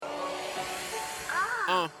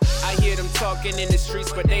I hear them talking in the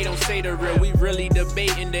streets, but they don't say the real. We really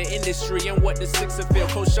debating the industry and what the Sixers feel.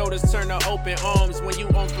 Cold shoulders turn to open arms when you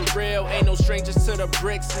on for real. Ain't no strangers to the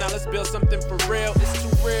bricks. Now let's build something for real. It's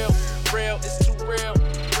too real, real. It's too real,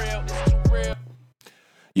 real. It's too real.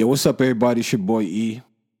 Yo, what's up, everybody? It's your boy E.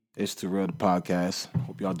 It's Too Real, the podcast.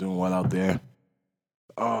 Hope y'all doing well out there.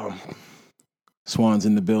 Swan's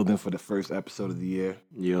in the building for the first episode of the year.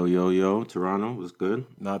 Yo, Toronto, what's good?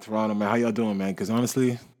 Nah, Toronto, man. How y'all doing, man? Because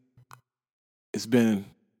honestly, it's been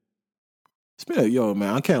yo,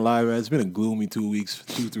 man. I can't lie, man. It's been a gloomy 3 weeks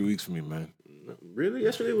for me, man. Really?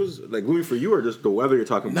 Yesterday was like gloomy for you, or just the weather you're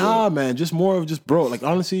talking about? Nah, man. Just more of just, bro. Like,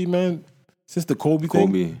 honestly, man, since the Kobe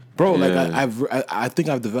thing, bro, yeah. like, I think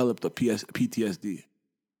I've developed a PTSD.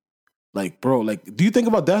 Like, bro, like, do you think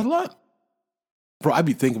about death a lot? Bro, I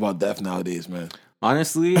be thinking about death nowadays, man.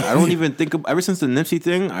 Honestly, I don't even think of, ever since the Nipsey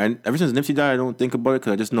thing, ever since Nipsey died, I don't think about it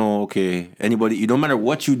because I just know, okay, anybody, no matter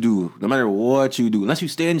what you do, unless you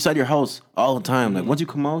stay inside your house all the time, like once you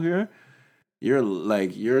come out here,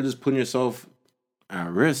 you're just putting yourself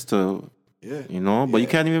at risk to, but you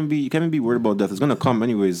can't even be worried about death. It's gonna come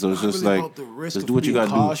anyways, so it's just really like, about the risk just of do what you being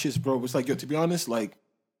gotta cautious, bro. It's like, yo, to be honest, like,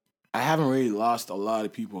 I haven't really lost a lot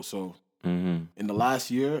of people, so in the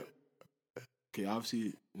last year, okay,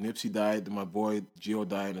 obviously Nipsey died, then my boy Gio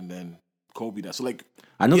died, and then Kobe died. So like,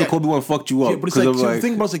 I know the Kobe one fucked you up. Yeah, but it's like, the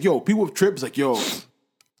thing about it's like, yo, people with trips, like, yo, like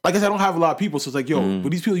I said, I don't have a lot of people, so it's like, yo, but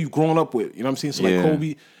these people you've grown up with, you know what I'm saying? So like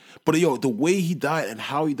Kobe, but yo, the way he died and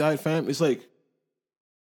how he died, fam, it's like,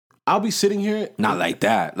 I'll be sitting here, not like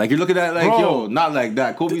that. Like you're looking at it like, yo, not like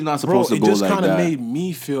that. Kobe's not supposed to go like that. It just kind of made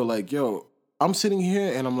me feel like, yo, I'm sitting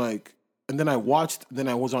here and I'm like, and then I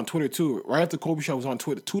was on Twitter too. Right after Kobe shot, I was on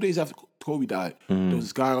Twitter. 2 days after Kobe died, there was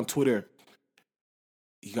this guy on Twitter.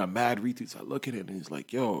 He got mad retweets. I look at it and he's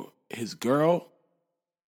like, yo, his girl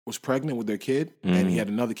was pregnant with their kid and he had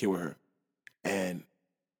another kid with her. And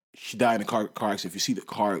she died in a car accident. If you see the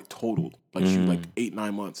car totaled, like she was like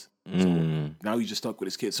 8-9 months. So now he's just stuck with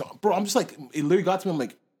his kid. So, bro, I'm just like, it literally got to me. I'm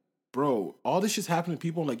like, bro, all this shit's happening to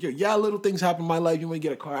people. I'm like, yeah, little things happen in my life. You might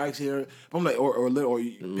get a car accident. But I'm like, or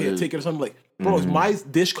you pay a ticket or something. Like, bro, is my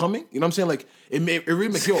dish coming? You know what I'm saying? Like, it really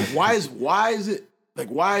makes, yo, why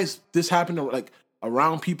is this happening, like,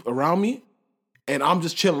 around people, around me? And I'm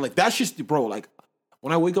just chilling. Like, that's just, bro, like,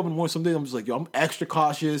 when I wake up in the morning, some days I'm just like, yo, I'm extra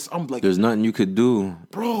cautious. I'm like, there's nothing you could do,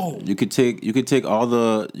 bro. You could take all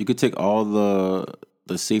the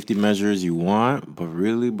safety measures you want, but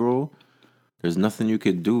really, bro, there's nothing you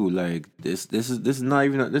could do. Like this is not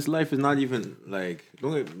even, this life is not even, like,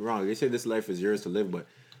 don't get me wrong, they say this life is yours to live, but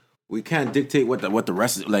we can't dictate what the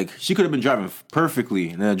rest is. Like, she could have been driving perfectly,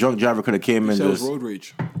 and then a drunk driver could have came and just road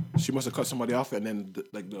rage. She must have cut somebody off, and then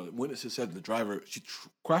the witnesses said the driver, she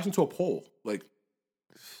crashed into a pole. Like,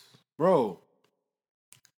 bro,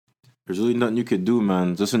 there's really nothing you could do,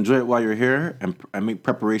 man. Just enjoy it while you're here and make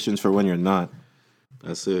preparations for when you're not.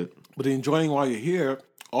 That's it. But enjoying while you're here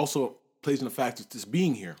also plays in the fact of just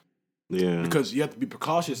being here. Yeah. Because you have to be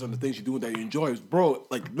precautious on the things you do that you enjoy. Bro,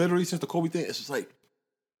 like, literally since the Kobe thing, it's just like,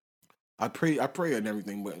 I pray and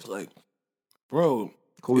everything, but it's like, bro,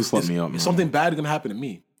 Kobe fucked me up, man. Something bad gonna happen to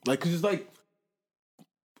me. Like, cause it's like,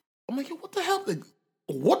 I'm like, yo, what the hell? Like,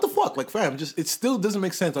 what the fuck? Like, fam, just, it still doesn't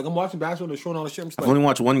make sense. Like, I'm watching basketball, they're showing all the shit. I've only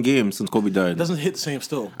watched one game since Kobe died. It doesn't hit the same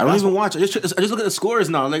still. I don't even watch. I just look at the scores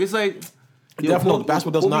now. Like, it's like,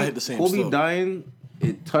 basketball does not hit the same. Kobe still. dying,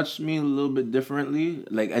 it touched me a little bit differently.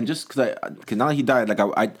 Like, and just because now that he died, like,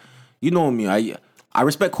 I you know me, I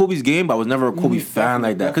respect Kobe's game, but I was never a Kobe fan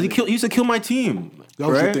like that because he used to kill my team. That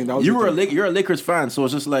was right? the thing. You're a Lakers fan, so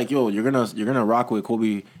it's just like, yo, you're gonna rock with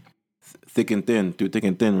Kobe, thick and thin,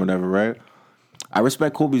 whatever, right? I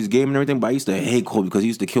respect Kobe's game and everything, but I used to hate Kobe because he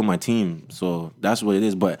used to kill my team. So that's what it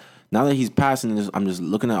is. But now that he's passing, I'm just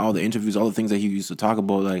looking at all the interviews, all the things that he used to talk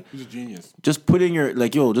about. Like, he's a genius. Just putting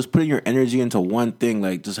your energy into one thing,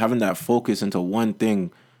 like just having that focus into one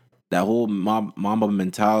thing, that whole Mamba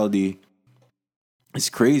mentality. It's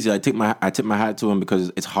crazy. I tip my hat to him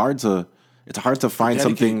because it's hard to find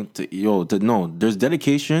something to know. There's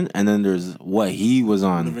dedication, and then there's what he was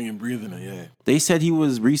on. Living and breathing it, yeah. They said he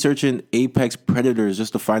was researching apex predators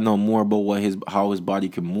just to find out more about how his body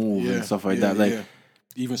can move and stuff like that. Like,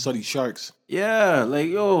 even study sharks. Yeah, like,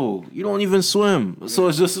 yo, you don't even swim, so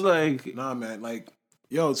it's just like, nah, man. Like,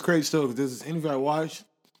 yo, it's crazy still. Cause there's this interview I watched,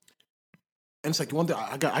 and it's like the one thing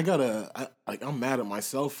I'm mad at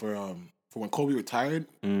myself for when Kobe retired.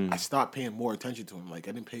 I stopped paying more attention to him. Like,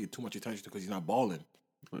 I didn't pay too much attention to because he's not balling.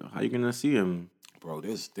 how you gonna see him, bro?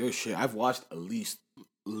 There's shit I've watched at least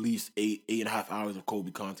least 8.5 hours of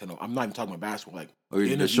Kobe content. I'm not even talking about basketball. Like Or the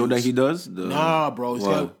interviews. show that he does? Nah, bro.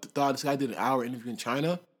 What? This guy did an hour interview in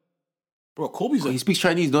China. Bro, Kobe's He speaks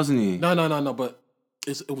Chinese, doesn't he? No. But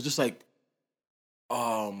it was just like,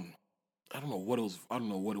 I don't know what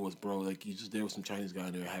it was, bro. Like he's just there with some Chinese guy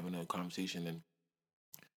there having a conversation, and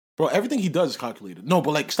bro, everything he does is calculated. No,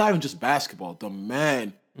 but like it's not even just basketball. The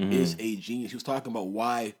man is a genius. He was talking about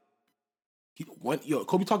why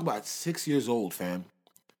Kobe talked about at 6 years old, fam.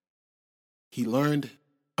 He learned.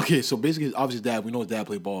 Okay, so basically, obviously, his dad. We know his dad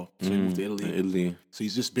played ball, so he moved to Italy. So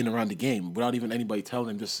he's just been around the game without even anybody telling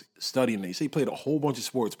him, just studying it. He said he played a whole bunch of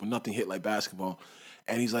sports, but nothing hit like basketball.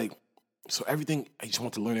 And he's like, so everything. I just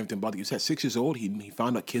want to learn everything about it. He said 6 years old, he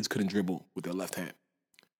found out kids couldn't dribble with their left hand.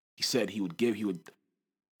 He said he would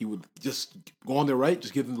just go on their right,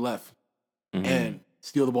 just give them the left, and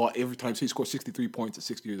steal the ball every time. So he scored 63 points at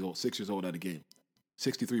 6 years old. 6 years old at a game.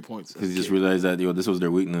 63 points. Because he just realized that, this was their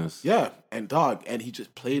weakness. Yeah, and he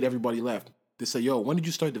just played everybody left. They say, yo, when did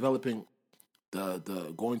you start developing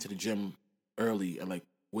the going to the gym early and like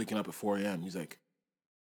waking up at 4 a.m.? He's like,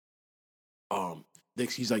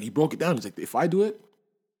 he broke it down. He's like, if I do it,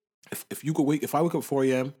 if I wake up at 4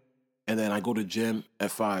 a.m. and then I go to the gym at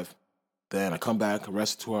 5, then I come back,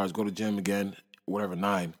 rest 2 hours, go to the gym again, whatever,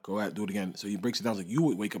 9, go out, do it again. So he breaks it down. He's like, you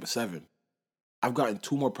would wake up at 7. I've gotten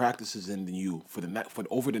 2 more practices in than you for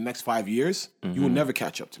over the next 5 years. You will never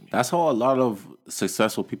catch up to me. That's how a lot of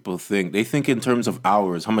successful people think. They think in terms of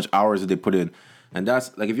hours. How much hours did they put in? And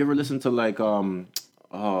that's like, if you ever listen to like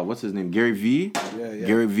what's his name, Gary Vee. Yeah.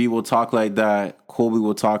 Gary Vee will talk like that. Kobe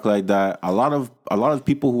will talk like that. A lot of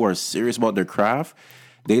people who are serious about their craft,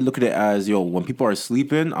 they look at it as, when people are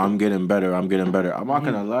sleeping, I'm getting better. I'm not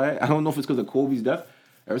gonna lie. I don't know if it's because of Kobe's death.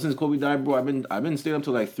 Ever since Kobe died, bro, I've been staying up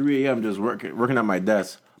till like 3 a.m. just working at my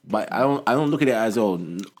desk. But I don't look at it as,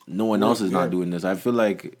 no one else is not doing this. I feel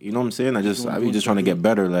like, you know what I'm saying? I be just trying to get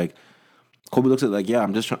better. Like Kobe looks at it like, yeah,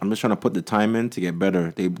 I'm just trying to put the time in to get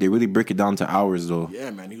better. They really break it down to hours though.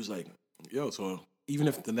 Yeah, man. He was like, so even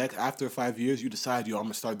if after 5 years you decide, I'm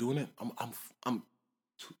gonna start doing it,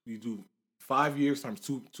 you do 5 years times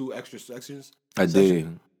two extra sections a day.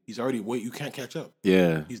 He's already you can't catch up.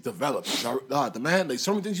 Yeah. He's developed. The man, like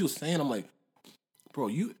so many things he was saying, I'm like, bro,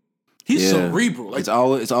 he's cerebral. Like it's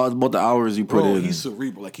all about the hours you put in. He's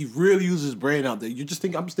cerebral. Like he really uses his brain out there. You just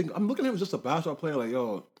think I'm looking at him as just a basketball player,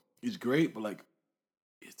 like, he's great, but like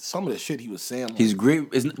some of the shit he was saying, he's great,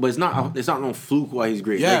 but it's not no fluke why he's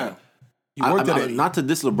great. Yeah. Like, he worked at it. Not to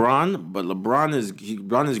diss LeBron, but LeBron is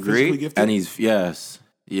great, gifted? and he's yes.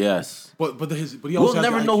 But he also we'll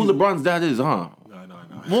never know who LeBron's dad is, huh?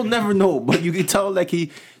 No. We'll never know, but you can tell that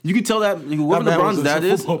whoever LeBron's dad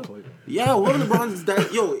is. Yeah, whoever LeBron's dad,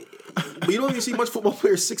 but you don't even see much football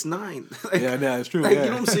players 6'9". Yeah, it's true. Like, you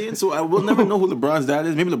know what I'm saying? So I will never know who LeBron's dad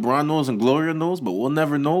is. Maybe LeBron knows and Gloria knows, but we'll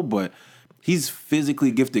never know. But he's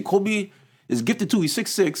physically gifted. Kobe is gifted too. He's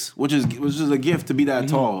 6'6", which is a gift to be that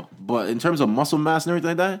tall. But in terms of muscle mass and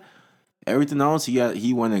everything like that, everything else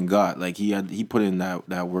he went and got. Like he put in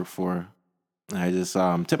that work for. I just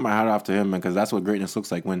tip my hat off to him, man, because that's what greatness looks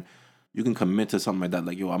like when you can commit to something like that.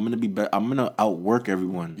 Like, I'm gonna be better. I'm gonna outwork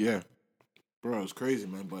everyone. Yeah, bro, it's crazy,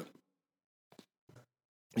 man. But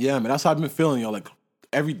yeah, man, that's how I've been feeling, Like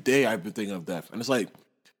every day I've been thinking of death, and it's like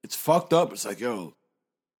it's fucked up. It's like,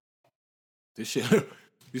 this shit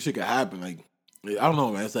could happen. Like I don't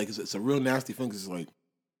know, man. It's like it's a real nasty thing. 'Cause it's like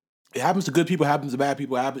it happens to good people, happens to bad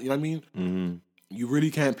people. You know what I mean? Mm-hmm. You really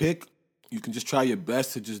can't pick. You can just try your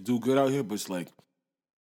best to just do good out here, but it's like,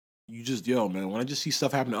 you just, man, when I just see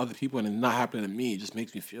stuff happen to other people and it's not happening to me, it just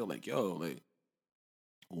makes me feel like,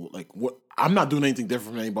 like what? I'm not doing anything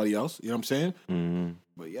different from anybody else. You know what I'm saying? Mm-hmm.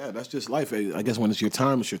 But yeah, that's just life. I guess when it's your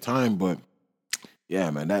time, it's your time. But yeah,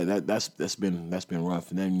 man, that's been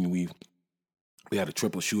rough. And then we had a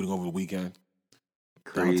triple shooting over the weekend.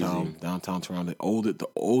 Crazy. Downtown Toronto. The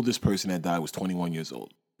oldest person that died was 21 years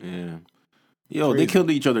old. Yeah. They killed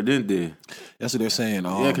each other, didn't they? That's what they're saying.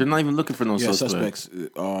 Because they're not even looking for no suspects.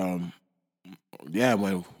 When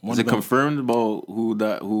is it confirmed about who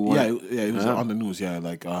won? Yeah, it was on the news. Yeah,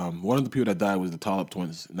 like one of the people that died was the Tall Up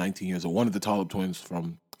Twins, 19 years old. One of the Tall Up Twins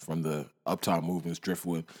from the Up Top movements,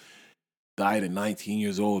 Driftwood, died at 19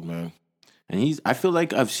 years old, man. And I feel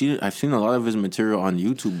like I've seen a lot of his material on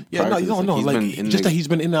YouTube. Yeah, no, that he's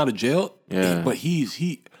been in and out of jail. Yeah, but he's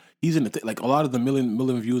in the like a lot of the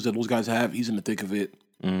million views that those guys have. He's in the thick of it.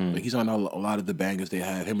 Like he's on a lot of the bangers they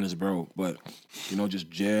have. Him and his bro, but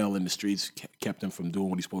just jail and the streets kept him from doing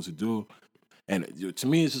what he's supposed to do. And to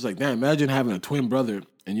me, it's just like, damn, imagine having a twin brother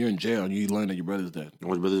and you're in jail and you learn that your brother's dead.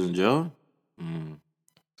 Your brother's in jail?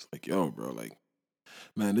 It's like, bro, like,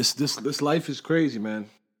 man, this life is crazy, man.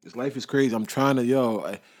 This life is crazy. I'm trying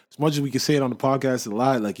to, as much as we can say it on the podcast a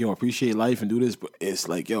lot, like, appreciate life and do this, but it's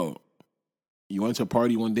like, you went to a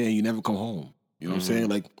party one day and you never come home. You know what I'm saying?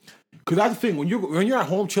 Like, because that's the thing, when you're at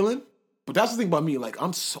home chilling, but that's the thing about me, like,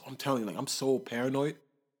 I'm telling you, like, I'm so paranoid.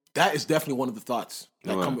 That is definitely one of the thoughts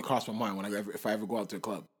that come across my mind if I ever go out to a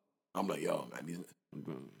club. I'm like,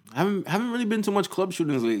 man, haven't really been to much club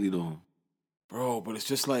shootings lately though. Bro, but it's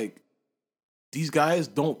just like, these guys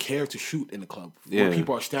don't care to shoot in the club where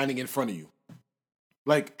people are standing in front of you.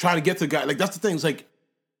 Like, trying to get to the guy. Like, that's the thing. It's like,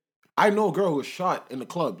 I know a girl who was shot in the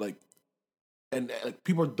club, like, and like,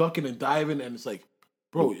 people are ducking and diving, and it's like,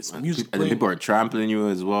 bro, it's music and then people are trampling you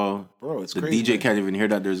as well. Bro, it's the crazy. The DJ can't even hear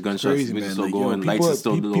that there's gunshots. Crazy, man. Still Like, going, lights are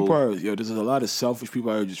still low. People are, there's a lot of selfish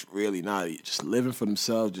people out here just really not, just living for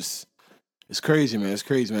themselves. Just, it's crazy, man. It's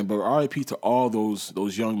crazy, man. But RIP to all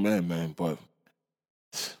those young men, man. But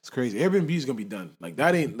it's crazy. Airbnb's gonna be done. Like,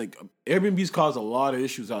 that ain't, like, Airbnb's caused a lot of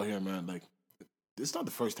issues out here, man. Like, it's not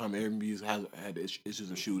the first time Airbnb's had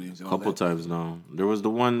issues of shootings. And Couple times now. There was the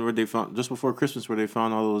one where they found, just before Christmas, where they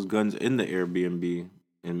found all those guns in the Airbnb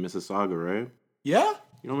in Mississauga, right? Yeah?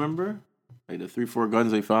 You don't remember? Like the 3-4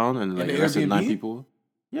 guns they found and like the arrested Airbnb? 9 people.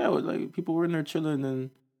 Yeah, like people were in there chilling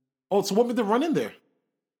and... Oh, so what made them run in there?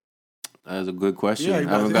 That's a good question. Yeah, I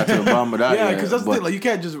haven't got to the bottom of that yeah, yet. because that's the thing. Like, you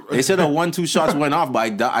can't just... They said 1-2 shots went off,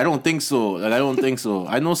 but I don't think so. Like, I don't think so.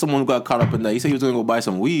 I know someone who got caught up in that. He said he was going to go buy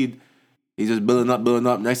some weed. He's just building up.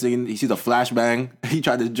 Next thing he sees a flashbang.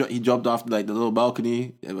 He jumped off like the little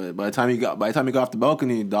balcony. By the time he got off the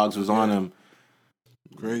balcony, dogs was on him.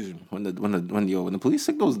 Crazy. When the police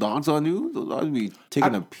stick those dogs on you, those dogs be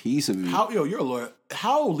taking a piece of you. You're a lawyer.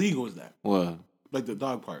 How illegal is that? What? Like the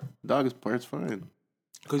dog part. Part's fine.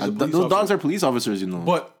 Because those dogs are police officers, you know.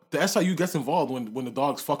 But the SIU gets involved when the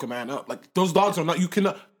dogs fuck a man up. Like, those dogs are not. You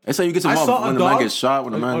cannot. SIU gets involved when the man gets shot.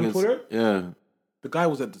 When the man gets Twitter? Yeah. The guy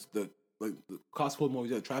was at the Costco mall.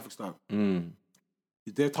 He's at a traffic stop.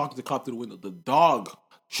 He's there talking to the cop through the window. The dog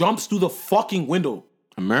jumps through the fucking window.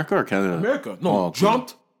 America or Canada? America. No,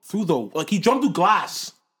 jumped through he jumped through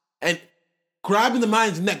glass and grabbing the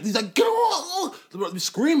man's neck. He's like, get on!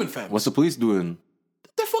 Screaming, fam. What's the police doing?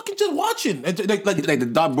 They're fucking just watching. Like the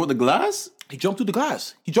dog broke the glass? He jumped through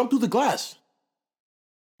the glass.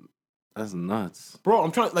 That's nuts. Bro,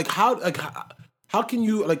 I'm trying, how can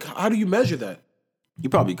you, how do you measure that? You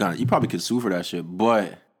probably could sue for that shit,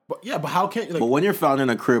 but how can you, but when you're found in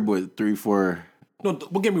a crib with 3-4... No,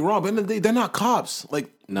 don't get me wrong, but they're not cops.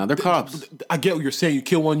 Like, no, they're cops. I get what you're saying. You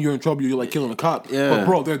kill one, you're in trouble. You're like killing a cop. Yeah. But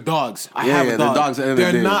bro, they're dogs. I have a dog. They're dogs.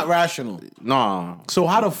 They're not rational. No. So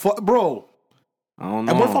how the fuck, bro? I don't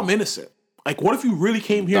know. And what if I'm innocent? Like, what if you really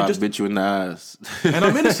came here and just bit you in the ass? And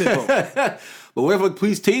I'm innocent, bro. But what if a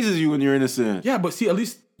police tases you when you're innocent? Yeah, but see, at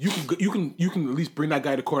least you can at least bring that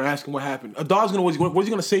guy to court and ask him what happened. A dog's gonna what's he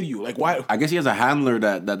gonna say to you? Like, why? I guess he has a handler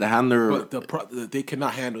that the handler. But they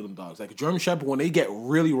cannot handle them dogs. Like a German Shepherd, when they get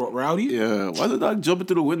really rowdy. Yeah, why the dog jump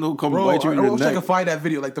into the window, come bro, bite you in the neck? I wish I could find that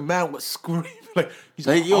video. Like the man was screaming. Like, he's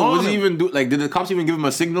like, yo, what does he even do? Like, did the cops even give him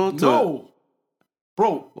a signal? No.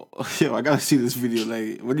 Bro, yo, I gotta see this video.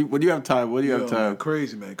 Like, when do you have time? When do you have time?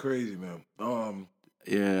 Crazy man.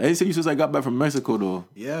 Yeah, I ain't seen you since I got back from Mexico though.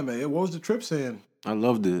 Yeah, man. What was the trip saying? I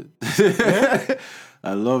loved it. Yeah?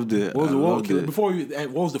 I loved it. What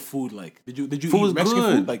was the food like? Did you food eat Mexican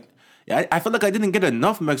good. food? Like, yeah, I felt like I didn't get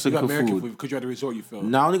enough Mexican food because you're at the resort. You felt.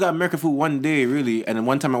 No, I only got American food one day, really, and then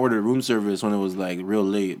one time I ordered room service when it was like real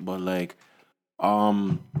late. But like,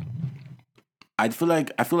 I feel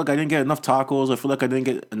like I didn't get enough tacos. I feel like I didn't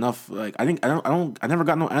get enough. Like, I never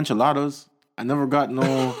got no enchiladas. I never got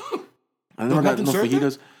no. I never got no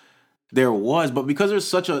fajitas. There was, but because there's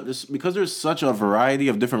such a variety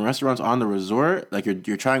of different restaurants on the resort, like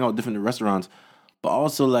you're trying out different restaurants, but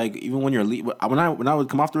also like even when when I would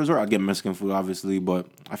come off the resort, I'd get Mexican food, obviously, but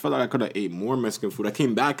I felt like I could have ate more Mexican food. I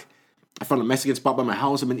came back, I found a Mexican spot by my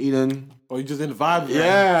house. I've been eating. Oh, you just in the vibe?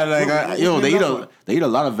 Yeah, like they eat a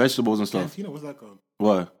lot of vegetables and stuff. Cantina, what's that called?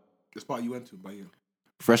 What? The spot you went to by you?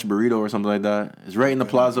 Fresh Burrito or something like that. It's right in the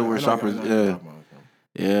plaza where shoppers.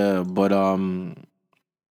 Yeah, but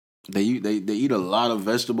they eat a lot of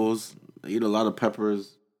vegetables. They eat a lot of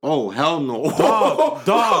peppers. Oh, hell no.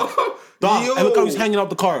 Dog. Yo, and look how he's hanging out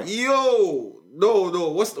the car. Yo, no.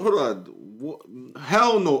 Hold on.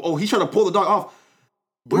 Hell no. Oh, he's trying to pull the dog off.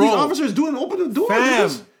 What are these officers doing? Open the door.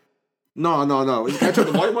 Fam. No. Can I turn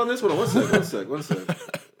the volume on this? Hold on, one sec. Dog and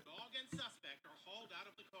suspect are hauled out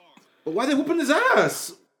of the car. But why are they whooping his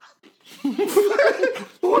ass?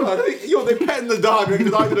 Hold on. Yo, they petting the dog.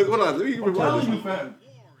 Hold on. Let me rewind this. Fam.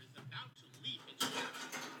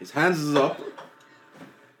 His hands is up.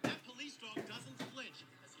 That police dog doesn't flinch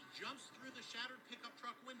as he jumps through the shattered pickup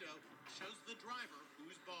truck window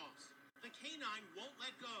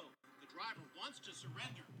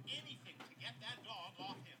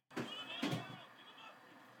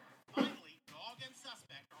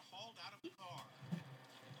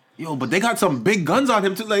Yo, but they got some big guns on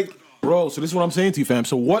him too. Like Bro, so this is what I'm saying to you, fam.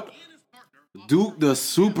 So what, Duke the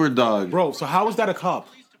Super Dog. bro? So how is that a cop?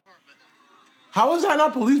 How is that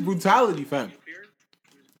not police brutality, fam?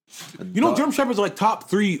 You know, German Shepherds are like top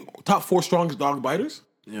 4 strongest dog biters.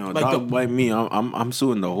 You know, like dog bite me. I'm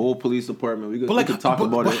suing the whole police department. We could talk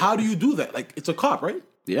about but it. how do you do that? Like, it's a cop, right?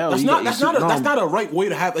 Yeah, that's not a right way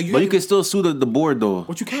to have. Like, But you can still sue the board though.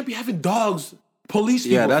 But you can't be having dogs police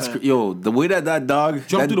people. Yeah, that's fam. the way that dog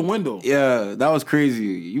Jumped through the window. Yeah, that was crazy.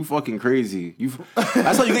 You fucking crazy.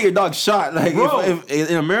 That's how you get your dog shot. Like Bro. if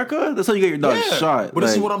in America, that's how you get your dog shot. But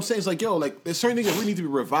this is Like, what I'm saying. It's like, yo, like there's certain things that really need to be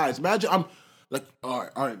revised. Imagine I'm like, all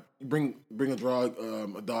right, bring a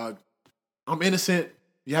dog. I'm innocent.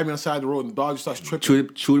 You have me on the side of the road and the dog just starts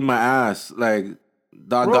tripping. chewing my ass. Like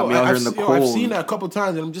dog Bro, got me out here in the cold. I've seen that a couple of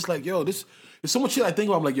times and I'm just like, yo, there's so much shit I think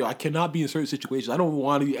about. I'm like, yo, I cannot be in certain situations. I don't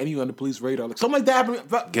want to be anywhere on the police radar. Like something like that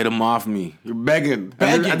happened. Get him off me. You're begging.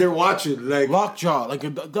 And they're watching. Like Lockjaw, like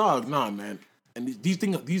a dog. Nah, man. And these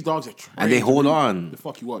dogs are trained. And they hold on. to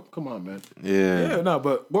fuck you up. Come on, man. Yeah. Yeah, no,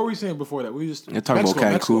 but what were we saying before that? We just You're talking about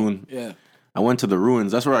Cancun. Yeah. I went to the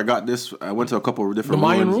ruins. That's where I got this. I went to a couple of different The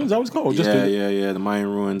Mayan ruins? That was called. Yeah. The Mayan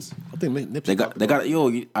ruins. I think Nipsey They got.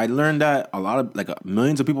 Yo, I learned that a lot of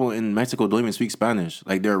millions of people in Mexico don't even speak Spanish.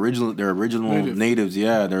 Like they're original natives.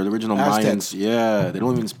 Yeah, they're the original Aztecs. Mayans. Yeah, they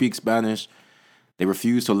don't even speak Spanish. They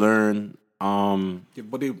refuse to learn. Yeah,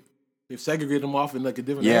 but they've segregated them off in like a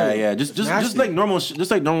different Yeah, area. yeah. Just like normal.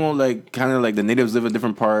 Just like normal. Like kind of like the natives live a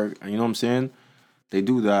different part. You know what I'm saying? They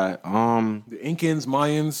do that. The Incans,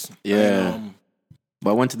 Mayans. Yeah. And,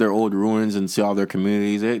 But I went to their old ruins and see all their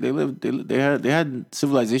communities. They had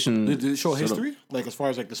civilization. did it show set up. history? Like as far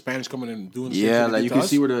as like the Spanish coming in and doing Yeah, shit like they you did can to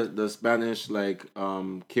see us? where the Spanish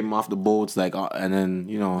came off the boats, like and then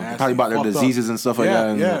Nasty, probably about their fucked up. diseases and stuff like Yeah, that,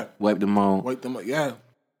 and yeah. wiped them out. Wipe them up. Yeah.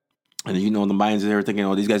 And then, the Mayans they were thinking,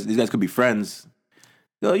 oh, these guys could be friends.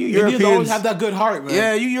 Yo, you Indians Europeans always have that good heart, man.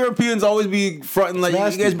 Yeah, you Europeans always be fronting like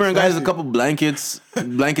nasty, you guys bring it's guys a nasty. couple blankets.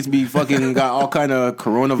 Blankets be fucking got all kind of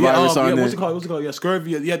coronavirus on what's it. it called? Yeah,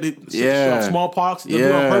 scurvy. Yeah, Yeah. smallpox. They do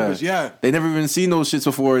it on purpose. Yeah. They never even seen those shits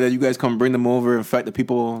before. That you guys come bring them over, infect the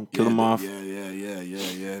people, kill them off.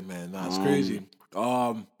 Yeah, man. Nah, it's crazy.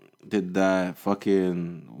 Did that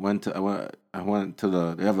fucking I went to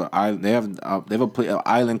the they have an island an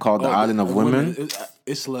island called the Island of Women.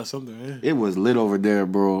 Isla something. Yeah. It was lit over there,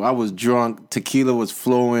 bro. I was drunk, tequila was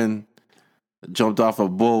flowing, jumped off a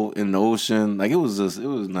boat in the ocean. Like it was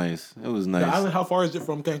nice. It was nice. The island, how far is it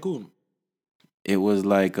from Cancun? It was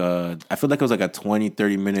like I feel like it was like a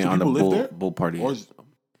 20-30 minute on the people live there? boat party. Or is,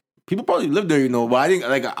 People probably live there, but I think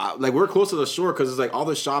like we're close to the shore because it's like all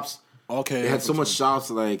the shops. okay. They had so much shops,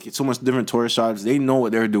 like so much different tourist shops. They know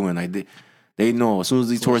what they're doing. Like they know as soon as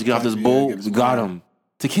these tourists get off this boat, we got them.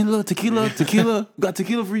 Tequila, got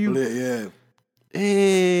tequila for you. Yeah.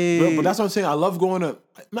 Hey, But that's what I'm saying. I love going to.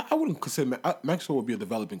 I wouldn't consider Mexico would be a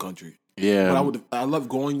developing country. yeah. But I love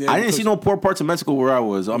going there. I didn't because see no poor parts of Mexico where I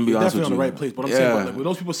was. I'm gonna be you're honest definitely with on you. the right place. But I'm saying, like, with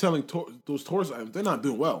those people selling those tourist items, they're not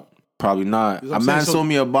doing well. Probably not. what A I'm man saying, so- sold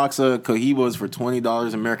me a box of Cohibas for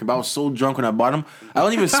 $20 American. But I was so drunk when I bought them. I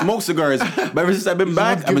don't even smoke cigars. But ever since I've been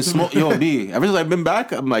back, I've been smoking. Yo, B. Ever since I've been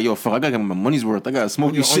back, I'm like, yo, fuck, I gotta get my money's worth. I gotta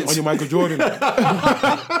smoke these On shits. your Michael Jordan.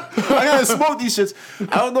 I gotta smoke these shits.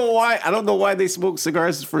 I don't know why they smoke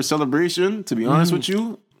cigars for celebration. To be honest with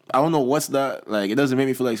you, I don't know what's that. Like, it doesn't make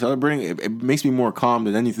me feel like celebrating. It makes me more calm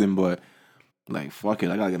than anything. But like, fuck it,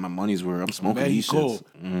 I gotta get my money's worth. I'm smoking these shits.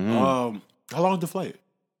 How long is the flight?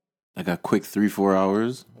 Like a quick 3-4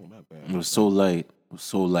 hours. Oh, not bad. It was so light.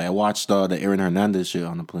 I watched the Aaron Hernandez shit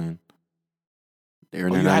on the plane. The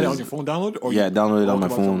Aaron Oh, you had it on Hernandez. your phone downloaded? Or Yeah, downloaded it on my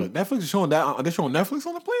about phone. something like Netflix is showing that. Are they showing Netflix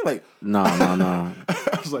on the plane? Like, No. I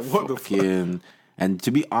was like, what the fuck? Fucking. And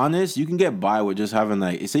to be honest, you can get by with just having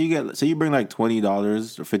like say you bring like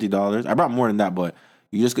 $20 or $50. I brought more than that, but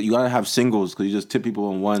you gotta have singles because you just tip people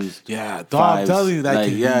in ones. Yeah, dog, fives. I'm telling you that. Like,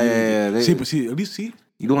 kid, yeah. See, at least see.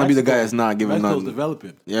 You don't want to be the guy that's not giving Mexico's nothing.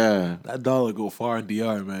 developing. Yeah. That dollar go far in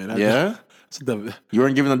DR, man. Yeah? You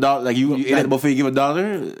weren't giving $1 like you ate at the buffet. You give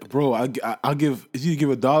 $1. Bro, I'll give. It's either give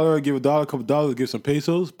 $1, a couple dollars, give some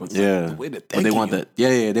pesos. But Yeah, the way that but they want that.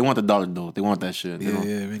 Yeah, they want the dollar though. They want that shit. you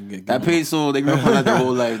know? That peso, they grew up on that their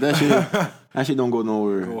whole life. That shit don't go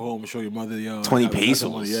nowhere. Go home and show your mother, yo. 20 I got some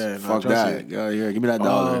pesos. money. Yeah, Fuck that. Yeah, give me that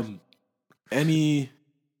dollar.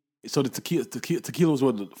 So the tequila was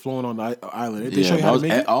what flowing on the island. They Yeah, show you how to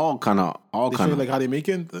make it. all kind They show you of like how they make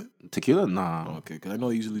it. tequila. Nah, Okay, because I know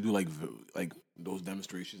they usually do like those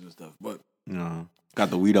demonstrations and stuff. But no.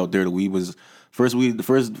 Got the weed out there. The weed was first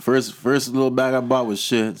little bag I bought was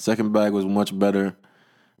shit. Second bag was much better.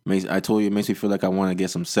 I told you it makes me feel like I want to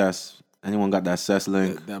get some cess. Anyone got that Cess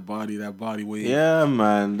link? That body weight. Yeah,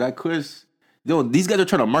 man. That Chris. Yo, these guys are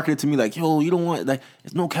trying to market it to me like, yo, you don't want like,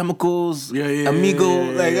 it's no chemicals. Yeah.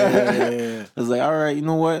 Amigo. Yeah. I was like, all right, you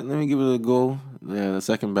know what? Let me give it a go. Yeah, the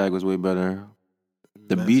second bag was way better.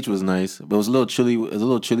 The beach was nice, but it was a little chilly. It was a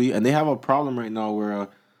little chilly, and they have a problem right now where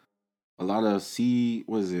a lot of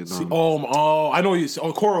what is it? I know you.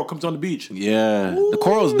 Coral comes on the beach. Yeah, the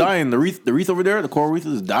coral's dying. The reef over there, the coral reef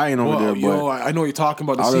is dying over there. But I know what you're talking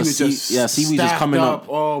about. The all the seaweed seaweed just coming up.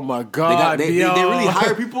 Oh my god! They really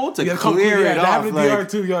hire people to clear it off. They have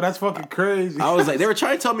too. Yo, that's fucking crazy. I was like, they were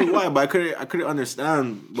trying to tell me why, but I couldn't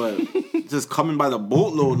understand. But just coming by the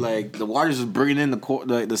boatload, like the water's just bringing in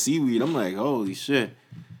the seaweed. I'm like, holy shit.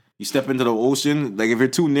 You step into the ocean, like if you're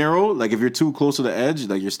too narrow, like if you're too close to the edge,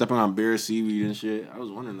 like you're stepping on bare seaweed and shit. I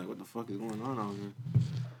was wondering like what the fuck is going on out here.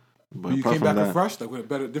 But you came back refreshed, like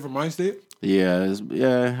with a different mind state. Yeah,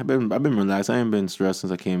 I've been relaxed. I ain't been stressed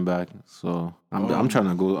since I came back. So I'm trying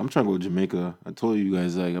to go. I'm trying to go to Jamaica. I told you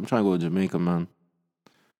guys like I'm trying to go to Jamaica, man.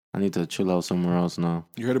 I need to chill out somewhere else now.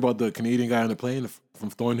 You heard about the Canadian guy on the plane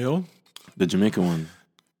from Thornhill? The Jamaican one.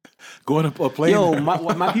 Going up a plane. Yo,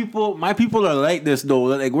 my people are like this though.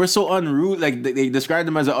 Like we're so unruly. Like they describe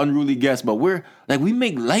them as an unruly guest, but we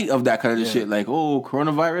make light of that kind of shit. Like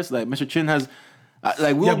coronavirus. Like Mr. Chin has,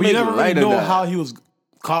 like we but you never really know that. how he was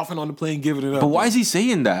coughing on the plane, giving it up. But why is he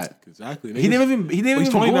saying that? Exactly. He didn't even. He's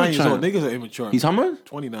 29 years old. Niggas are immature. He's how much?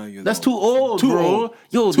 29 years. That's old. too old, too bro. Old.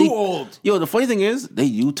 Yo, too old. Yo, the funny thing is, they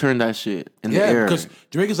U-turn that shit in the air. because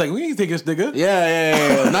Jamaica's like, we need to take this nigga.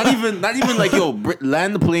 Yeah. not even like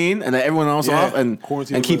land the plane and let everyone else off and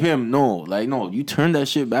keep him. No, you turn that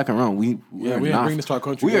shit back around. We are not bring this to our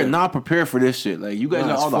country. We are not prepared for this shit. Like you guys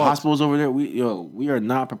are all the hospitals over there. We are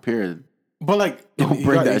not prepared. But like, don't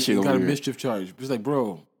bring that shit over here. You got a mischief charge. It's like,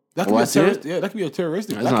 bro. That could be a terrorist. Yeah, that could be a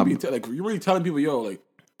terroristic. That could be like you're really telling people, yo, like,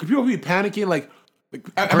 could people be panicking, like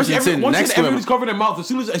everybody's covering their mouth. As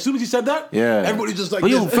soon as he said that, everybody's just like, but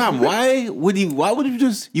yo, fam, why would you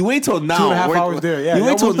just? You wait till now. 2.5 hours there. Yeah, you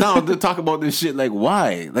wait till now to talk about this shit. Like,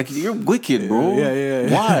 why? Like, you're wicked, bro.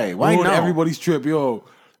 Yeah. Why? Why now? Everybody's trip, yo.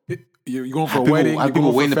 You're going for a wedding.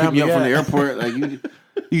 People waiting to pick me up from the airport. Like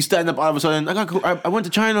you stand up all of a sudden. I went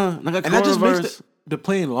to China. And I got coronavirus. That just makes the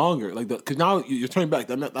plane longer, like because now you're turning back.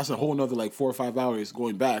 That's a whole another like 4 or 5 hours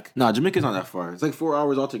going back. Nah, Jamaica's not that far. It's like 4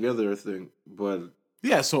 hours altogether, I think. But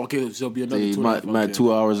yeah, so there'll be another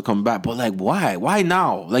 2 hours to come back. But like, why? Why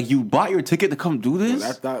now? Like you bought your ticket to come do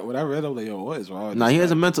this? What I read, I was like, yo, what is wrong? Nah, he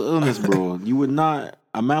has a mental illness, bro.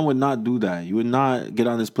 A man would not do that. You would not get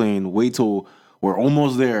on this plane, wait till we're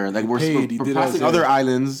almost there. Like we're passing other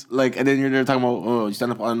islands. Like, and then you're there talking about, you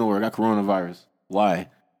stand up out of nowhere, I got coronavirus. Why?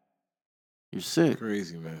 You're sick.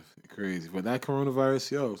 Crazy, man. Crazy. But that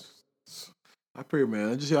coronavirus, yo, I pray, man.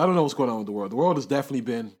 I don't know what's going on with the world. The world has definitely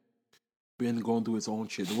been going through its own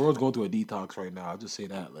shit. The world's going through a detox right now. I'll just say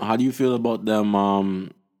that. Like, how do you feel about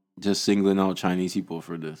them just singling out Chinese people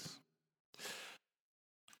for this?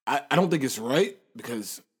 I don't think it's right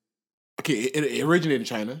because, it originated in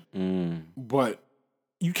China, but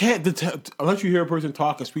you can't detect unless you hear a person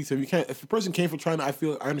talk and speak to them. You can't. If a person came from China,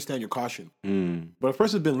 I understand your caution. But if a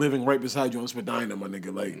person's been living right beside you on Spadina, my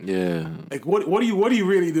nigga, like what do you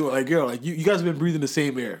really do? Like, yo, like you guys have been breathing the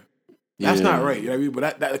same air. That's not right. You know what I mean?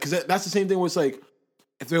 But because that's the same thing. Where it's like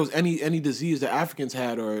if there was any disease that Africans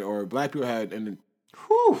had or black people had, and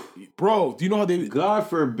bro, do you know how they? God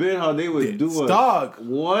forbid how they would do it. Dog,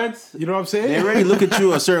 what? You know what I'm saying? They already look at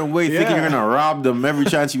you a certain way, thinking you're gonna rob them every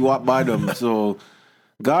chance you walk by them. So.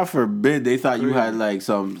 God forbid they thought you had like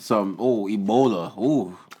some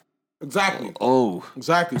Ebola. Exactly.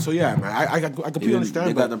 Exactly. So yeah, man, I completely understand.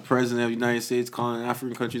 They got the president of the United States calling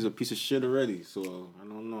African countries a piece of shit already. So I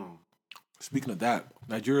don't know. Speaking of that,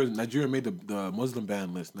 Nigeria made the Muslim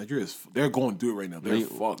ban list. They're going through it right now. They're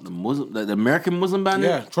fucked. The American Muslim ban?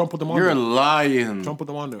 Yeah, Trump put them on. You're lying. Trump put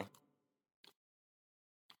them on there.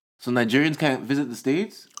 So Nigerians can't visit the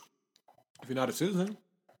States? If you're not a citizen.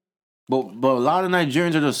 But a lot of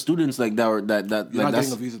Nigerians are just students like that. You're not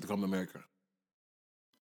getting a visa to come to America.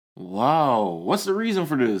 Wow, what's the reason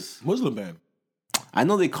for this? Muslim ban. I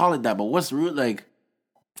know they call it that, but what's the root like?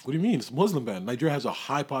 What do you mean? It's Muslim ban. Nigeria has a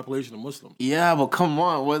high population of Muslims. Yeah, but come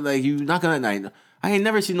on, what like you not gonna? I ain't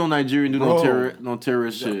never seen no Nigerian do no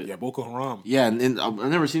terrorist shit. Yeah, Boko Haram. Yeah, and I've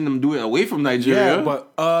never seen them do it away from Nigeria. Yeah,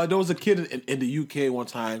 but there was a kid in the UK one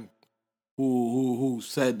time who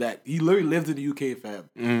said that he literally lived in the UK,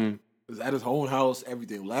 fam. Was at his own house,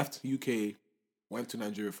 everything. Left UK, went to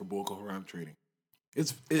Nigeria for Boko Haram training.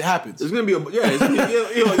 It happens. It's gonna be you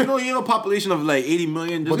know, a population of like 80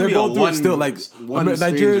 million. But they're going through it still. Like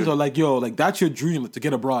Nigerians are like, yo, like that's your dream to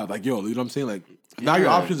get abroad. Like, yo, you know what I'm saying? Like, Now your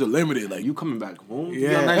Yeah. options are limited. Like You coming back home?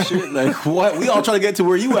 Yeah. Yeah, on that shit. Like what? We all trying to get to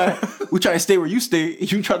where you at. We try to stay where you stay.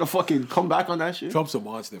 You try to fucking come back on that shit. Trump's a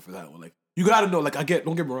monster for that one. Like you gotta know. Like don't get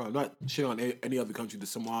me wrong. I'm not shit on any other country, the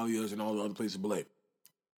Somalias and all the other places, but like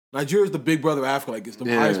Nigeria's the big brother of Africa. Like it's the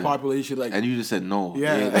Yeah. highest population. Like And you just said no.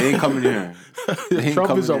 Yeah. They ain't coming here. They ain't Trump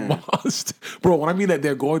coming is a here. monster, bro. When I mean that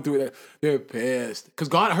they're going through it, they're pissed because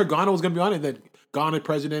Ghana was gonna be on it. Then Ghana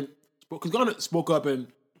president, because Ghana spoke up and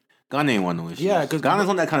Ghana ain't want no issues. Yeah, 'cause- Ghana's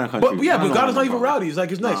not that kind of country. but Ghana's don't not want even no rowdy. It's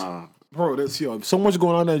like it's nice, Nah. bro. That's so much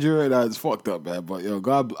going on in Nigeria that is fucked up, man. But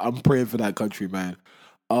God, I'm praying for that country, man.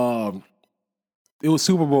 It was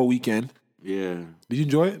Super Bowl weekend. Yeah. Did you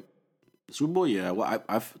enjoy it? Super Bowl, yeah. Well,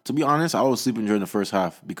 I to be honest, I was sleeping during the first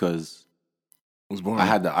half because It was boring. I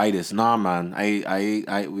had the itis. Nah, man. We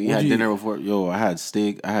What'd had you dinner eat? before. Yo, I had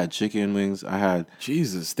steak. I had chicken wings. I had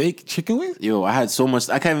Jesus steak, chicken wings. I had so much.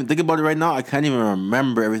 I can't even think about it right now. I can't even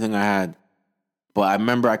remember everything I had. But I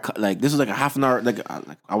remember this was like a half an hour. Like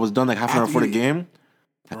I was done like half an hour before the game.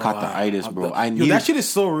 I caught the itis, bro. I knew that shit is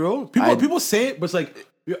so real. I- People say it, but it's like,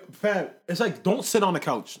 fam, it's like don't sit on the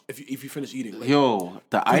couch if you finish eating. Like, Yo,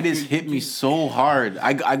 the itis hit me so hard.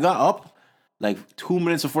 I got up like 2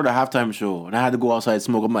 minutes before the halftime show, and I had to go outside and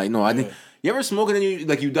smoke. I'm like, no, I think you ever smoke and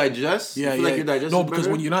then you digest. yeah, you feel yeah. like you're digesting No, because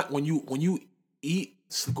better? when you're not when you eat,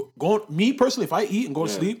 me personally, if I eat and go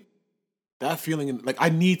to Yeah. sleep, that feeling like I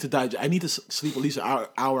need to digest. I need to sleep at least an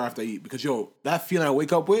hour after I eat because that feeling I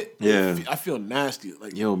wake up with, Yeah. I feel nasty.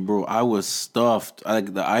 Like Yo, bro, I was stuffed.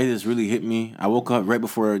 Like the itis really hit me. I woke up right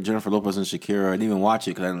before Jennifer Lopez and Shakira. I didn't even watch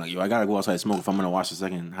it because I'm like, I gotta go outside and smoke if I'm gonna watch the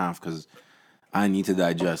second half because I need to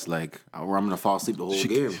digest. Like, or I'm gonna fall asleep the whole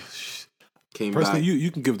game. Came personally, back. you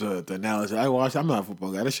can give the analysis. I watched. I'm not a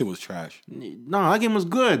football guy. That shit was trash. No, that game was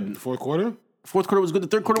good. Fourth quarter. Fourth quarter was good. The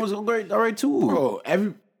third quarter was great. All right too. Bro,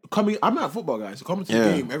 I'm not a football guy, so coming to Yeah.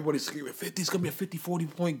 the game, everybody's screaming 50. It's gonna be a 50-40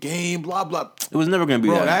 point game. Blah blah. It was never gonna be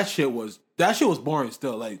Bro, that. that shit was boring.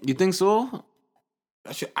 Still, like You think so?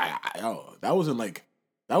 that shit. That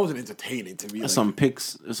wasn't entertaining to me. Like, Some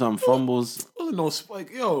picks, some fumbles. wasn't no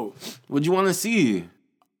like What'd you want to see?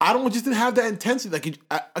 I didn't have that intensity. Like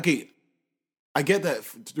I get that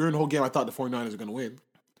during the whole game I thought the 49ers were gonna win.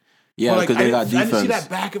 Yeah, But, like, because they got I didn't see defense. that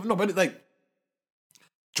back of like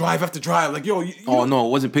drive after drive. Like Oh no,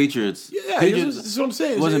 it wasn't Patriots. Yeah, Patriots. this is what I'm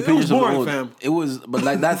saying. It wasn't it was Patriots. boring, old. fam. It was, but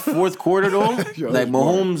like that fourth quarter though, Yo, like it was boring.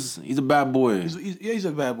 Mahomes, he's a bad boy. He's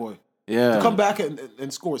a bad boy. Yeah, To come back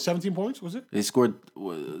and score 17 points, was it? They scored.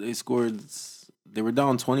 They were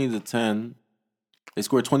down 20-10. They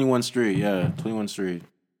scored 21 straight. Yeah, 21 straight.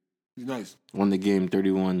 He's nice. Won the game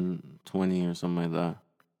 31-20 or something like that.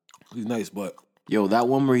 He's nice, but Yo, that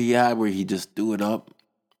one where he just threw it up,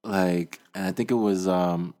 like, and I think it was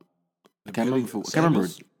I can't remember.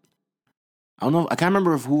 I don't know. I can't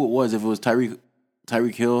remember who it was. If it was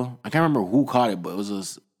Tyreek Hill, I can't remember who caught it, but it was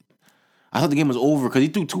just. I thought the game was over because he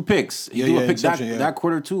threw 2 picks. He threw a pick that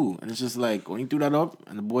quarter too, and it's just like when he threw that up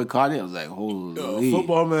and the boy caught it, I was like, holy.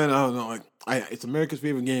 football, man, I don't know. Like, it's America's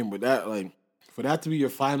favorite game, but for that to be your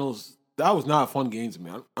finals, that was not a fun game to me.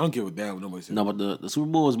 I don't give a damn what nobody said. No, but the Super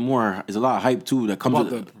Bowl is a lot of hype too that comes About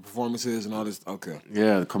with the performances and all this. Okay,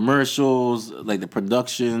 yeah, the commercials, like the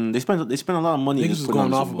production. They spend a lot of money. niggas just was putting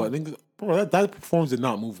on going the off Super Bowl. about niggas. Bro, that performance did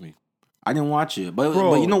not move me. I didn't watch it, but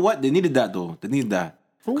Bro. you know what? They needed that though. They needed that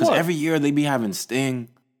For because what? every year they be having Sting,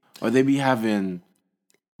 or they be having.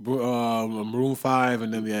 Maroon 5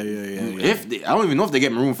 and then yeah. If they, I don't even know if they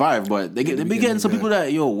get Maroon 5, but they be getting some people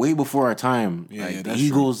that way before our time, Yeah, like yeah, the that's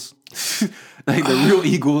Eagles, like the real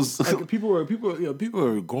Eagles. Like, people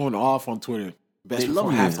are going off on Twitter. Best They love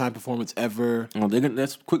it. halftime performance ever. Oh,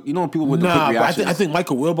 that's quick. You know, people with the Nah, quick but reactions. I think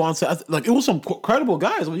Michael Wilbon said like it was some credible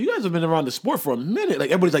guys. I mean, you guys have been around the sport for a minute. Like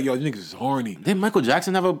everybody's like, yo, you niggas is horny. Did Michael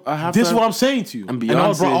Jackson have a halftime? This is what I'm saying to you. And And I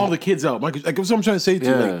Beyonce. brought all the kids out. Like that's what I'm trying to say to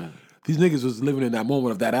you. Yeah. Like, these niggas was living in that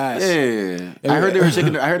moment of that ass. Yeah, I heard they were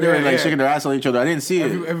shaking. I heard they were like Yeah. shaking their ass on each other. I didn't see it.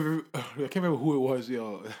 I can't remember who it was,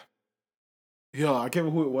 yo. Yo, I can't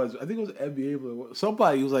remember who it was. I think it was NBA. But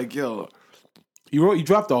somebody was like, yo, you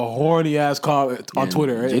dropped a horny ass comment on Yeah,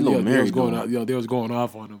 Twitter. Right? J-Lo Yo, they was married, going though. out. Yo, they was going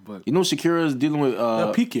off on him. But You know, Shakira is dealing with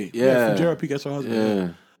Piqué. Yeah, Jared Piqué. That's her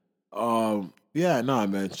husband. yeah. Yeah, nah,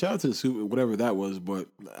 man. Shout out to the Super, whatever that was, but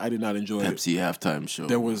I did not enjoy it. Pepsi halftime show.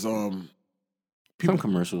 There was Some people.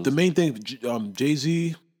 commercials. The main thing,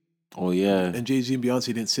 Jay-Z Oh yeah. and Jay-Z and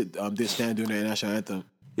Beyonce didn't stand during the national anthem.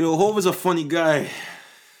 Yo, Hov is a funny guy.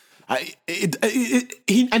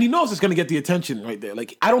 He knows it's gonna get the attention right there.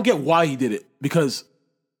 Like I don't get why he did it because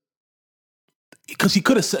he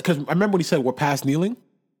could have said. Because I remember when he said we're past kneeling.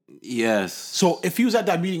 Yes. So if he was at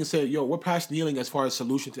that meeting and said, "Yo, we're past kneeling as far as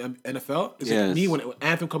solution to NFL," is Yes. it me when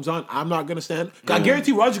Anthem comes on? I'm not gonna stand. I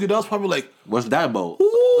guarantee Roger Goodell's probably like, What's that about?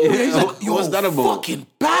 "Ooh," he's like, "Yo, What's that about? fucking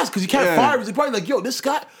bass," because you can't Yeah. fire him. He's probably like, "Yo, this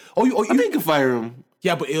guy." Oh, you. I think you can fire him.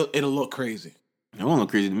 Yeah, but it'll look crazy. It won't look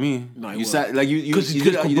crazy to me. No, it you won't. sat like you Because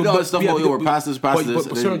did all this stuff. We're past this. But and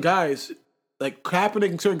then- certain guys, like Kaepernick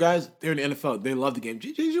and certain guys, they're in the NFL. They love the game.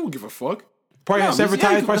 JJ won't give a fuck. Probably has but several yeah,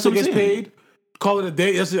 times. Probably that's still what I'm gets saying. paid. Call it a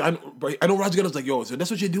day. I know Roger Goodell's like, "Yo, so that's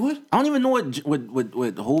what you're doing?" I don't even know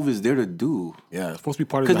what Hove is there to do. Yeah, it's supposed to be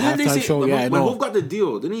part of the Because then they halftime say show. Yeah, I when know. Hove got the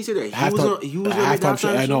deal, didn't he say that he was Halftime, he was gonna make the halftime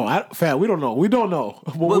show. I know. Fam, we don't know. We don't know.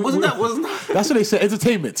 But wasn't that? That's what they said.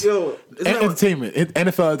 Entertainment. Yo, isn't that what- entertainment.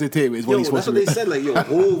 NFL entertainment is what Yo, he's that's supposed what to they be. said. Like,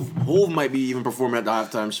 yo, Hove might be even performing at the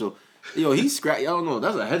halftime show. Yo, he's scratch. I don't know.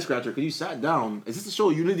 That's a head scratcher because you sat down. Is this to show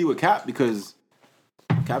unity with Cap? Because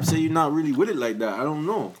Cap said you're not really with it like that. I don't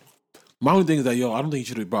know. My only thing is that, yo, I don't think you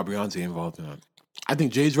should have brought Beyonce involved in that. I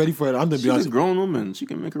think Jay's ready for it. I'm the She's a Beyonce. grown woman. She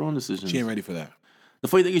can make her own decisions. She ain't ready for that. The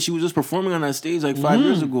funny thing is, she was just performing on that stage like 5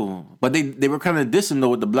 years ago. But they were kind of dissing though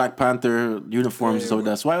with the Black Panther uniforms and stuff like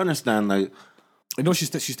that. So I understand. Like, I know she's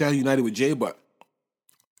standing united with Jay, but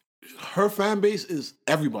her fan base is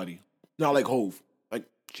everybody, not like Hove. Like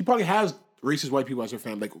she probably has racist white people as her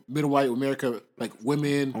fan, like middle white America, like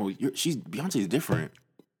women. oh, Beyonce's different.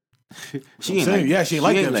 she I'm saying, yeah, she ain't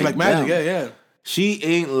like them. She like Magic. them. Yeah. She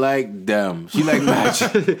ain't like them. She like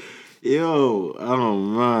Magic. Yo, I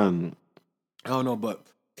don't man. I don't know, but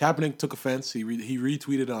Kaepernick took offense. He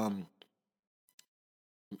retweeted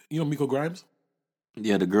you know Miko Grimes?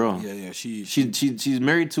 Yeah, the girl. Yeah. She's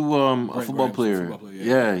married to a football Grimes, player. football player,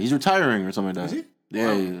 yeah. He's retiring or something like that. Is he? Yeah,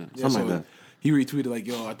 Oh. yeah, something like that. He retweeted like,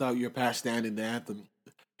 "Yo, I thought you were past standing the anthem."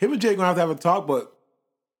 Him and Jay gonna have a talk, but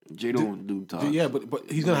Jay don't do talk. yeah, but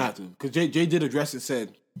he's gonna have to because Jay did address it.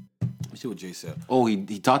 Said, let me see what Jay said. Oh, he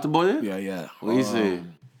talked about it. Yeah. What he say?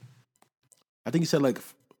 I think he said like,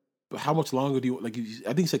 how much longer do you like?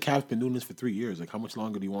 I think he said Cap's been doing this for 3 years. Like, how much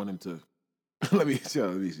longer do you want him to? Let me see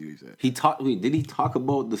what he said. Did he talk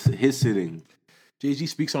about his sitting? Jay-Z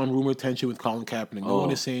speaks on rumored tension with Colin Kaepernick. No Oh.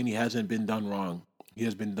 one is saying he hasn't been done wrong. He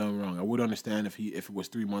has been done wrong. I would understand if it was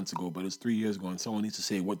 3 months ago, but it's 3 years ago, and someone needs to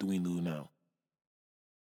say, what do we do now?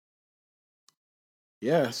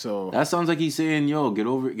 Yeah, so That sounds like he's saying, "Yo, get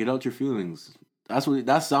out your feelings."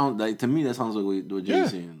 That sounds like to me. That sounds like what Jay's Yeah.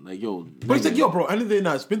 saying. Like, yo, but it's like, yo, bro, end of the day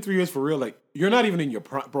now, it's been 3 years for real. Like, you're not even in your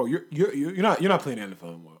prime, bro. You're not playing NFL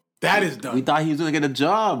anymore. That is done. we thought he was gonna get a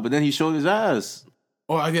job, but then he showed his ass.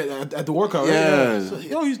 Oh, I get at the workout. Right? Yeah. So,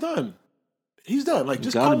 yo, he's done. He's done. Like,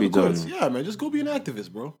 just gotta call be him quits. done. Yeah, man. Just go be an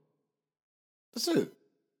activist, bro. That's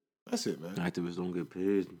it, man. Activists don't get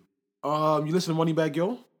paid. You listen to Moneybagg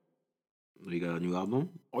Yo? You got a new album?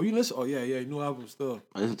 Oh, you listen? Oh, yeah. New album still.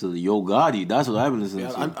 I listened to the Yo Gotti. That's what I've been listening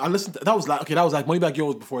Yeah, to. I listened. That was like Moneybagg Yo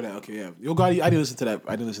was before that. Okay, yeah. Yo Gotti, I didn't listen to that.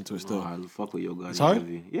 I didn't listen to it still. Oh, I fuck with Yo Gotti Sorry?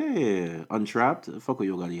 heavy. Yeah. Untrapped. I fuck with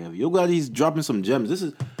Yo Gotti heavy. Yo Gotti's dropping some gems.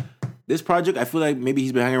 This project, I feel like maybe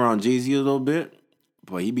he's been hanging around Jay-Z a little bit,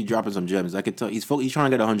 but he be dropping some gems. I could tell he's trying to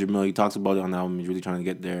get 100 mil. He talks about it on the album. He's really trying to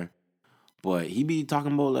get there. But he be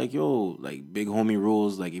talking about like, yo, like big homie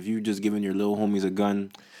rules. Like if you just giving your little homies a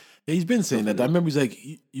gun, Yeah, he's been saying that. I remember he's like,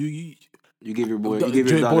 you give your boy, the- you give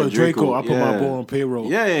your daughter boy Draco. I put my Yeah. boy on payroll.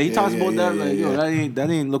 Yeah, he talks about that. Yeah, Like, yo, yeah. that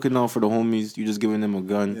ain't looking out for the homies. You just giving them a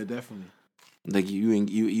gun. Yeah, definitely. Like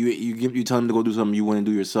you tell them to go do something you want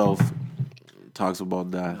to do yourself. Talks about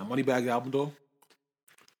that. Moneybagg album though,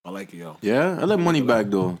 I like it, yo. Yeah, I like Moneybagg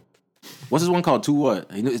though. What's this one called? Two what?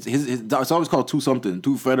 You know, it's always called two something,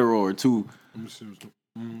 two federal or two.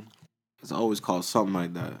 It's always called something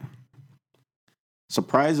like that.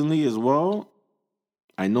 Surprisingly, as well,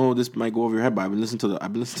 I know this might go over your head, but I've been listening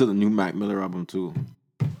to the new Mac Miller album too.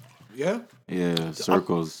 Yeah. Yeah,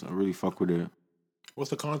 Circles. I really fuck with it. What's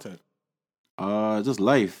the content? Just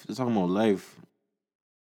life. Just talking about life.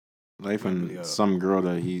 Life and Yeah. some girl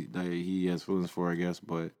that he has feelings for, I guess.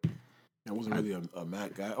 But I wasn't really a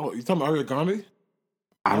Mac guy. Oh, you talking about Ariana Grande?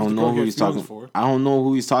 I That's don't the know girl who he he's has feelings talking. for. I don't know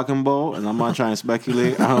who he's talking about, and I'm not trying to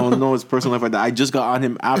speculate. I don't know his personal life like that. I just got on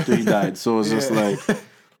him after he died, so it's just Yeah. like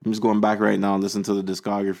I'm just going back right now and listen to the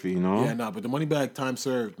discography. You know? Yeah, but the Moneybagg Time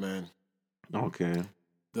Served, man. Okay.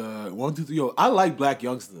 The 1, 2, 3. Yo, I like Black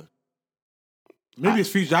Youngster. Maybe it's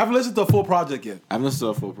feature. I haven't listened to a full project yet. I've listened to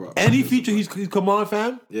a full pro. Any feature he's come on,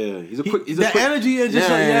 fam. Yeah, he's a He- quick. He's the a quick. energy is just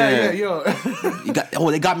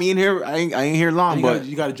yo. They got me in here. I ain't here long, but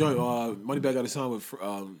you got to join. Moneybagg got a song with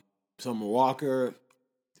some Walker.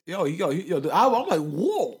 Yo, the album. I'm like,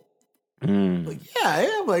 whoa. Like, yeah.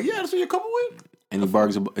 I'm like, yeah. That's what you're coming with.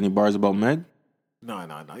 any bars about Meg? No.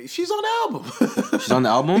 She's on the album. She's on the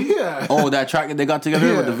album? Yeah. Oh, that track that they got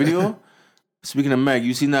together with the Yeah. video? Speaking of Meg,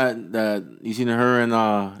 you seen that you seen her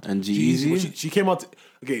and G-Eazy? She came out.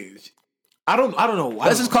 Okay. I don't know.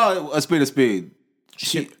 Let's just call it a spade a spade.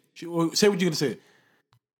 Say what you're gonna say.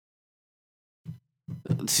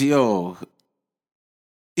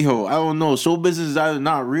 Yo, I don't know. Show business is either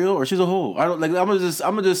not real or she's a hoe. I don't like. I'm gonna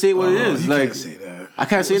just say what it is. You Like, can't say that. I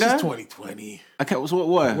can't say that? It's 2020. I can't. So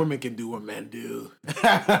what? Women can do what men do.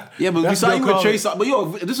 Yeah, but we That's saw what you they'll with call Trey. But yo,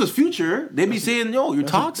 this was Future. They be saying, yo, you're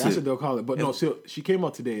That's toxic. what they'll call it. But no, so she came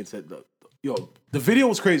out today and said, the video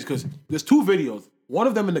was crazy because there's two videos. One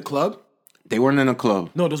of them in the club. They weren't in a club.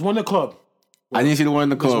 No, there's one in the club. I didn't see the one in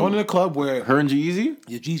the There's club. one in the club where Her and G-Eazy?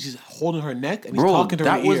 Jeezy's holding her neck and he's Bro, talking to her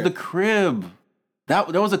that in her was ear. the crib.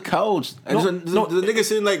 That was a couch. And No, the nigga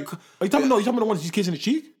sitting like, Are you talking about the one she's kissing the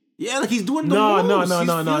cheek? yeah, like he's doing the No. moves. He's feeling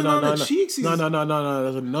on the cheeks. He's- No.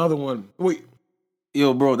 There's another one. Wait,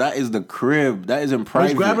 Yo, bro, that is the crib. That is in private.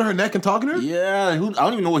 he's grabbing her neck and talking to her? Yeah, I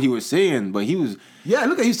don't even know what he was saying, but he was. Yeah,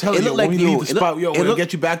 look at he's telling It you looked when like we leave the spot, it we'll looked-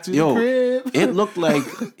 get you back to yo, the crib. It looked like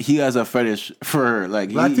he has a fetish for her.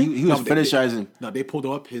 Like Black thing? he was No, fetishizing. They pulled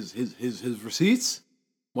up his receipts.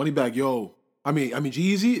 Money back, yo. I mean,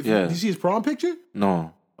 G-Eazy. Yeah. Did you see his prom picture?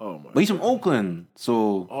 No, Oh my. but he's from Oakland,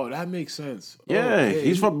 so Oh, that makes sense. yeah, Okay.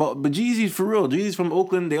 he's from. But Jeezy's for real. Jeezy's from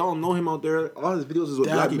Oakland. They all know him out there. All his videos is with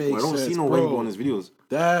That black people. I makes don't see sense, no white bro. people in his videos.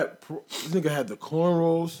 This nigga had the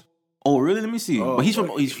cornrows. Oh, really? Let me see. Oh, but he's from.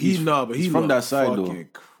 He's he's from looked that side though. fucking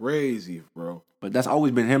crazy, bro. But that's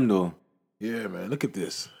always been him though. Yeah, man. Look at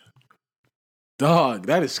this. Dog,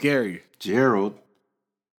 that is scary. Gerald.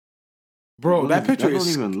 Bro, that picture don't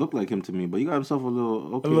is even look like him to me. But he got himself a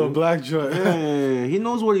little. Okay. a little black joint. Yeah. He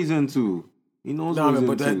knows what he's into. He knows Nah, what man, he's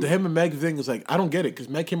but into. the him and Meg thing is like, I don't get it because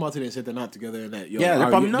Meg came out today and said they're not together and that. Yo, Yeah, they're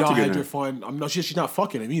probably not y'all together. had your fun. I'm not. She's not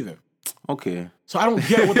fucking him either. Okay. So I don't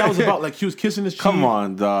get what that was about. Like, he was kissing his cheek. Come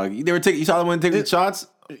on, dog. They were taking. You saw them when they taking shots.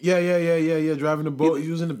 Yeah. Driving the boat. He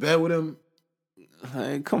was in the bed with him.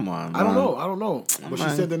 Hey, come on. I don't man. know. But she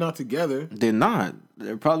Man. said they're not together. They're not.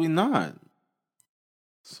 They're probably not.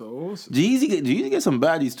 So Jeezy get some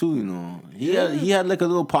baddies too, you know. He had like a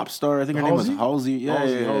little pop star. I think her name was Halsey?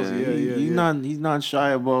 Halsey. Yeah, Halsey, yeah. He's not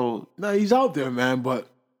shy about. no, he's out there, man. But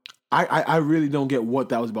I really don't get what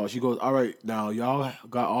that was about. She goes, all right, now y'all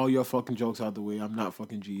got all your fucking jokes out the way. I'm not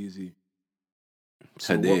fucking G-Eazy.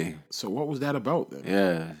 Today. So what was that about then?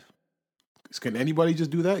 Yeah. Can anybody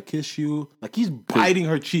just do that? Kiss you? Like, he's biting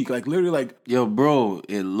her cheek. Like, literally, like, Yo, bro,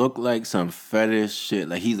 it looked like some fetish shit.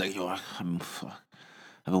 Like he's like, yo, I've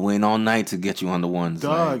been waiting all night to get you on the ones.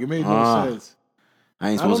 dog, like, it made no sense. I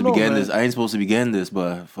ain't I supposed to don't be know, getting man. this. I ain't supposed to be getting this,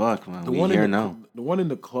 but fuck, man, we here now. The one in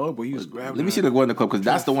the club where he was grabbing Let me her. see the one in the club because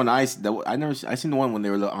that's the one I seen the one when they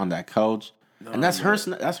were on that couch, and that's her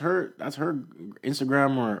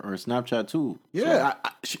Instagram or Snapchat too. Yeah.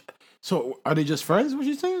 So are they just friends? What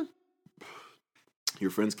you saying? Your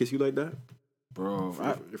friends kiss you like that, Bro,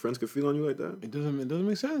 your friends can feel on you like that. it doesn't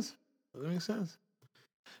make sense. Doesn't make sense.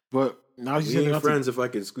 But now she We said they're ain't not friends if I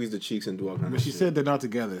can squeeze the cheeks and do all kinds But of she shit. said they're not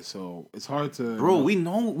together, so it's hard to. Bro, we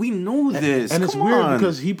know this, and it's Come weird on.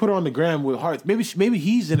 because he put her on the gram with hearts. Maybe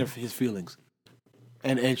he's in his feelings,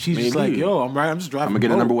 and she's just like, Maybe. yo, I'm right. I'm just driving. I'm gonna the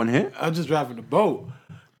get a boat. number one hit. I'm just driving the boat.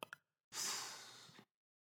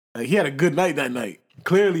 Like, he had a good night that night.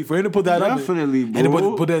 Clearly, for him to put that up, Definitely, and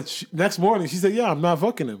bro. but that next morning, she said, "Yeah, I'm not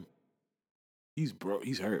fucking him." He's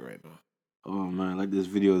hurt right now. Oh man, like this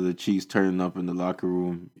video of the cheeks turning up in the locker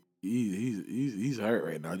room. He's hurt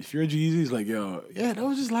right now. If you're G-Eazy, he's like, yo, yeah, that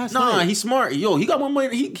was just last Nah, night. he's smart. Yo, he got more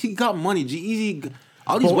money. He got money. G-Eazy,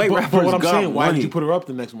 all these white rappers But what I'm got saying, why money. did you put her up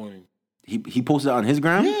the next morning He posted it on his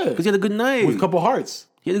gram? Yeah. Because he had a good night. with a couple hearts?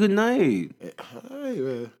 He had a good night. Hey,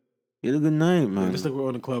 man. He had a good night, man. Just like we're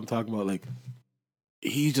in the club talking about, like,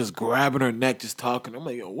 he's just grabbing her neck, just talking. I'm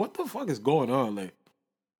like, yo, what the fuck is going on? Like,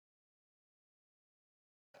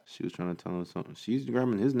 She was trying to tell him something. She's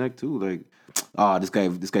grabbing his neck too. Like, this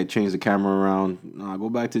guy changed the camera around. Nah, go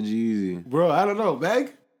back to Jeezy. bro, I don't know,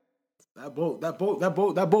 Meg. That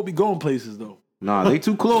boat be going places though. Nah, they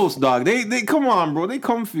too close, dog. They come on, bro. They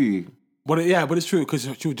comfy. But it's true because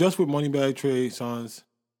she was just with Moneybag, Trey Songz.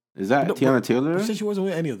 Is that No, Tiana but- Taylor? She said she wasn't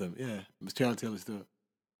with any of them. Yeah, Miss Tiana Taylor still.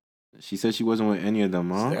 She said she wasn't with any of them,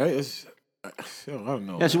 huh? I don't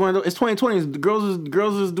know. Yeah, she wanted. It's 2020. The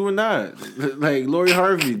girls is doing that. Like Lori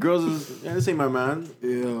Harvey. Girls is. Yeah, this ain't my man.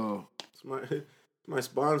 Yo, It's my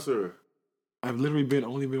sponsor. I've literally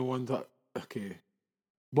only been one time. Okay,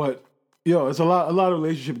 but yo, it's a lot of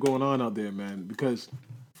relationship going on out there, man. Because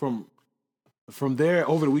from there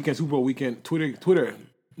over the weekend, Super Bowl weekend, Twitter,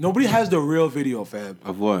 nobody has the real video, fam.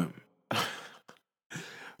 Of what?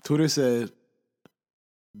 Twitter said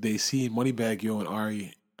they see Moneybagg Yo and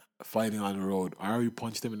Ari fighting on the road. Ari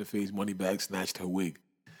punched him in the face. Moneybagg snatched her wig.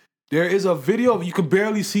 There is a video of you can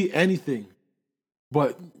barely see anything,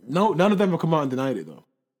 but none of them have come out and denied it though.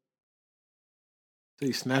 So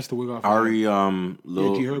he snatched the wig off. Ari, G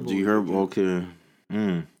Herbo, okay.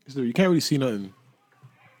 So you can't really see nothing.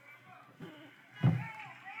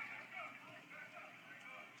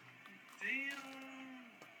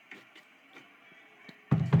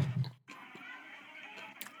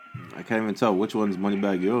 I can't even tell which one's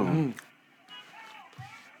Moneybagg Yo.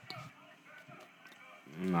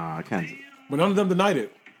 Nah, I can't. But none of them denied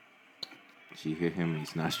it. She hit him and he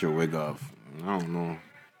snatched her wig off. I don't know.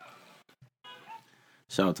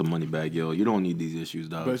 Shout out to Moneybagg Yo. You don't need these issues,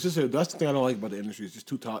 dog. But it's just that's the thing I don't like about the industry. It's just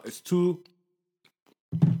too tough. It's too.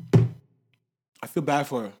 I feel bad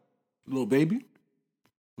for Lil Baby.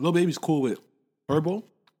 Lil Baby's cool with Herbo.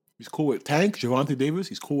 He's cool with Tank, Gervonta Davis.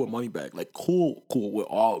 He's cool with Moneybagg. Like cool with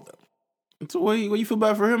all of them. So what you feel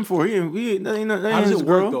bad for him for? That ain't How does his it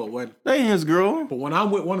girl. work though? When That ain't his girl. but when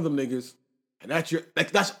I'm with one of them niggas, and that's your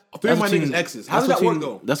that's three of my niggas' exes. How does that work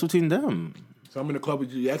though? That's between them. So I'm in the club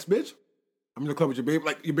with your ex bitch. I'm in the club with your baby,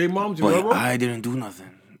 like your baby mom, your But Herbo. I didn't do nothing.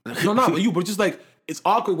 No, not with you, but it's just like it's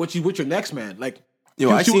awkward when you with your next man. Like Yo,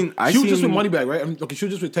 she was just with seen- Moneybagg, right? Okay, she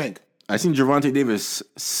was just with Tank. I seen Gervonta Davis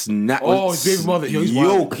snap. Oh, his baby mother. Yo, he's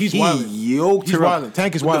wildin'. He's wildin'. Yoked He's her up. wildin'.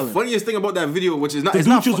 Tank is But wildin'. The funniest thing about that video, which is not, The it's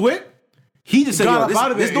dude not she was fun- with? He just said, got yo, up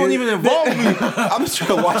out of this there. don't even involve me. I'm just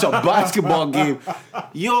trying to watch a basketball game.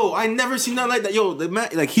 Yo, I never seen nothing like that. Yo, the man,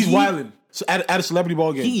 like He's wildin'. So at a celebrity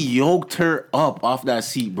ball game. He yoked her up off that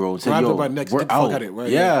seat, bro. Said, Grabbed yo, her by the neck, we're get the fuck out. out of it, right?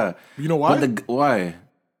 Yeah. You know why? But why?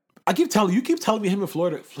 You keep telling me him and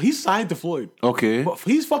Floyd. He's signed to Floyd. Okay. But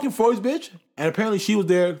he's fucking Floyd's bitch. And apparently she was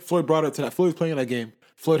there. Floyd brought her to that. Floyd was playing that game.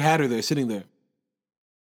 Floyd had her there, sitting there.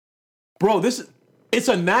 Bro, it's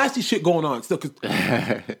a nasty shit going on still. Cause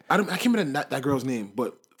I can't remember that girl's name,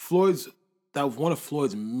 but that was one of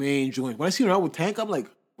Floyd's main joints. When I see her out with Tank, I'm like,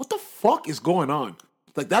 what the fuck is going on?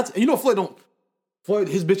 Like that's Floyd,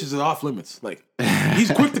 his bitches is off limits. Like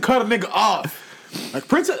he's quick to cut a nigga off. Like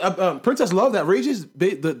Princess Love, that Rage's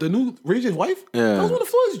the new Rage's wife. Yeah. That was one of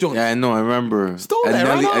Floyd's joints. Yeah, I know. I remember. Stole that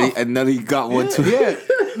right off. And Nelly got one too. Yeah,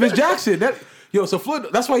 Miss Jackson. So Floyd.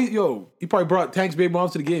 That's why he probably brought Tank's baby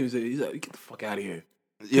moms to the game. He's like, get the fuck out of here.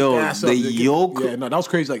 Yo, Ass up, the nigga. yoke. Yeah, no, that was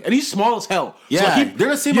crazy. Like, and he's small as hell. Yeah, they're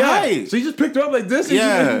the same height. So he just picked her up like this. And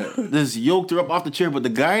Yeah, this yoked her up off the chair, but the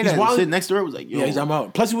guy that wild. sitting next to her was like, "Yo, I'm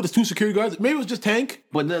out. Plus, he with his two security guards. Maybe it was just Tank.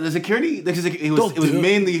 But the security, it was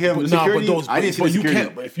mainly him. But, The security, I didn't see the you security.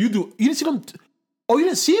 can't. But if you do, you didn't see them. Oh, you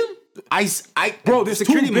didn't see him, Bro, bro. the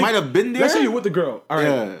security might have been there. Let's say you're with the girl. All right,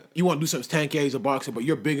 Yeah. you want to do something. Tank, yeah, he's a boxer, but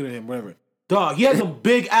you're bigger than him. Whatever. Dog, he had some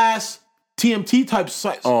big ass TMT type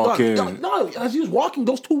sites. Oh, okay. No, as he was walking,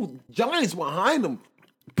 those two giants behind him.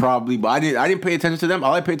 Probably, but I didn't pay attention to them.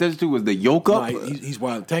 All I paid attention to was the yoke up. Nah, he's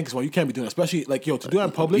wild. Tank is wild. You can't be doing that. Especially, like, to do that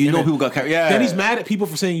in public. You and know then- people got carried. Yeah. Then he's mad at people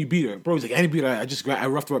for saying you beat her. Bro, he's like, I didn't beat her. I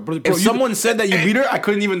roughed her up. Bro, If someone said that you beat her, I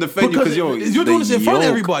couldn't even defend you because you're the doing this in front of yoke.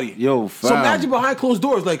 everybody. Yo, fam. So imagine behind closed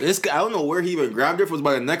doors. Like, This guy, I don't know where he even grabbed her, if it was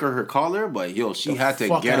by the neck or her collar, but yo, she had to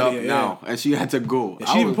fuck get outta up here, now, and she had to go.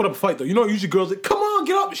 she even put up a fight, though. You know, usually girls like, come on,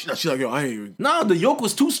 get up. She's like, yo, I ain't even. No, the yoke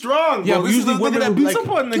was too strong. Yeah, bro. but This is usually the nigga women that are beats like,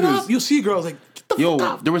 up on get niggas. up. You'll see girls like, get the Yo, fuck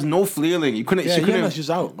up. there was no flailing. You couldn't. Yeah, she couldn't. no, she's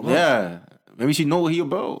out. Yeah, maybe she know what he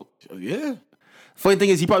about. Yeah. Funny thing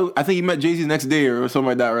is, I think he met Jay-Z next day or something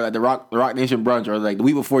like that, or at the Rock Nation brunch, or like the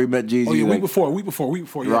week before he met Jay-Z. Oh, yeah, like, week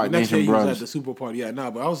before. Yeah, Rock the next Nation day he was brunch. at the Super Bowl party. Yeah,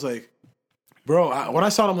 nah, but I was like, bro, when I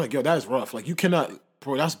saw it, I'm like, yo, that is rough. Like, you cannot,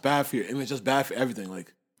 bro, that's bad for your image. That's bad for everything.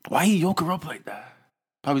 Like, why he yoke her up like that?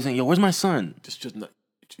 Probably saying, yo, where's my son? just not,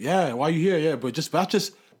 yeah, why you here? Yeah, but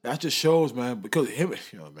that just shows, man, because him,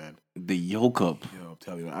 man, The yoke up. I'm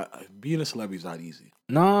telling you, being a celebrity is not easy.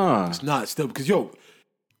 Nah. It's not still because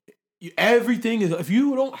everything is, if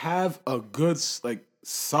you don't have a good like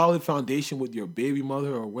solid foundation with your baby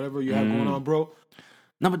mother or whatever you have going on, bro.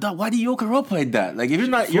 No, but dog, why do you yoke her up like that? Like, if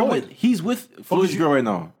Floyd. he's with Floyd's you- girl right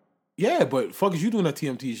now. Yeah, but fuck is you doing at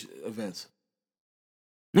TMT events?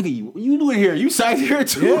 Nigga, you do it here. You side here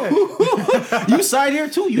too. Yeah. You side here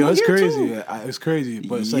too. You Yo, it's here crazy. too. Yeah, it's crazy.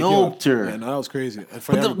 But it's like, Yoked her. Yeah, no, that was crazy. And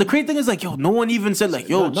for But them- the crazy thing is, like, yo, no one even said, like,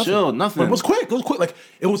 yo, nothing. chill, nothing. But it was quick. It was quick. Like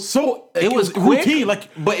it was so. Like, It was quick, routine. Like,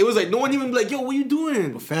 but it was like no one even like, yo, what you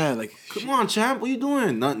doing? fan. Like, Come on, champ, what you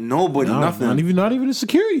doing? Nobody, nothing. Not even the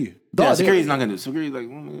security. Yeah, Dog, security's not gonna do. Security, like,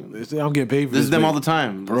 mm, I'm getting paid for this is them but- all the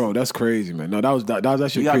time, Bro, that's crazy, man. No, that was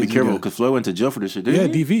actually You gotta crazy. be careful Yeah. because Floyd went to jail for this shit, Yeah,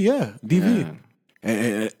 didn't he? DV, yeah, DV.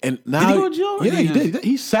 Yeah. And now Did he go to jail? Yeah, He he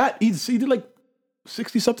did. He did like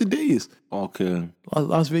 60 something days. Okay.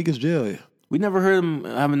 Las Vegas jail. Yeah. We never heard him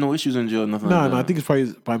having no issues in jail, nothing No, like that. I think it's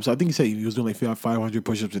probably by himself. I think he said he was doing like 500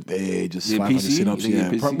 push-ups a day, just Yeah, 500 PC? sit-ups. You think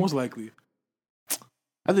Yeah, he PC? most likely.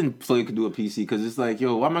 I think Floyd could do a PC because it's like,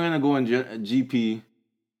 yo, why am I gonna go in GP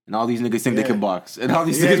and all these niggas think they can box and all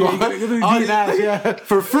these Yeah, niggas yeah.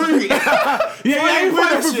 for free? Yeah, you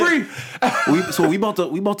fight for free. So we about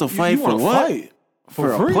to fight You for wanna what? fight?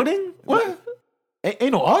 For a free? pudding? What?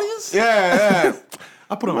 Ain't no audience? Yeah.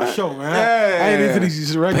 I put on a show, man. Yeah. I ain't into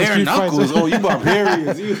these regular Bare street knuckles. fights. Oh, you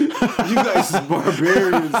barbarians. You guys is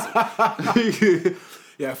barbarians.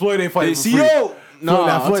 Yeah, Floyd ain't fighting for free. yo.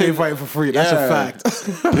 Floyd ain't fighting for free. That's a fact.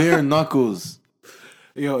 Bare knuckles.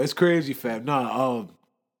 Yo, it's crazy, fam.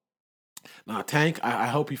 Tank. I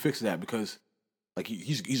hope he fixes that because, like,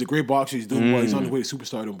 he's a great boxer. He's doing well. He's on his way to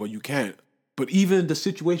superstardom, but you can't. But even the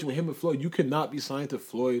situation with him and Floyd, you cannot be signed to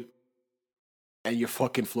Floyd, and you're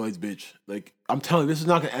fucking Floyd's bitch. Like, I'm telling you, this is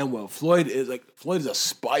not gonna end well. Floyd is a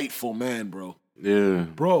spiteful man, bro. Yeah.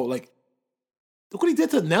 Bro, like, look what he did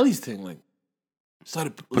to Nelly's thing. Like,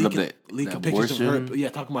 started Put up leaking the pictures of her. abortion. Yeah,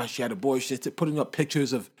 talking about she had abortion, putting up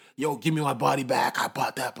pictures of, yo, give me my body back. I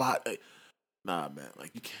bought that bot. Like, nah, man.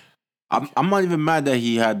 Like, you can't. I'm not even mad that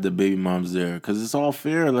he had the baby moms there because it's all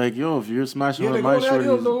fair. Like, yo, if you're smashing Yeah, one they of my go there,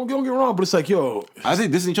 yo, shorties, don't get wrong, but it's like, yo, I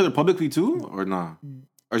think dissing each other publicly too, or nah,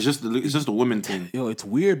 or it's just a woman thing. yo, it's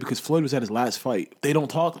weird because Floyd was at his last fight. They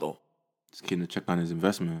don't talk though. Just kidding to check on his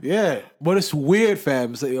investment. Yeah, but it's weird,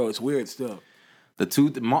 fam. It's like, yo, it's weird still.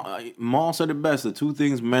 Maul said it best. The two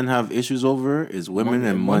things men have issues over is women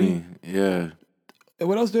and money. Yeah. And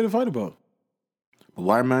what else did they fight about? But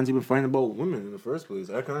why are man's even fighting about women in the first place?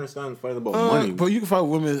 I can understand fighting about money. But you can fight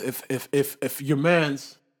women if your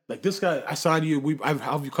man's like this guy. I signed you. I've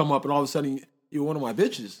helped you come up, and all of a sudden you're one of my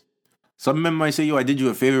bitches. Some men might say, "Yo, I did you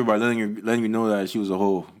a favor by letting you know that she was a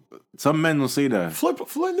hoe." Some men will say that. Floyd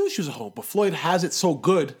knew she was a hoe, but Floyd has it so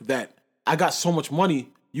good that I got so much money,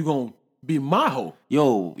 you gonna be my hoe.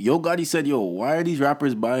 Yo Gotti said, "Yo, why are these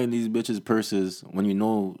rappers buying these bitches purses when you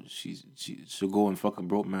know she'll go and fuck a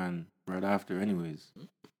broke man right after, anyways?"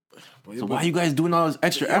 So why you guys doing all this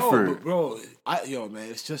extra effort? But bro, man,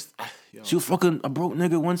 it's just She'll fucking a broke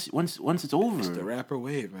nigga once it's over. It's the rapper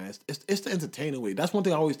wave, man. It's the entertainer wave. That's one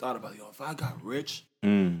thing I always thought about. Yo, if I got rich,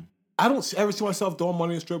 I don't ever see myself throwing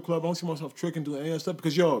money in a strip club. I don't see myself tricking, doing any of that stuff.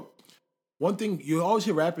 Because one thing you always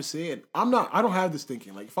hear rappers say, and I don't have this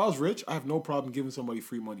thinking. Like, if I was rich, I have no problem giving somebody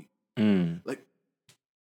free money. Like,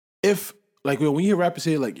 when you hear rappers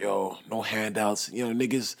say, like, yo, no handouts,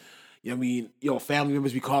 niggas, family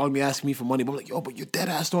members be calling me, asking me for money. But I'm like, yo, but you're dead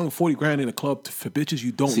ass throwing 40 grand in a club for bitches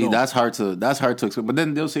you don't know. See, that's hard to explain. But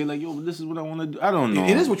then they'll say, like, yo, this is what I want to do. I don't know.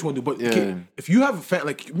 It is what you want to do. But Yeah. if you have a family,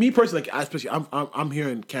 like me personally, like especially I'm here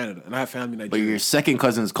in Canada and I have family in But Nigeria. your second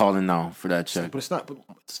cousin's calling now for that check. But it's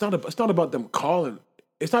not about them calling.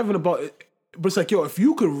 It's not even about it. But it's like, yo, if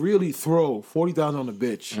you could really throw 40,000 on a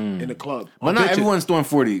bitch in the club. But not everyone's throwing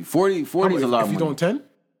 40. 40 is a lot If of you money. throwing 10?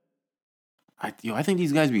 I think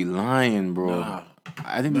these guys be lying, bro. Nah.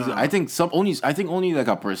 I think only like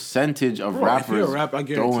a percentage of Bro, if you're rappers a rapper, I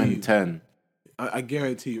guarantee throwing you. 10. I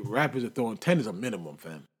guarantee you, rappers are throwing 10 is a minimum,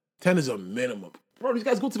 fam. 10 is a minimum. Bro, these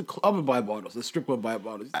guys go to the club and buy bottles, the strip club and buy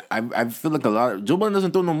bottles. I feel like a lot of Joe Budden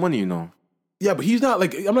doesn't throw no money, you know. Yeah, but he's not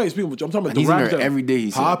like, I'm not even speaking with you. I'm talking about He's the in rappers there that every day,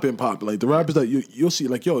 he said. pop. Like the rappers that you'll see,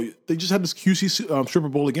 like, yo, they just had this QC stripper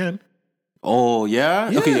bowl again. Oh, yeah?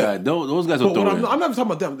 Yeah. Okay, yeah. Those guys will But throw I'm it. not talking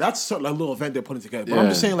about them. That's sort of like a little event they're putting together. But I'm Yeah.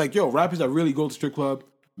 just saying, like, yo, rappers that really go to the strip club,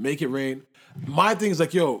 make it rain. My thing is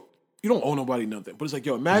like, yo, you don't owe nobody nothing. But it's like,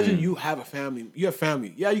 yo, imagine you have a family. You have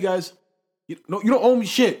family. Yeah, you guys, you don't owe me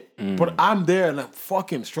shit. But I'm there and I'm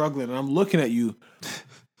fucking struggling and I'm looking at you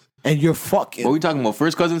and you're fucking. What are we talking about?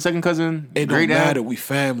 First cousin, second cousin? It don't great matter. aunt? We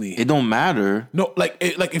family. It don't matter. No, like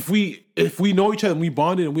if we know each other and we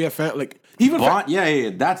bonded and we have family, like even Yeah,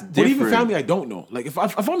 that's different. but even family I don't know. Like if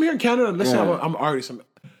I'm here in Canada, and let's say Yeah. I'm an artist.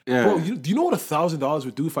 Yeah. Bro, do you know what $1,000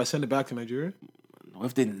 would do if I send it back to Nigeria? What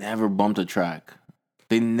if they never bumped a track?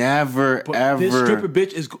 They never, But ever. this stripper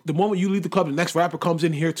bitch is the moment you leave the club, the next rapper comes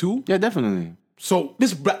in here too. Yeah, definitely. So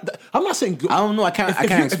I'm not saying I don't know. I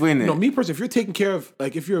can't explain it. No, me personally, if you're taking care of,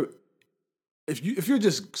 like, if you're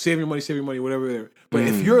just saving your money, whatever. But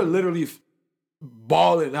if you're literally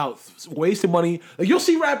balling out, wasting money, like you'll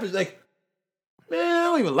see rappers like, man, I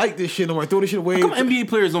don't even like this shit no more. I throw this shit away. How come NBA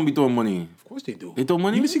players don't be throwing money? Of course they do. They throw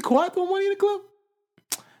money? You didn't see Kawhi throw money in the club?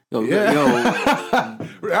 Yo,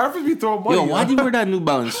 Rappers be throwing money. yo, why do you wear that New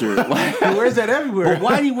Balance shirt? Why? He wears that everywhere. But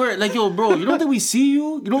why do you wear it? Like, yo, bro, you don't think we see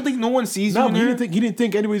you? You don't think no one sees you No, in but here? he didn't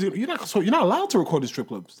think anybody's gonna, you're not allowed to record in strip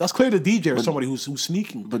clubs. That's clear to DJ or somebody who's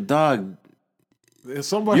sneaking. But dog, If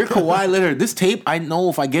somebody, You're Kawhi Leonard. This tape, I know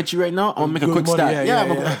if I get you right now, I'm gonna make a Good quick money, stack.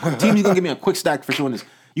 yeah. Team's gonna give me a quick stack for showing this.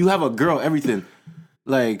 You have a girl, everything.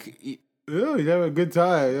 Like, Yeah, he's having a good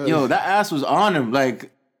time. Yeah. yo, that ass was on him.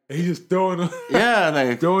 Like, He's just throwing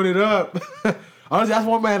yeah, throwing it up. Honestly, that's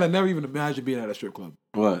one man I never even imagined being at a strip club.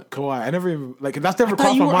 what? Kawhi. I never even that's never I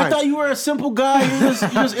crossed my I mind. thought you were a simple guy. You're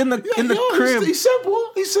just in the crib. He's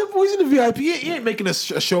simple. He's simple. He's in the VIP. He ain't making a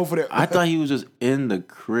show for that. I thought he was just in the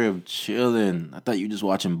crib chilling. I thought you just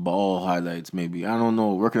watching ball highlights, maybe. I don't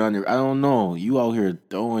know. Working on your. I don't know. You out here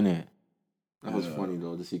throwing it. That was funny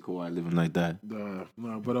though to see Kawhi living like that. No,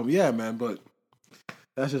 but yeah, man. But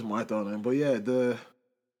that's just my thought, man. But yeah, the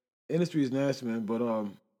industry is nasty, man. But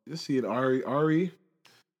you see it, Ari.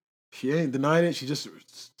 She ain't denying it. She just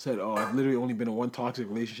said, "Oh, I've literally only been in one toxic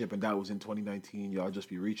relationship, and that was in 2019. Y'all just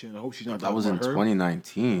be reaching." I hope she's not. That talking was in about Herb.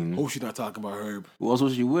 2019. Hope she's not talking about Herb. Who else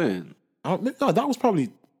was she with? No, that was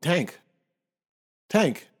probably Tank.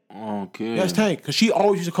 Tank. Okay. That's Tank. Because she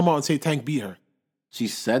always used to come out and say Tank beat her. She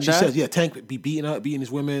said She that? says, yeah, Tank be beating his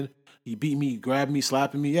women. He beat me, grabbed me,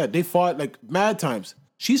 slapping me. Yeah, they fought like mad times.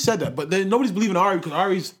 She said that, but then nobody's believing Ari because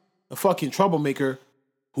Ari's a fucking troublemaker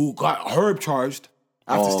who got Herb charged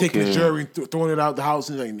after taking his jury and throwing it out the house,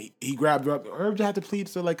 and like, he grabbed her up. Herb just had to plead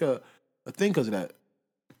to like a thing because of that.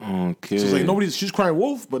 Okay. So it's like she's crying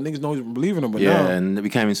wolf, but niggas know he's believing him. But yeah, now, and we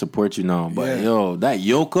can't even support you now. But Yeah. yo, that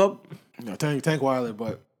yoke up, Tank Wilder,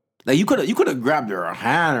 but like you could have grabbed her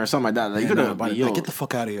hand or something like that. Like you could have. like, get the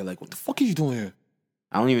fuck out of here. Like, what the fuck is you doing here?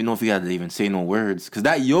 I don't even know if he had to even say no words. Cause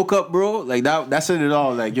that yoke up, bro, like that said it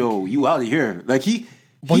all. Like, yo, you out of here. Like he's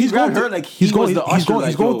grabbed her like he's going through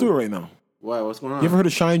it right now. Why? What's going on? You ever heard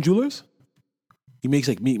of Shine Jewelers? He makes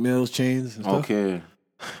like Meat Mills chains and stuff. Okay.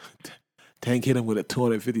 Tank hit him with a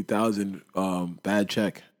 $250,000 bad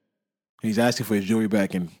check. And he's asking for his jewelry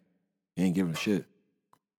back, and he ain't giving shit.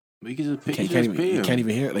 But you can just pay, He him. can't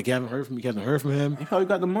even hear it. Like, he hasn't heard from him. He probably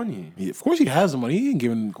got the money. Of course he has the money. He ain't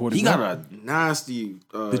giving quarter. He got a nasty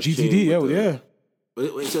the GTD, yeah.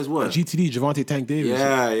 It says what? GTD, Javante Tank Davis.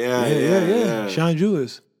 Yeah. Shine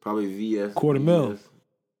Jewelers. Probably VS. $250,000.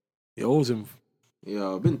 He owes him.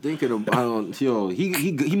 Yo, I've been thinking about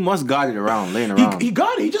he must got it laying around. He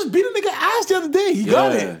got it. He just beat a nigga ass the other day. He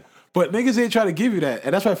got it. But niggas ain't trying to give you that.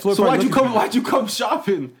 And that's why Floyd. So why'd you come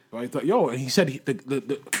shopping? I thought, and he said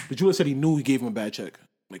the jeweler said he knew he gave him a bad check.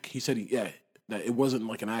 Like he said that it wasn't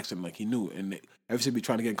like an accident. Like he knew, and every time be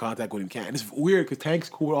trying to get in contact with him can't. And it's weird because Tank's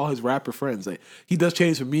cool with all his rapper friends. Like he does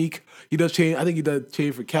chains for Meek. He does chain. I think he does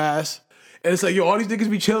chain for Cass. And it's like, yo, all these niggas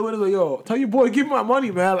be chilling with him. Like, yo, tell your boy, give me my money,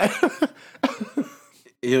 man. Like,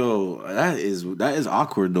 yo, that is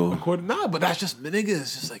awkward though. nah, but that's just niggas.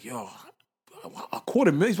 It's just like, yo,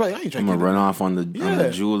 $250,000. He's like, I ain't trying I'm to gonna run off on the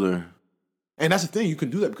jeweler. And that's the thing, you can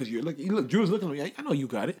do that because you look, Drew's looking like, I know you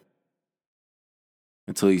got it.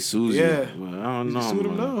 Until he sues you. Well, I don't know. Sued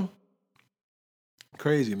him now.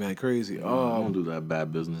 Crazy, man, crazy. Don't do that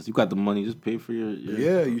bad business. You got the money, just pay for your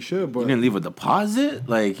yeah, you should, but you didn't leave a deposit?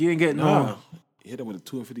 Like you didn't get no. You hit him with a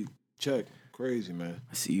 $250 check. Crazy, man.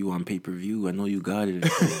 I see you on pay-per-view. I know you got it.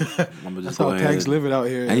 I'm just That's go how ahead. Tank's living out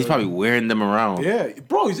here. And he's probably wearing them around. Yeah,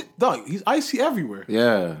 bro, he's icy everywhere.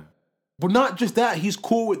 Yeah. But not just that, he's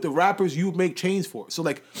cool with the rappers you make chains for. So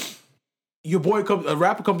like, your boy a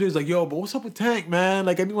rapper comes in, he's like, yo, but what's up with Tank, man?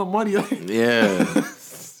 Like, I need my money. Yeah.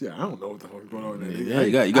 Yeah, I don't know what the fuck is going on there.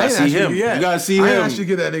 Yeah, you gotta see him. You gotta see him. I ain't actually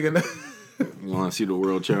get that nigga. You wanna see the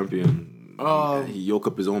world champion. He yoke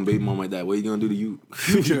up his own baby mom like that. What are you gonna do to you?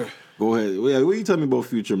 Future. Go ahead. What are you telling me about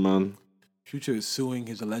Future, man? Future is suing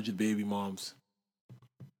his alleged baby moms.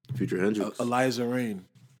 Future Hendrix. Eliza Rain.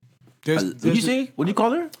 Did you say? What do you call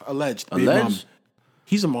her? Alleged. Baby mom. Alleged?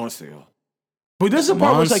 He's a monster, yo. But this is the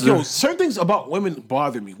part where it's like, yo, certain things about women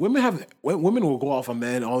bother me. Women will go off on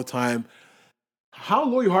men all the time. How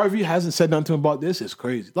Lori Harvey hasn't said nothing to him about this is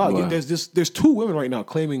crazy. Look, there's two women right now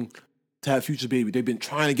claiming to have Future's baby. They've been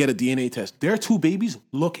trying to get a DNA test. Their two babies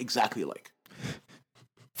look exactly alike.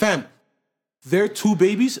 Fam, their two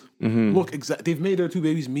babies look exact. They've made their two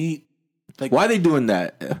babies meet. Like, why are they doing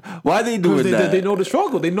that? Why are they doing that? They know the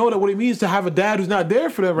struggle. They know that what it means to have a dad who's not there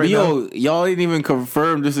for them right now. Y'all didn't even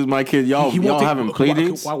confirm this is my kid. Y'all haven't played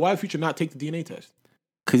it. Why Future not take the DNA test?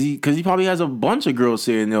 Cause he probably has a bunch of girls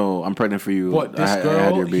saying, "Yo, I'm pregnant for you." What, this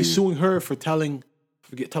girl? He's suing her for telling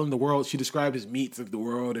the world. She described his meats of the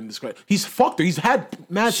world and he's fucked her. He's had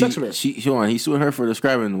mad sex with her. He's suing her for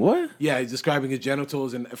describing what? Yeah, he's describing his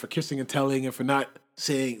genitals and for kissing and telling and for not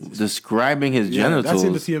saying describing his genitals. That's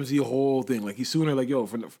in the TMZ whole thing. Like he's suing her like, yo,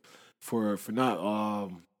 for not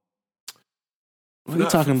What are you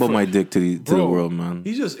talking about my dick to the world, man?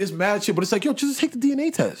 It's mad shit, but it's like, yo, just take the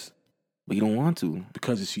DNA test. But you don't want to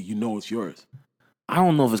because it's yours. I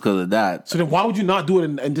don't know if it's because of that. So then why would you not do it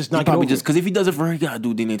and just not get Probably over just it? because if he does it for her, he gotta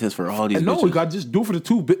do DNA test for all these. And no, bitches. you got to just do it for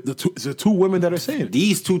the two women that are saying.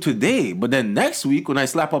 These two today, but then next week when I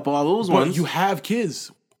slap up all those But ones, you have kids.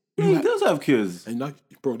 yeah, he does have kids. And not,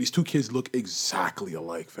 bro, these two kids look exactly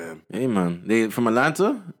alike, fam. Hey man, they from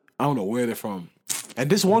Atlanta. I don't know where they're from. And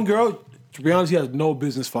this one girl, to be honest, he has no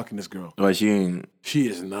business fucking this girl. But she ain't. She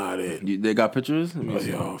is not it. They got pictures. Let me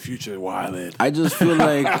see. Yo, Future wildin'. I just feel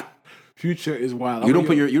like Future is wild. you don't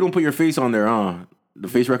put your face on there, huh? The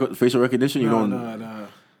facial recognition. You don't. Nah.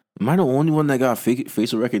 Am I the only one that got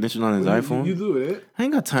facial recognition on his iPhone? You do it. I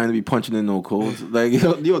ain't got time to be punching in no codes. Like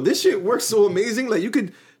yo, this shit works so amazing. Like you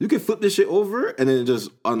could flip this shit over and then it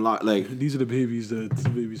just unlock. Like These are the babies from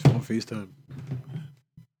FaceTime.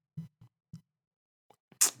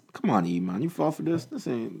 come on, E man, you fall for this? This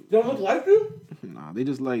ain't. They don't look like you? Nah, they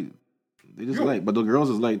just light. But the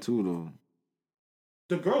girls is light too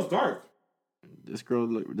though. The girl's dark. This girl,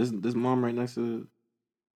 this mom right next to.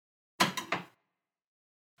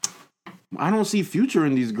 I don't see Future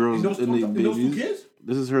in these girls. In these babies. Those two kids?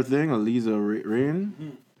 This is her thing, Aliza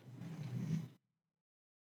Rain.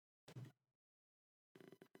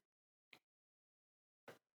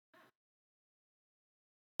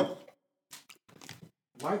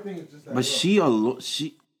 My thing is just that. But she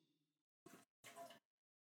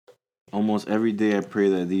almost every day I pray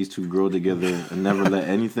that these two grow together and never let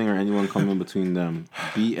anything or anyone come in between them.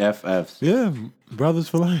 BFFs. Yeah, brothers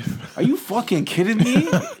for life. Are you fucking kidding me?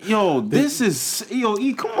 Yo, this is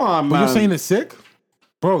E, come on, But man. you're saying it's sick?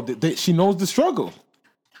 Bro, she knows the struggle.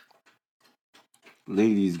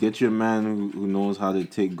 Ladies, get your man who knows how to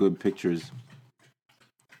take good pictures.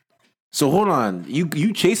 So hold on,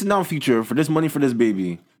 you chasing down Future for this money for this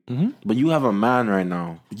baby, but you have a man right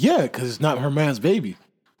now, Yeah, because it's not her man's baby.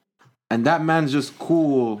 and that man's just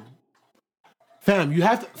cool. Fam, you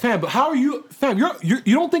have to, fam. But how are you, fam? You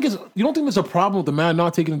don't think there's a problem with the man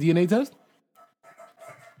not taking the DNA test?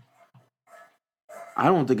 I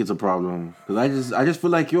don't think it's a problem because I just feel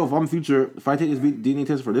like if I'm Future, if I take this DNA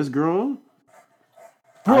test for this girl,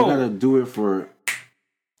 Bro. I gotta do it for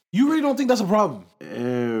You really don't think that's a problem?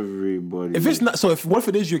 everybody. If it's not, so what if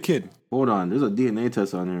it is your kid? Hold on, there's a DNA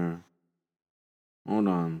test on here. Hold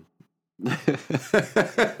on.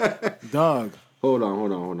 Dog. Hold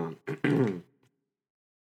on.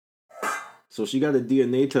 So she got a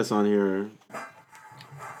DNA test on here.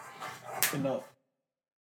 Enough.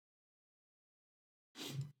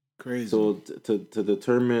 Crazy. So to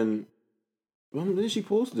determine, when did she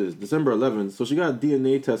post this? December 11th. So she got a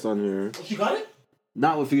DNA test on here. She got it?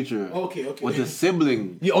 Not with Future. Okay. With a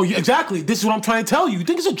sibling Yeah, yeah, exactly. This is what I'm trying to tell you. You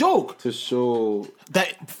think it's a joke? to show.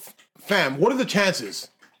 That, fam, what are the chances?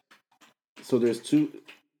 So there's two.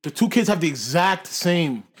 The two kids have the exact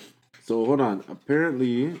same. So hold on.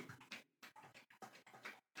 Apparently.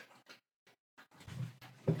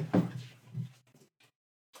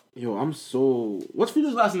 Yo, I'm so. What's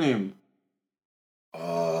Future's last name?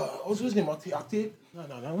 What's his name? Octave? No.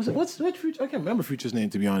 What's Future? I can't remember Future's name,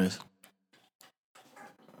 to be honest.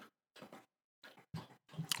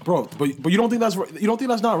 Bro, but you don't think that's right? You don't think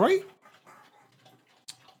that's not right?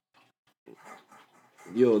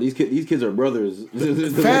 Yo, these kids are brothers.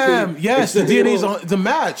 Fam, yes, the DNA's on the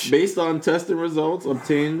match. Based on testing results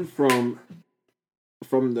obtained from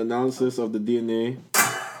the analysis of the DNA,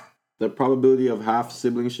 the probability of half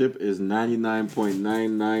siblingship is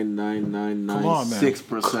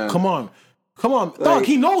 99.9999996%. Come on. Dog,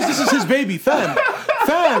 he knows this is his baby, fam.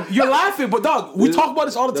 Fam, you're laughing, but dog, we talk about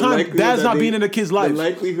this all the time. likelihood Dad's that not being in a kid's life. The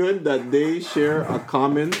likelihood that they share a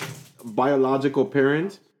common biological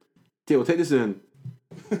parent, Theo, take this in,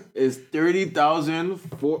 is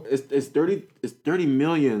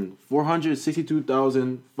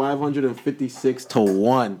 30,462,556 to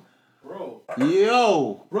 1.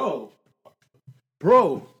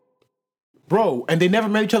 Bro, and they never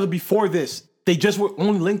met each other before this. They just were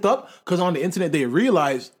only linked up because on the internet they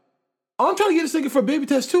realized, I'm trying to get this nigga for a baby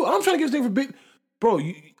test too. I'm trying to get this nigga for baby. Bro,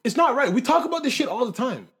 it's not right. We talk about this shit all the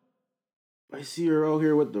time. I see her out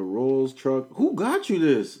here with the Rolls truck. Who got you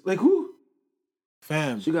this? Like who?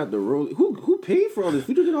 Fam. She got the Rolls. Who paid for all this?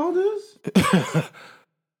 Who did all this?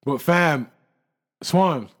 But fam,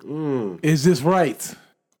 Swan, is this right?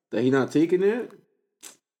 That he not taking it?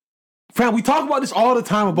 Fam, we talk about this all the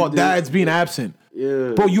time about dads being absent.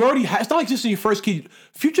 Yeah. Bro, you already it's not like just in your first kid.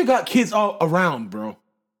 Future got kids all around, bro.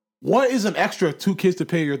 What is an extra 2 kids to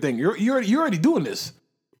pay your thing? You're already doing this.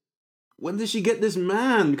 When did she get this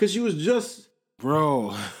man? Because she was just...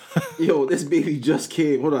 Bro. Yo, this baby just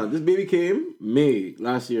came. Hold on. This baby came May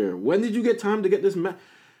last year. When did you get time to get this man?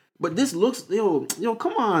 But this looks, yo,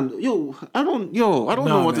 come on, I don't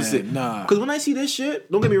know what to say. Nah. Because when I see this shit,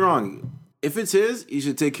 don't get me wrong. If it's his, you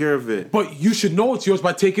should take care of it. But you should know it's yours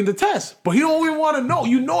by taking the test. But he don't even want to know.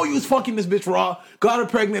 You know you was fucking this bitch raw, got her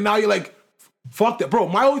pregnant. Now you're like, fuck that, bro.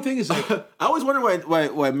 My only thing is like, I always wonder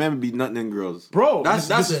why men be nutting in girls. bro, That's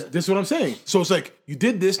this is what I'm saying. So it's like you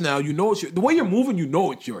did this now. You know it's the way you're moving. You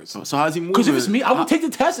know it's yours. So how's he moving? Because if it's me, I would take the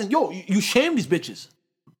test and you shame these bitches.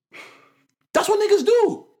 That's what niggas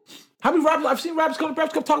do. How many rappers I've seen rappers come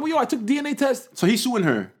talk about I took DNA test. So he's suing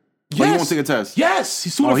her. But he won't take a test. Yes,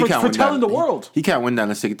 he's suing her for telling the world. He can't win that.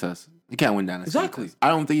 Let's take a test. He can't win that. Exactly. I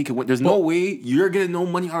don't think he can win. There's no way you're getting no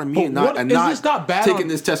money out of me and But not taking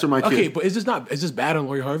this test for my kid. Okay, but is this bad on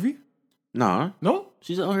Lori Harvey? Nah. No?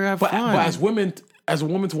 She's out here having But fun. as a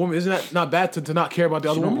woman to woman, isn't that not bad to not care about the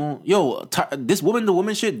other woman? This woman to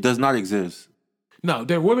woman shit does not exist. No,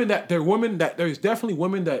 there's definitely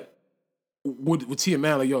women that would see a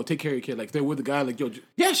man like, yo, take care of your kid. Like they're with the guy, like, yo.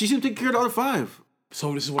 Yeah, she should take care of the other 5.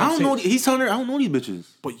 So this is what I I'm don't saying. know. He's telling her, I don't know these bitches.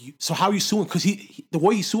 But so how are you suing? Because he the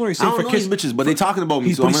way he's suing her, he's I saying don't for know these kissing. bitches, but they talking about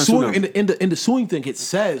me, so But I'm he's gonna suing sue her them. in the suing thing. It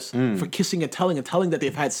says for kissing and telling that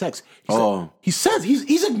they've had sex. Oh. He says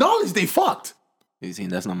he's acknowledged they fucked. He's saying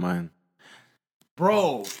that's not mine.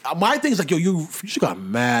 Bro, my thing is like, yo, you got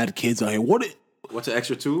mad kids out here. What's an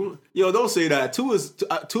extra 2? Yo, don't say that. 2 is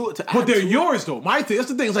two. But they're yours though. My thing, that's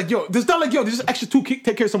the thing. It's like, yo, it's not like, yo, there's extra 2 take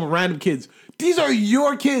care of some random kids. These are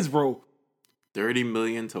your kids, bro. 30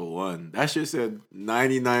 million to 1. That shit said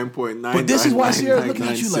 99.9. But this is why Sierra's looking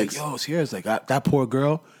at you like, yo, Sierra's like, that poor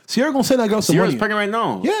girl. Sierra gonna send that girl some Sierra's money. pregnant right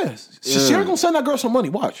now. Yes. Sierra gonna send that girl some money.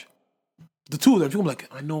 Watch. The two of them. She'll be like,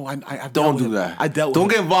 I know, I've Don't dealt with do him. that. I dealt with Don't him.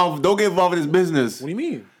 get involved. Don't get involved in his business. What do you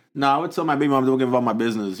mean? Nah, I would tell my baby mom don't get involved in my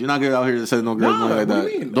business. You're not getting out here to say no girls Nah, like what do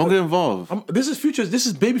that. you mean? Don't get involved. This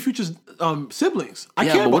is baby Future's siblings. I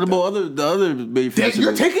Yeah, care but what about about the other baby them. faces?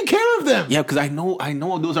 You're taking care of them. Yeah, because I know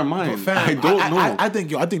those are mine. Fam, I don't know. I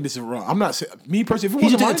think this is wrong. I'm not saying me personally. If it He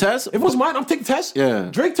wasn't should mine, take a test? If it was mine, I'm taking a test. Yeah.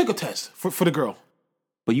 Drake took a test for the girl,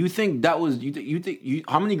 But you think that was you think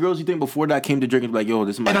how many girls you think before that came to Drake and be like, yo,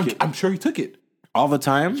 this is my and kid I'm sure he took it. all the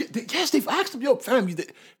time? Yes, they've asked him, yo, fam.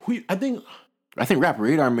 I think Rap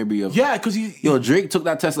Radar maybe. Yeah, because he. Yo, Drake took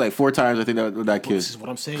that test like 4 times. I think with that kid. This is what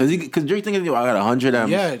I'm saying. Because Drake thinking, yo, I got 100 M's.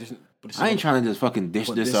 Yeah, but I ain't trying to just fucking dish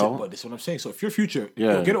this out. But this is what I'm saying. So if your future,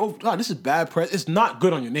 Yeah. yo, get it over. God, this is bad press. It's not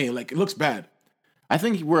good on your name. Like it looks bad. I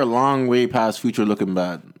think we're a long way past Future looking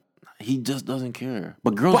bad. He just doesn't care.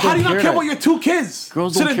 But girls But how do you don't not care that. about your 2 kids?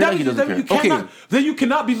 Girls don't care that he doesn't care. Okay. Then you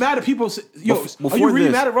cannot be mad at people. Yo, are Before you really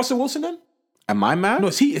this- mad at Russell Wilson then? Am I mad? No,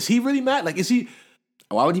 is he really mad? Like, is he?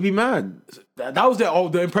 Why would he be mad? That was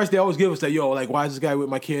the impression they always give us that, yo, like, why is this guy with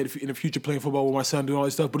my kid in the future playing football with my son doing all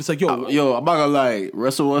this stuff? But it's like, yo, Yo, I'm not gonna lie.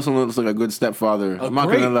 Russell Wilson looks like a good stepfather. I'm not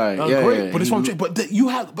gonna lie. Yeah, great. yeah. But it's what I'm saying. But you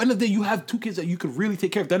have, at the end of the day, you have 2 kids that you could really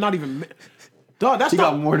take care of. They're not even. Dog, that's He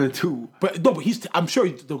not. got more than 2. But no, but I'm sure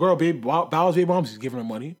the girl, Bowers' baby moms, he's giving her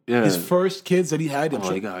money. Yeah. His first kids that he had. I'm Oh,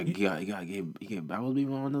 sure, he got Bowers baby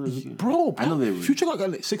mom another. bro, I know they were. Future got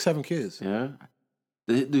like 6, 7 kids. Yeah.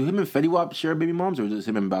 Do him and Fetty Wap share baby moms, or just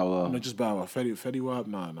him and Bow Wow? No, just Bow Wow. Fetty Wap,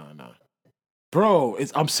 nah. Bro,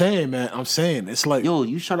 I'm saying, man. It's like Yo,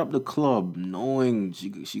 you shut up the club knowing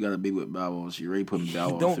she got a baby with Bow Wow. She already putting Bow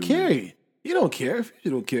Wow. he don't care. He don't care. Future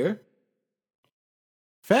don't care.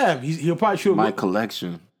 Fam, he'll probably shoot. My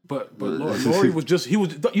collection. But Lori was just You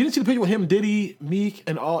didn't see the picture with him, Diddy, Meek,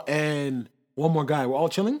 and one more guy. We're all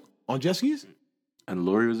chilling on jet skis. And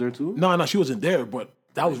Lori was there too? No, she wasn't there. But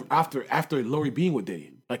that was after Lori being with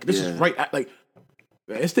Diddy. Like this is right. Like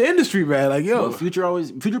it's the industry, man. Like yo, But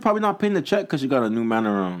Future probably not paying the check because she got a new man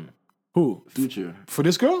around. who Future. for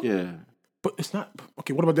this girl? Yeah. But it's not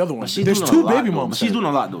okay. What about the other one? She's There's doing 2 a lot, baby though. moms. She's doing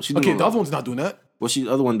a lot though. She's Okay, doing the a other lot. one's not doing that. What's the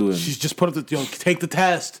other one doing? She's just put up the take the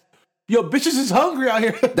test. Yo, bitches is hungry out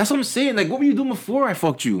here. That's what I'm saying. Like, what were you doing before I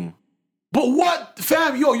fucked you? But what,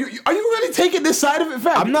 fam? Yo, are you really taking this side of it,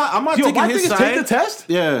 fam? I'm not Yo, taking my his thing is side. take the test,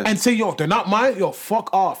 Yeah. and say, yo, if they're not mine, yo,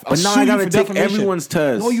 fuck off. I'll But now sue I you gotta for take defamation. everyone's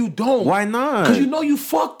test. No, you don't. Why not? Because you know you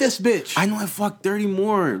fucked this bitch. I know I fucked 30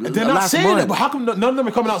 more. They're not saying that, but how come none of them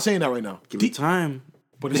are coming out saying that right now? Give me time.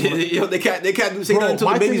 But it's Yo, they can't say that until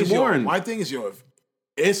my the thing baby's is, born. my thing is, yo,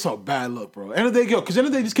 it's a bad look, bro. End of the day, because end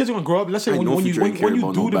of the day, these kids are gonna grow up. Let's say I when know you Future ain't care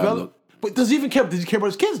about no bad develop, look. but does he even care? Does he care about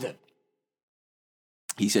his kids then?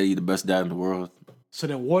 He said he's the best dad in the world. So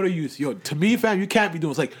then, what are you? Yo, to me, fam, you can't be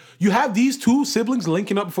doing. It's like you have these 2 siblings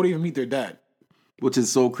linking up before they even meet their dad Which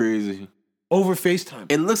is so crazy. over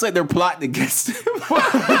FaceTime. It looks like they're plotting against him.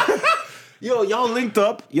 Yo, y'all linked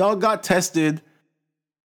up. Y'all got tested.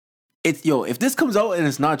 If this comes out and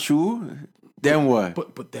it's not true, then what?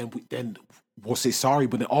 But then will say sorry,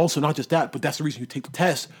 but then also not just that, but that's the reason you take the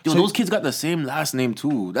test. Yo, So- those kids got the same last name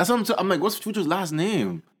too. That's what I'm like, what's Future's last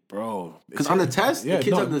name? bro. Because on the test, the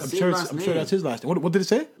kids have the same last I'm name. sure that's his last name. What did it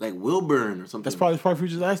say? Like Wilburn or something. That's probably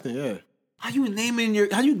Future's last name. Yeah. How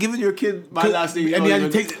you giving your kid my last name? And You then know,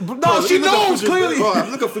 you take. Bro, No, let she me look up knows Future's- clearly. Bro,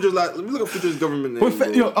 look up Future's last. Let me look up Future's government name. But bro.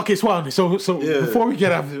 yo, okay, Swami. So Yeah. before we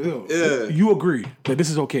get after, Yeah. you agree that this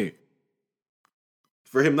is okay.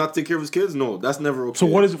 For him not to take care of his kids, no, that's never okay. So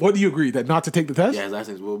what do you agree that not to take the test? Yeah, his last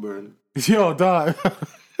name's Wilburn. Yo, dog.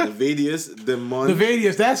 Nevadius Demon.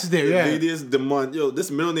 Nevadius, that's there. Yeah. Nevadius Demon. Yo, this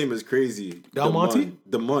middle name is crazy. Delmonte?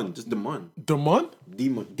 Demon. Just Demon.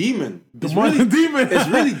 Demon. Demon. It's Demon. really Demon. It's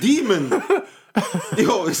really Demon.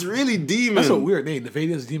 Yo, it's really Demon. That's a weird name.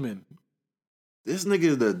 Nevadius Demon. This nigga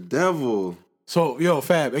is the devil. So, yo,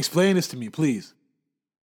 Fab, explain this to me, please.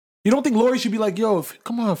 You don't think Lori should be like, yo,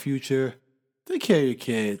 come on, Future. Take care of your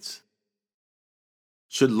kids.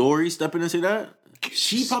 Should Lori step in and say that?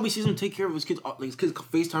 She probably sees him take care of his kids. Like his kids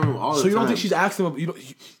FaceTime him all the time. So you don't think she's asking him,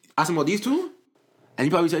 ask him about these two? And he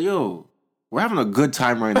probably said, yo, we're having a good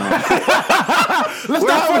time right now. let's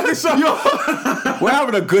not fuck this up. We're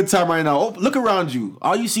having a good time right now. Oh, look around you.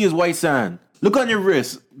 All you see is white sand. Look on your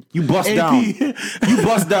wrist. You bust AP. down. You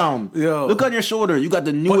bust down. Yo. Look on your shoulder. You got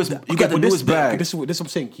the newest. Newest bag. This is what I'm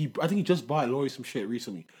saying. I think he just bought Lori some shit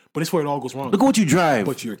recently. But this is where it all goes wrong. Look at what you drive.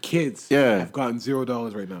 But your kids have gotten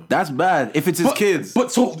 $0 right now. That's bad. If it's his kids.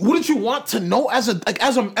 But so wouldn't you want to know as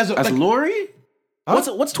Lori?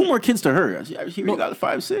 What's two more kids to her? She already got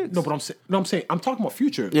 5, 6. No, but I'm saying I'm talking about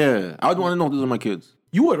Future. Yeah, I would want to know if those are my kids.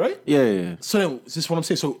 You would, right? Yeah. So then, this is what I'm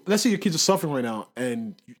saying. So let's say your kids are suffering right now,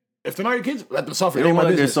 and if they're not your kids, let them suffer. They It ain't don't my look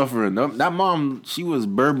like they're business. suffering. That mom, she was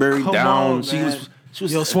Burberry Come down. on, She man.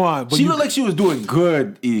 was. Yo, Swan, but she you- looked like she was doing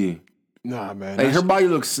good. Nah, man. Like her body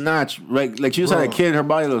looks snatched. Like she just had a Bro. kid. Her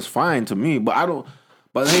body looks fine to me. But I don't.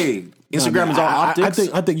 But hey, Instagram is all optics.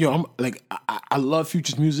 I think, yo, I'm like, I love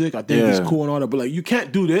Future's music. I think Yeah. he's cool and all that, but like, you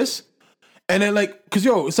can't do this. And then like, cause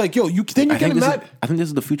yo, it's like, yo, you then you get mad. I think this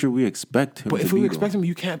is the future we expect him. But to if be, we expect him,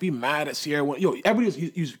 you can't be mad at Sierra. Yo,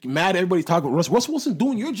 he's mad. Everybody's talking about Russ. Russell Wilson's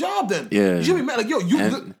doing your job. Then Yeah. you should be mad. Like, yo,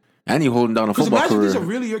 and he holding down a because football imagine career. these are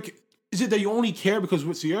really your. Is it that you only care because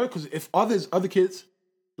with Sierra? Because if other kids,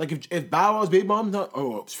 like if Bow Wow's baby mom,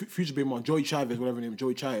 Future baby mom, Joey Chavez, whatever her name,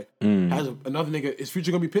 Joey Chai, has another nigga, is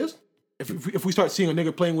Future gonna be pissed? If we start seeing a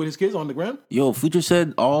nigga playing with his kids on the ground? Yo, Future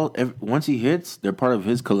said once he hits, they're part of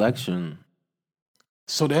his collection.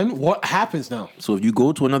 So then what happens now? So if you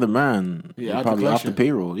go to another man, Yeah, you're out the probably off the collection.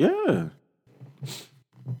 payroll. Yeah.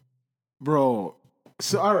 Bro.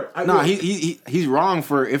 So all right. Nah, he's wrong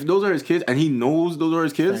for if those are his kids and he knows those are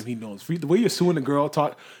his kids. Damn, he knows. The way you're suing the girl,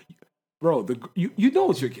 bro, you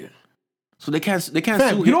know it's your kid. So they can't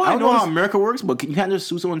Fam, sue. you know what I I don't know how noticed? America works, but you can't just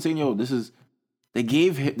sue someone saying, "Yo, this is." They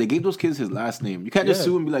gave those kids his last name. You can't just Yeah.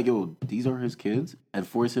 sue and be like, "Yo, these are his kids," and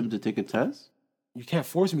force him to take a test. You can't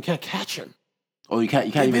force him. You can't catch him. Oh, you can't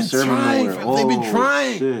They've even been serve him trying. nowhere. Fam. They've been Oh,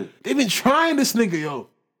 trying. shit. They've been trying this nigga, yo.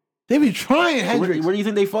 They've been trying, Where, Hendrix. where do you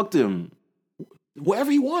think they fucked him?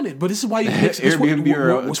 Whatever he wanted. But this is why you makes Airbnb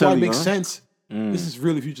or that's why it Telly, makes huh? sense. This is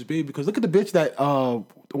really Future's baby because look at the bitch that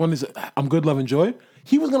the one is I'm Good, Love, and Joy.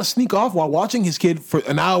 He was gonna sneak off while watching his kid for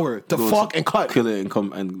an hour to Go fuck and cut. Kill it and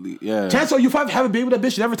come and leave. Yeah. Chance are you have a baby with that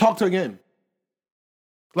bitch, never talk to her again.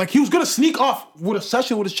 Like he was gonna sneak off with a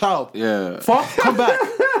session with his child. Yeah. Fuck, come back.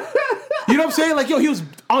 You know what I'm saying? Like, yo, he was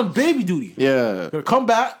on baby duty. Yeah. Gonna come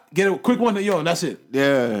back, get a quick one, and yo, and that's it.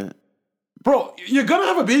 Yeah. Bro, you're gonna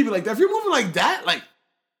have a baby like that. If you're moving like that, like,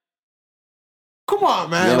 come on,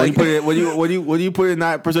 man. Yeah, like, when you put it in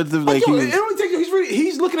that perspective, like yo, he it was, only takes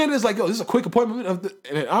he's looking at it as like, yo, this is a quick appointment,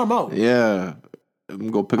 and I'm out. yeah. I'm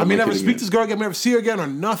gonna go pick I up may my never kid speak to again. this girl again, may never see her again, or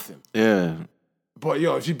nothing. Yeah. But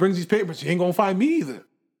yo, if she brings these papers, she ain't gonna find me either.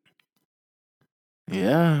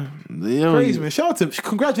 Yeah. Yo, Crazy, man.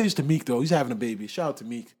 Congratulations to Meek, though. He's having a baby. Shout out to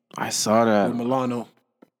Meek. I saw that. With Milano.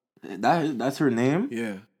 That's her name?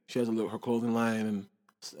 Yeah. She has her clothing line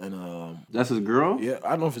and That's his girl? yeah,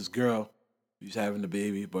 I don't know if it's girl. He's having the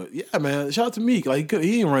baby, but yeah, man. Shout out to Meek. Like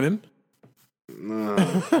he ain't running.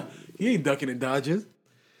 Nah. He ain't ducking and dodging.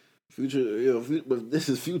 But this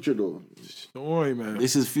is Future though. Don't worry, man.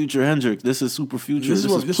 This is Future Hendrix. This is Super Future. This is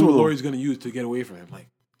what Pluto. Lori's gonna use to get away from him. Like,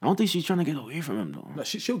 I don't think she's trying to get away from him though. no,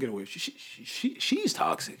 she'll get away. She's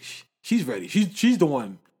toxic. She's ready. She's the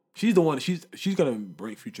one. She's the one. She's gonna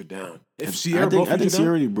break Future down. If Sierra broke I think Future she down,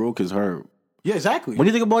 already broke his heart. yeah, exactly. What do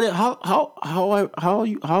you think about it? How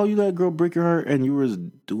you let girl break your heart and you was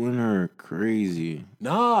doing her crazy?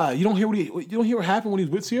 Nah, you don't hear what happened when he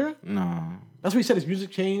was with Sierra. No. That's what he said. His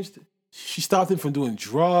music changed. She stopped him from doing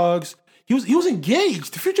drugs. he was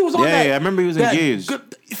engaged. The Future was on that. Yeah, I remember he was that engaged.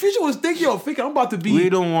 Good, Future was thinking, yo, thinking, I'm about to be. We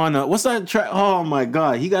don't wanna. What's that track? Oh my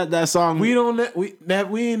god, he got that song. We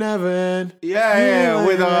never end. Yeah,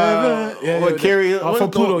 with Carrie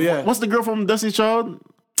from Pluto. Yeah, What's the girl from Destiny's Child?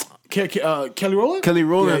 Kelly Rowland. Kelly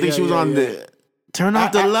Rowland. I think she was on the Turn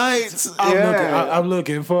Off the Lights. I'm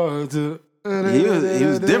looking forward to. He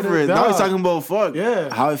was different. Now he's talking about fuck.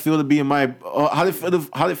 Yeah. How it feel to be in my how it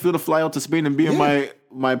feel to fly out to Spain and be in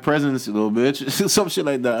my presence, you little bitch. Some shit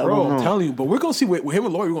like that. Bro, I'm telling you, but we're gonna see with him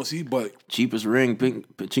and Lori, we're gonna see, but cheapest ring,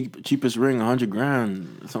 cheapest ring,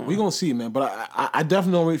 $100,000. We're gonna see, man. But I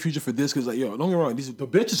definitely don't wait Future for this because, like, yo, don't get me wrong, the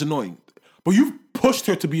bitch is annoying. But you've pushed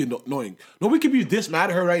her to be annoying. Nobody can be this mad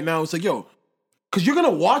at her right now. It's like, yo, because you're gonna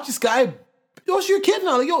watch this guy. Yo, it's your kid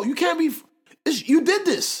now. Like, yo, you can't be. You did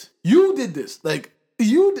this. You did this. Like,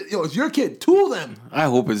 yo, it's your kid. Two of them. I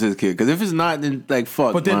hope it's his kid. Because if it's not, then like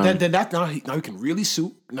fuck. But then that now he can really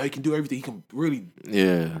sue. Now he can do everything. He can really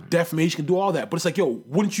defamation. Can do all that. But it's like, yo,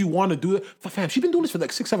 wouldn't you want to do it? Fam, she's been doing this for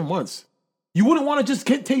like 6-7 months. You wouldn't want to just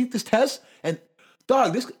take this test and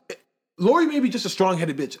dog this. Lori may be just a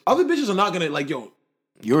strong-headed bitch. Other bitches are not gonna like, yo.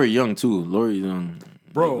 You're young too. Lori young,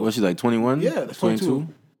 bro. Like, what's she like? 21? Yeah, that's 22.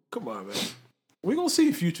 Come on, man. We're gonna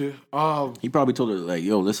see Future. He probably told her like,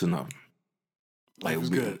 "Yo, listen up. Life is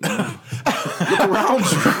good. Look around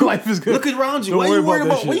you. Life is good. Look around you. Don't Why worry you worried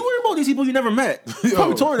about that about? Why shit. you worried about these people you never met? You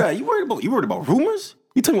probably told her that. You worried about rumors?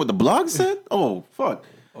 You telling me what the blog said? Oh fuck.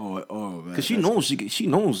 Oh man. Because she knows she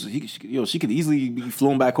knows she could easily be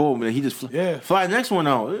flown back home and he just fly the next one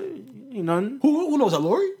out. You know who knows that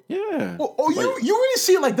Lori? Yeah. You really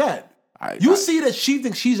see it like that? You see that she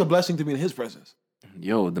thinks she's a blessing to be in his presence.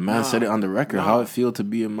 Yo, the man said it on the record. How it feel to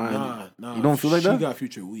be in mine? Nah. You don't feel like that? She got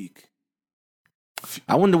Future weak.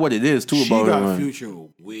 I wonder what it is too she about got her. Future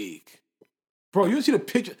weak, bro. You see the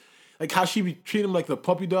picture, like how she be treating him like the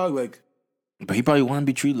puppy dog, like. But he probably want to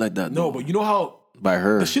be treated like that. No, though. but you know how by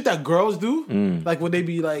her the shit that girls do, like when they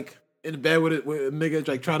be like in bed with a nigga,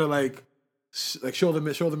 like trying to like show them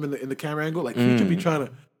in the camera angle, like Future be trying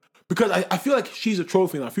to. Because I feel like she's a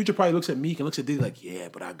trophy now. Future probably looks at Meek and looks at Diddy like, yeah,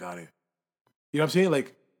 but I got it. You know what I'm saying?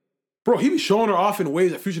 Like, bro, he be showing her off in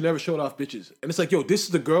ways that Future never showed off bitches. And it's like, yo, this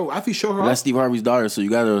is the girl. After he show her off. That's Steve Harvey's daughter, so you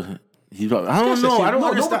gotta. I don't know. I don't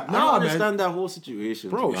understand. I don't understand that whole situation,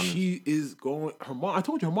 bro. She is going. Her mom. I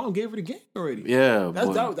told you, her mom gave her the game already. Yeah,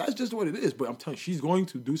 that's just what it is. But I'm telling you, she's going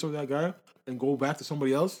to do something to that guy and go back to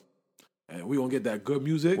somebody else, and we gonna get that good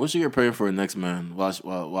music. What's your prayer for the next man?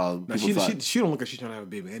 While now, she don't look like she's trying to have a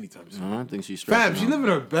baby anytime soon. I think she's fam. She's living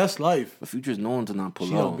her best life. The Future's known to not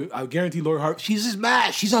pull out. I guarantee Lori Harvey. She's his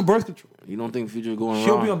match. She's on birth control. You don't think Future going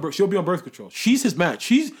she'll wrong? She'll be on birth control. She's his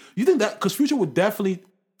match. You think that because Future would definitely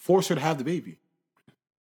force her to have the baby.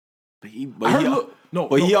 But he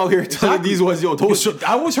out here telling these ones, yo,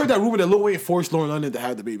 I always heard that rumor that Lil Wayne forced Lauren London to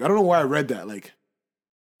have the baby. I don't know why I read that. Like,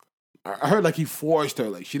 I heard like he forced her.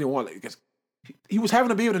 Like she didn't want it because he was having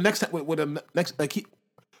a baby with the next like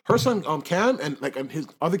her son Cam and like his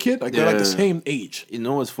other kid like they're like the same age. You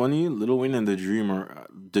know what's funny? Lil Wayne and The Dream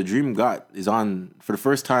is on for the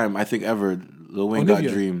first time I think ever. Lil Wayne got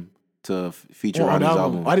Dream to feature on his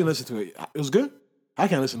album. I didn't listen to it. It was good. I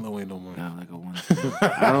can't listen to Lil Wayne no more. Yeah, like a one.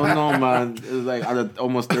 I don't know, man. It was like out of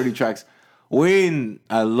almost 30 tracks. Wayne,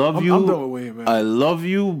 I love you. I'm done with Wayne, man. I love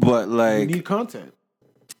you, but like you need content.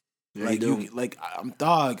 Yeah, like I'm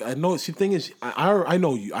dog. I know. See, the thing is, I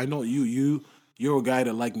know you. I know you. You're a guy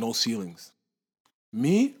that like no ceilings.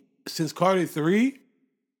 Me, since Carter 3,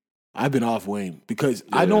 I've been off Wayne because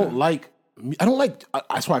I don't like.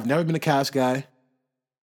 That's why I've never been a Cass guy.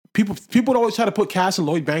 People would always try to put Cass and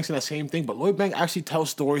Lloyd Banks in that same thing, but Lloyd Banks actually tells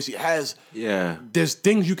stories. He has there's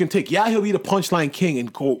things you can take. Yeah, he'll be the punchline king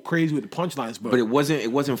and go crazy with the punchlines, but it wasn't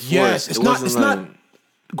forced. Yes, it's not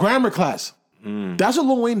grammar class. That's what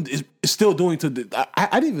Lil Wayne is still doing to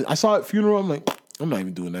I saw it at funeral. I'm like, I'm not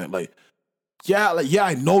even doing that. Like,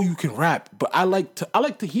 I know you can rap, but I like to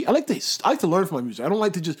learn from my music. I don't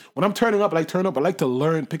like to just when I'm turning up, I like to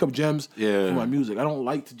learn, pick up gems from my music. I don't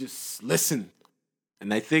like to just listen.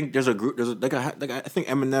 And I think there's a group. I think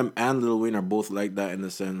Eminem and Lil Wayne are both like that in the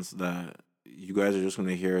sense that you guys are just going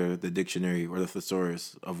to hear the dictionary or the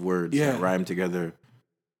thesaurus of words that rhyme together.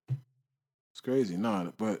 It's crazy,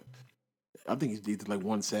 but I think he's did like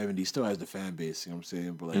 170. He still has the fan base. You know what I'm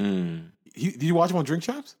saying? But like, did you watch him on Drink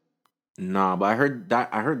Champs? Nah, but I heard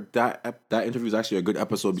that interview is actually a good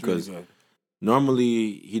episode because really good.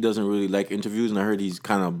 Normally he doesn't really like interviews, and I heard he's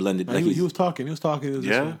kind of blended. Like he was talking. He was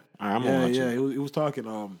Yeah. I'm gonna watch it. He was talking.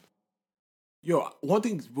 One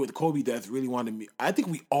thing with Kobe that's really wanted me. I think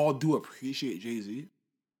we all do appreciate Jay-Z,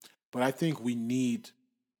 but I think we need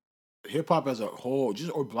hip hop as a whole,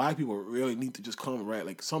 or black people really need to just come right,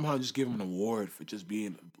 like somehow just give him an award for just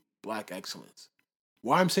being black excellence.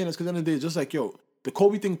 Why I'm saying this because at the end of the day, it's just like the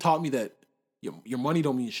Kobe thing taught me that your money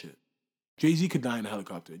don't mean shit. Jay-Z could die in a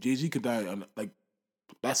helicopter. Jay-Z could die on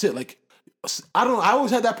that's it. Like I don't know. I always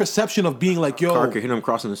had that perception of being like Car could hit him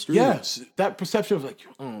crossing the street. Yes, that perception of like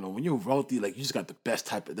I don't know when you're wealthy, like you just got the best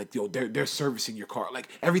type of like they're servicing your car, like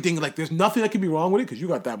everything, like there's nothing that can be wrong with it because you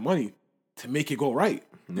got that money to make it go right.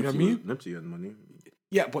 You know what I mean? Nipsey had money.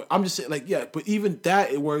 Yeah, but I'm just saying, like, but even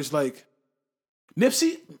that, where it's like,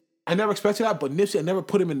 Nipsey, I never expected that, but Nipsey, I never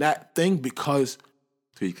put him in that thing because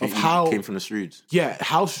He how came from the streets. Yeah,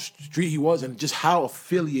 how street he was and just how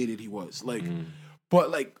affiliated he was. Like,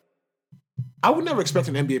 but like, I would never expect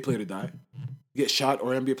an NBA player to die, get shot,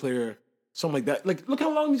 or an NBA player, something like that. Like, look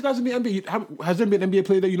how long these guys have been in the NBA. Has there been an NBA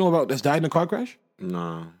player that you know about that's died in a car crash?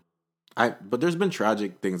 No. But there's been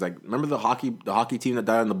tragic things. Like, remember the hockey team that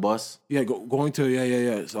died on the bus? Yeah, going to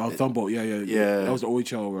It's Thumbo. Yeah. That was the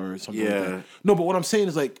OHL or something like that. No, but what I'm saying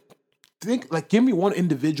is like, give me one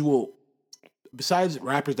individual besides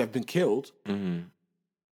rappers that have been killed,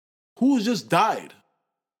 who's just died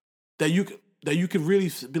that you could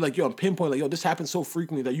really be like, yo, I'm pinpoint, like, yo, this happens so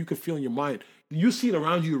frequently that you could feel in your mind. You see it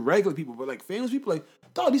around you, regular people, but like famous people, like,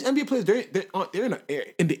 dog, these NBA players, they're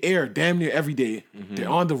in the air damn near every day. They're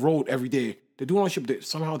on the road every day. They're doing all shit, but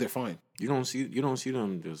somehow they're fine. You don't see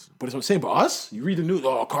them just. But it's what I'm saying. But us, you read the news,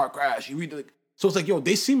 car crash. You read so it's like, yo,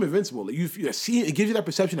 they seem invincible. Like you see it gives you that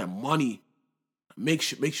perception that money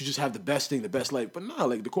makes you just have the best thing, the best life. But nah,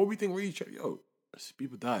 like the Kobe thing where you check, yo,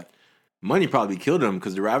 people died. Money probably killed them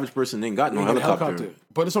because the average person ain't got no helicopter.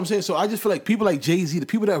 But that's what I'm saying. So I just feel like people like Jay-Z, the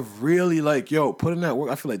people that really like, yo, put in that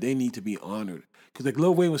work, I feel like they need to be honored. Because like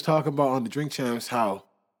Lil Wayne was talking about on the Drink Champs how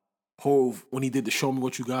Hove, when he did the Show Me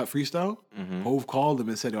What You Got freestyle, Hove called him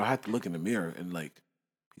and said, yo, I had to look in the mirror. And like,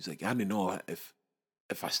 he's like, I didn't know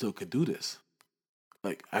if I still could do this.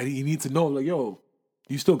 Like, you need to know, like, yo,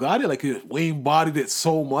 you still got it? Like, Wayne bodied it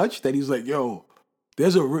so much that he's like, yo,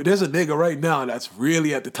 there's a nigga right now that's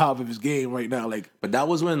really at the top of his game right now. Like, but that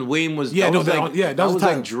was when Wayne was that was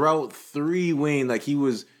like drought 3 Wayne. Like he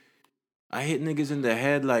was, I hit niggas in the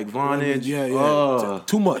head like Vonage. Yeah.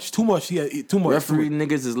 Too much. Yeah, too much. Referee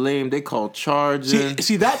niggas is lame. They call charging.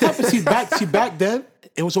 See that type of back then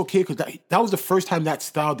it was okay because that was the first time that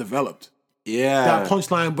style developed. Yeah, that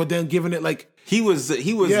punchline, but then giving it like he was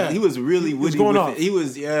really witty going with off. It. He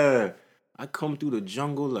was I come through the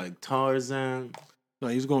jungle like Tarzan. No,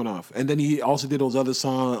 he was going off, and then he also did those other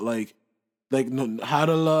songs like How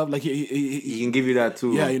to Love. Like he can give you that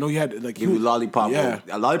too. Yeah, you know, he had like give you Lollipop. Yeah,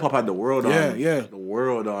 Lollipop had the world on. Yeah, the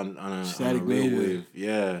world on a Static wave.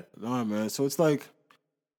 Yeah, no man. So it's like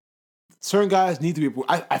certain guys need to be.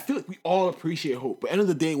 I feel like we all appreciate hope, but at the end of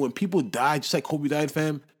the day, when people die, just like Kobe died,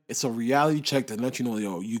 fam, it's a reality check to let you know,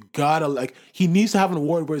 yo, you gotta like. He needs to have an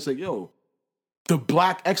award where it's like, yo, the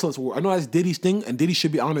Black Excellence Award. I know that's Diddy's thing, and Diddy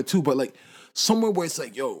should be honored too, but like. Somewhere where it's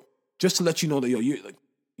like, yo, just to let you know that, yo,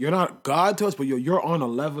 you're not God to us, but yo, you're on a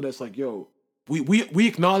level that's like, yo, we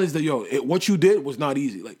acknowledge that, yo, what you did was not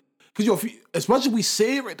easy. Like, cause yo, as much as we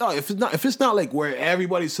say it right now, if it's not like where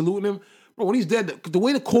everybody's saluting him, bro, when he's dead, the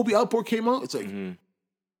way the Kobe outpour came out, it's like,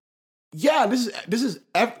 yeah, this is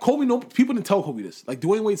Kobe. No, people didn't tell Kobe this. Like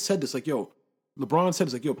Dwayne Wade said this. Like, yo, LeBron said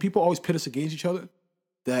this. Like, yo, people always pit us against each other.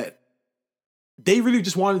 That they really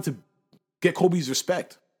just wanted to get Kobe's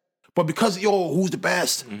respect. But because, yo, who's the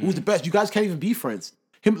best? Who's the best? You guys can't even be friends.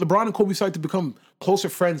 LeBron and Kobe started to become closer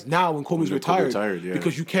friends now when Kobe's retired.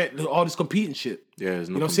 Because you can't, all this competing shit. Yeah, there's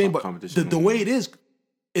no you know what I'm saying? But competition. the way it is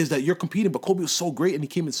that you're competing, but Kobe was so great and he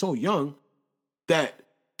came in so young that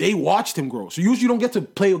they watched him grow. So usually you don't get to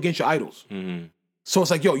play against your idols. So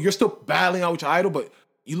it's like, yo, you're still battling out with your idol, but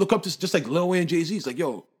you look up to just like Lil Wayne and Jay-Z. It's like,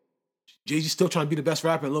 yo, Jay-Z's still trying to be the best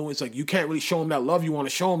rapper, and Lil Wayne's like, you can't really show him that love you want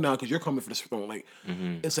to show him now because you're coming for the throne. Like,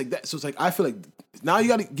 it's like that. So it's like, I feel like now you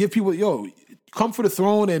got to give people, yo, come for the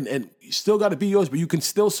throne, and you still got to be yours, but you can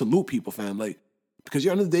still salute people, fam. Like, because at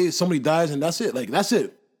the end of the day, somebody dies, and that's it. Like, that's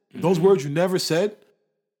it. Those words you never said,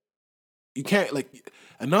 you can't, like,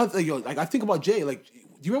 another thing, yo, like, I think about Jay. Like, do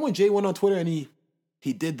you remember when Jay went on Twitter and he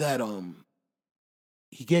did that,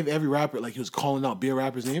 he gave every rapper, like, he was calling out beer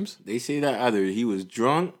rappers' names? They say that either he was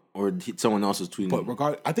drunk or someone else was tweeting.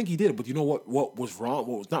 But I think he did it. But you know what was wrong?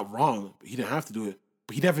 What was not wrong? He didn't have to do it.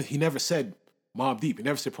 But he never said Mobb Deep. He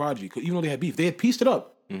never said Prodigy. Cause even though they had beef, they had pieced it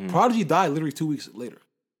up. Prodigy died literally 2 weeks later.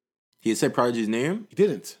 He had said Prodigy's name? He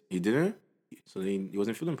didn't. He didn't? So he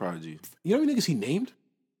wasn't feeling Prodigy. You know how many niggas he named?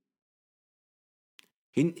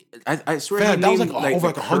 I swear Fam, that was like over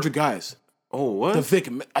like 100 guys. Oh, what? The Vic,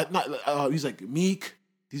 he's like Meek.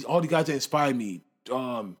 All the guys that inspired me.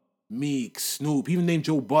 Meek, Snoop. He even named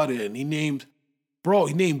Joe Budden. He named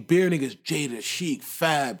beer niggas Jada, Chic,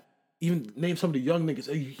 Fab. Even named some of the young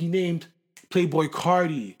niggas. He named Playboy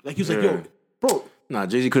Cardi. Like, he was like, yo, bro. Nah,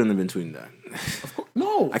 Jay-Z couldn't have been tweeting that.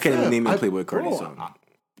 No. I can't even name a Playboy Cardi song.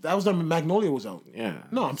 That was when Magnolia was out. Yeah.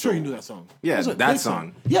 No, I'm sure he knew that song. Yeah, that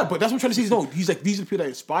song. Yeah, but that's what I'm trying to say. No, he's like, these are the people that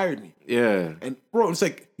inspired me. Yeah. And bro, it's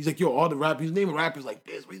like, he's like, yo, all the rappers, he's naming rappers like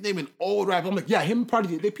this, but he's naming old rappers. I'm like, yeah, him and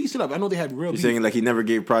Prodigy, they pieced it up. I know they had real You're beef. saying like he never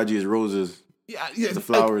gave Prodigy his roses. Yeah, the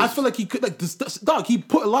flowers. I feel like he could, like, dog, he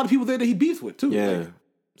put a lot of people there that he beefed with, too. Yeah.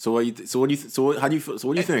 Like, how do you feel? So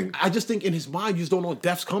what do you think? I just think in his mind, you just don't know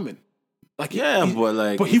Def's coming. Like,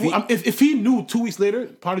 but if he knew 2 weeks later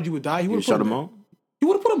Prodigy would die, he would have shut him out. He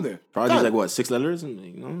would have put him there. Prodigy's like what, 6 letters? And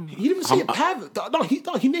you know, he didn't even say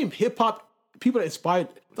it. He named hip hop people that inspired.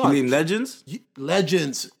 He named legends.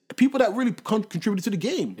 Legends, people that really contributed to the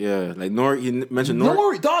game. Yeah, like Nori. He mentioned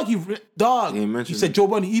Nori. Dog. He said Joe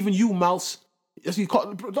Budden, even you, Mouse. Yes, he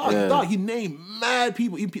called dog. He named mad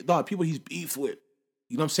people. People he's beefed with.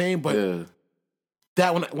 You know what I'm saying? But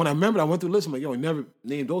that when I remember, I went through the list. I'm like, yo, he never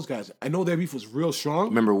named those guys. I know their beef was real strong.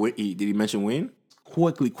 Remember, did he mention Wayne?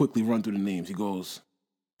 Quickly run through the names. He goes,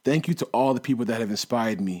 thank you to all the people that have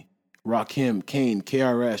inspired me. Rakim, Kane,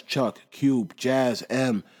 KRS, Chuck, Cube, Jazz,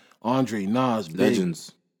 M, Andre, Nas, Big,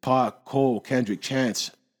 Legends. Pac, Cole, Kendrick,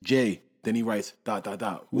 Chance, Jay. Then he writes, ...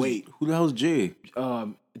 Wait. Who the hell's Jay?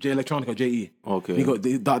 Jay Electronica, J.E. Okay. He goes, ...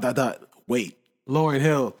 Wait. Lauryn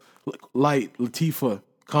Hill, Light, Latifah,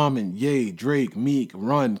 Common, Ye, Drake, Meek,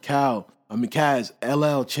 Run, Kaz,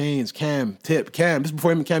 LL, Chains, Cam, Tip, Cam. This is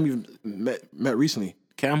before him and Cam even met recently.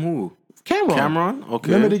 Cam who? Cameron.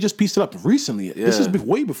 Okay. Remember, they just pieced it up recently. Yeah. This is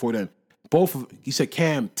way before then. He said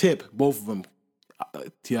Cam, Tip, both of them.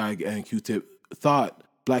 T.I. and Q-Tip. Thought,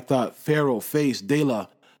 Black Thought, Pharaoh, Face, De La,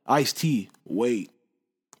 Ice-T, Wait,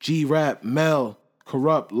 G-Rap, Mel,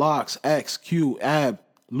 Corrupt, Locks, X, Q, Ab,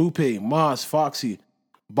 Lupe, Moss, Foxy,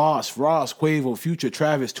 Boss, Ross, Quavo, Future,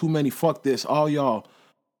 Travis, Too Many, Fuck This, All Y'all,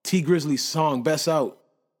 T Grizzly's song, Best Out.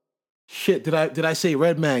 Shit, did I say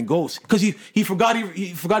Redman, Ghost? Because he forgot he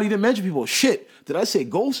didn't mention people. Shit, did I say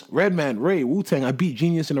Ghost? Redman, Ray, Wu-Tang, I beat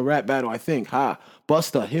Genius in a rap battle, I think. Ha,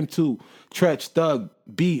 Busta, him too. Tretch, Thug,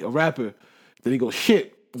 B, a rapper. Then he goes,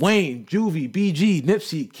 shit, Wayne, Juvie, BG,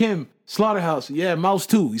 Nipsey, Kim, Slaughterhouse, yeah, Mouse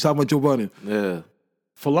too. He's talking about Joe Budden. Yeah.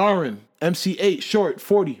 Falarin, MC8, Short,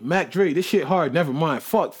 40, Mac Dre, this shit hard, never mind.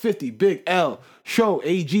 Fuck, 50, Big L, Show,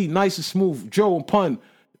 AG, Nice and Smooth, Joe and Pun,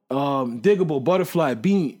 Diggable, Butterfly,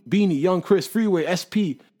 Beanie, Young Chris, Freeway,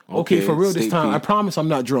 SP. Okay, for real this time. I promise I'm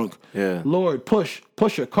not drunk. Yeah. Lord,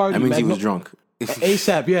 Pusher, Cardi. That means he was drunk.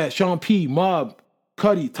 ASAP, yeah. Sean P, Mob,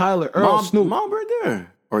 Cuddy, Tyler, Earl, Snoop. Mob right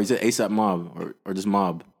there. Or he said ASAP Mob or just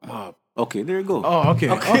Mob. Mob. Okay, there you go. Oh, okay.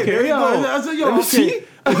 There you go. I said, yo, okay.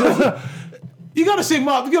 You gotta say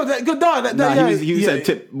Mob. Yo, that good dog. He said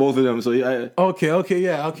tip both of them. So yeah. Okay,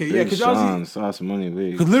 yeah. Because Sean, Sauce Money,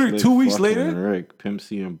 because literally 2 weeks later, Rick, Pimp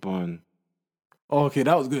C and Bun. Oh, okay,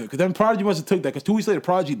 that was good. Because then Prodigy must have took that. Because 2 weeks later,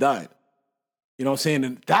 Prodigy died. You know what I'm saying?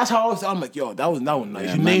 And that's how I'm like, yo, that was nice.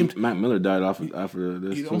 Yeah, you named Mac Miller died after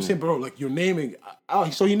this. You know what I'm saying, bro? Like you're naming.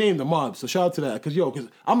 So you named the Mob. So shout out to that. Because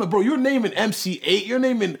I'm like, bro, you're naming MC8. You're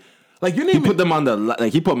naming. He put them on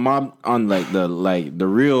he put Mob on the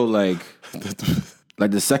real like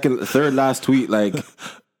the third last tweet like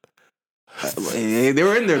they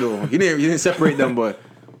were in there though. He didn't separate them, but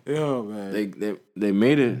yo man, they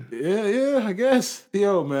made it. Yeah, I guess.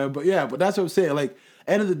 Yo man, but that's what I'm saying. Like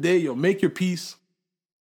end of the day, yo, make your peace.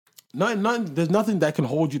 There's nothing that can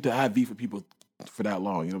hold you to have beef with people for that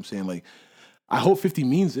long. You know what I'm saying? Like I hope 50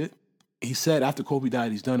 means it. He said after Kobe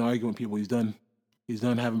died, he's done arguing with people. He's done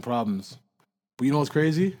having problems. But you know what's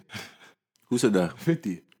crazy? Who said that?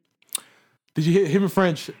 50. Did you hear him and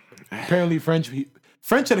French? Apparently French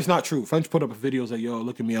said it's not true. French put up a video like, yo,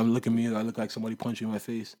 look at me. I look like somebody punching in my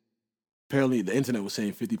face. Apparently the internet was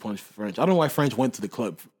saying 50 punched French. I don't know why French went to the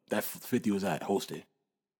club that 50 was at, hosted.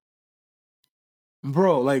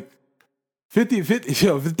 Bro, like 50,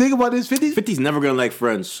 yo, think about this, 50's never gonna like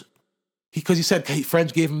French. Because he said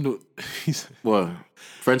French gave him what?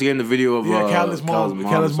 French gave him the video of Khaled's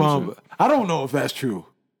mom. I don't know if that's true,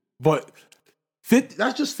 but 50,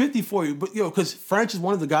 that's just 50 for you. But because French is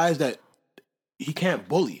one of the guys that he can't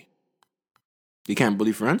bully. He can't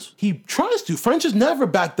bully French? He tries to. French is never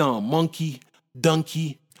back down. Monkey,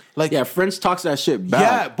 donkey. Like French talks that shit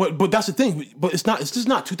back. Yeah, but that's the thing. But it's just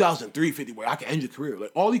not 2003 50 where I can end your career.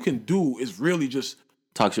 Like all you can do is really just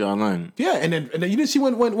talk shit online. Yeah, and then you didn't see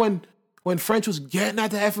when French was getting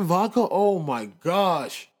at the effing vodka. Oh my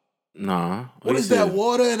gosh. Nah. What is that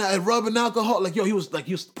water and rubbing alcohol? Like, yo, he was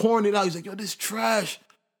pouring it out. He's like, yo, this trash.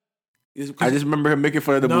 I just remember him making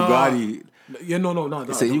fun of the Bugatti. Yeah, no.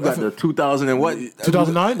 He said, you got the 2000 and what?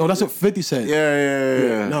 2009? No, that's what 50 said.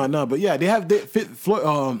 Yeah. No, but yeah,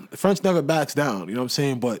 French never backs down. You know what I'm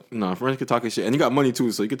saying? But No, French can talk his shit. And he got money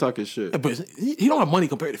too, so he can talk his shit. but he don't have money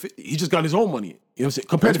compared to 50. He just got his own money. You know what I'm saying?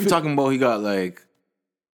 Compared French to be 50. talking about he got like,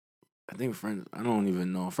 I think French, I don't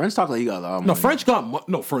even know. French talk like he got a lot of money. No, French got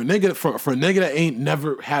for a nigga that ain't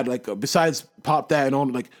never had like besides Pop That and all,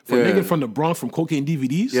 like for a nigga from the Bronx from Cocaine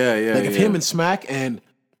DVDs. Like if him and Smack and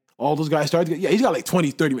all those guys started together, he's got like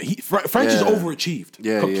 20, 30 million. French is overachieved.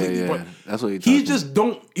 Completely. But that's what he just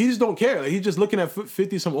don't care. Like he's just looking at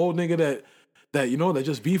 50, some old nigga that you know that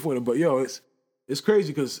just beef with him. But it's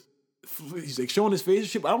crazy because he's like showing his face and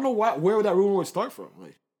shit. But I don't know where that rumor would start from.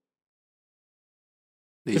 Like,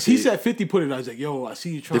 because he said 50 put it. I was like, yo, I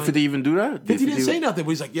see you trying. Did 50 even do that? 50 didn't say nothing,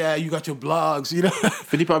 but he's like, yeah, you got your blogs, you know.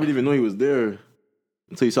 50 probably didn't even know he was there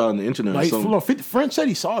until he saw it on the internet. Like, 50, French said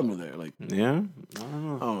he saw him there. Like, yeah, I don't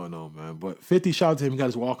know. I don't know, man. But 50, shout out to him. He got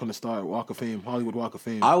his Walk of Fame, Hollywood Walk of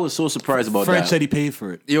Fame. I was so surprised about French that. said he paid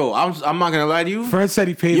for it. Yo, I'm not gonna lie to you. French said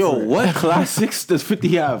he paid for it. Yo, what classics does 50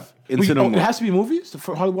 have in cinema? It has to be movies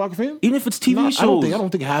for Hollywood Walk of Fame? Even if it's TV shows. I don't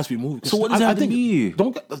think it has to be movies. So what does it have to be?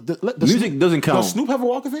 Music doesn't count. Does Snoop have a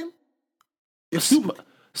Walk of Fame? If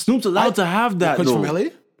Snoop's allowed to have that, though. From LA?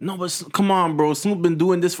 No, but come on, bro. Snoop been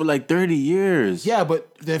doing this for like 30 years. Yeah,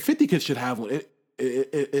 but then 50 kids should have one.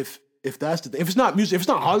 If that's the thing. If it's not music, if it's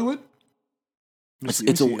not Hollywood, it's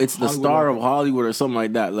the star of Hollywood or something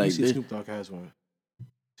like that. Like Snoop Dogg has one.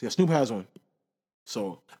 Yeah, Snoop has one.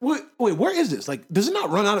 So wait, where is this? Like, does it not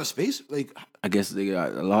run out of space? Like, I guess they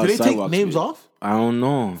got a lot do of they take names off? I don't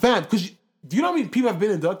know. Fam, because do you know how many people have been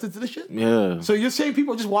inducted to this shit? Yeah. So you're saying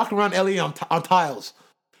people just walking around LA on tiles?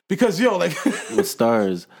 Because like with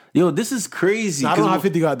stars. Yo, this is crazy. I don't know how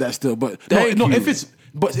 50 got that still, but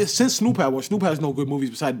since Snoop had one, Snoop has no good movies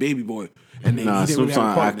besides Baby Boy. And Snoop's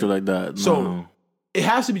not an actor like that. So it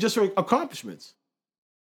has to be just for accomplishments.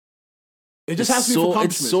 It just has to be for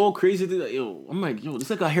accomplishments. It's so crazy. I'm like, this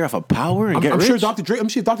guy got here off of power and get I'm rich. sure Dr. Dre. I'm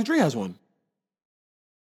sure Dr. Dre has one.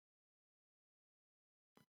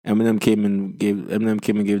 Eminem came and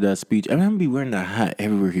gave that speech. Eminem be wearing that hat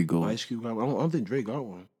everywhere he goes. Ice Cube got one. I don't think Dre got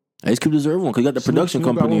one. Ice Cube deserve one because he got the production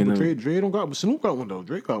Snoop company. Got one, but Dre don't got one. But Snoop got one though.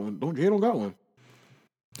 Dre got one. Dre don't got one.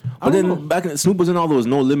 But then Snoop was in all those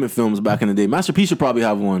No Limit films back in the day. Master P should probably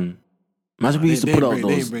have one. Master P used to put out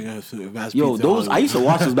those. Those I used to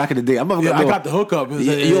watch those back in the day. I got the hookup. More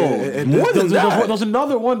than that, there's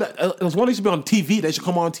another one that there's one that used to be on TV. They should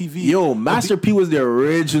come on TV. Yo, Master P was the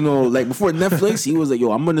original. Like before Netflix, he was like,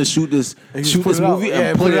 "Yo, I'm gonna shoot this movie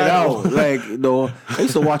and put it out." Like, I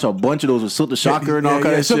used to watch a bunch of those with Silk the Shocker and all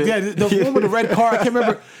kind of shit. Yeah, the one with the red car. I can't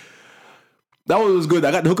remember. That one was good.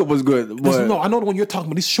 I got the hookup was good. But I know the one you're talking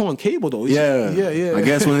about. He's showing cable though. Yeah. I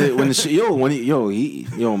guess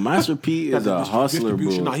Master P is a hustler,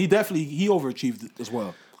 bro. No, he overachieved as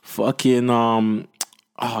well. Fucking I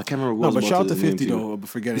can't remember what. No, but shout out to 50 though.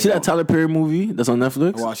 Forgetting. You see that Tyler Perry movie that's on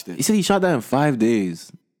Netflix? I watched it. He said he shot that in 5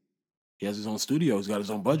 days. He has his own studio. He's got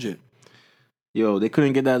his own budget. Yo, they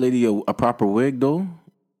couldn't get that lady a proper wig though.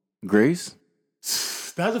 Grace.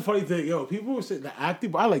 That's a funny thing. Yo, people were saying the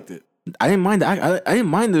acting, but I liked it. I didn't mind I didn't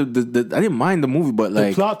mind I didn't mind the movie, but like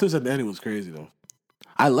the plot twist at the end was crazy though.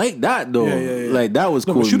 I like that though. Yeah. Like that was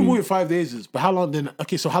cool. But shoot a movie in 5 days but how long then?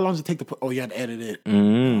 Okay, so how long does it take to put? Oh, you had to edit it.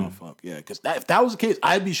 Oh fuck yeah, because if that was the case,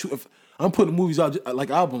 I'd be shooting. I'm putting movies out like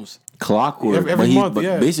albums. Clockwork every month.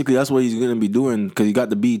 But basically, that's what he's gonna be doing because he got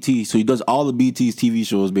the BT, so he does all the BT's TV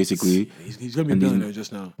shows basically. He's gonna be doing there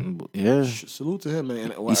just now. Yeah, salute to him,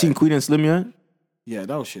 man. You seen Queen and Slim yet? Yeah,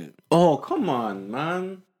 that was shit. Oh come on,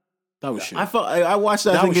 man. That was shit. I watched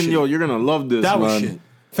that thinking, yo, you're gonna love this. That man. was shit.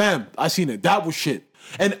 Fam, I seen it. That was shit.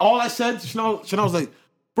 And all I said, Chanel was like,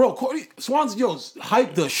 bro, Cody Swan's,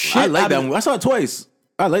 hype the shit. I like that movie. I saw it twice.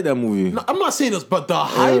 I like that movie. No, I'm not saying this, but the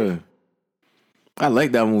hype. Yeah. I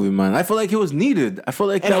like that movie, man. I feel like it was needed. I feel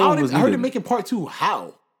like that movie was needed. I heard it making part 2.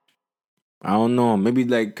 How? I don't know. Maybe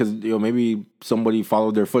like because maybe somebody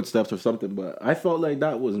followed their footsteps or something. But I felt like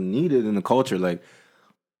that was needed in the culture. Like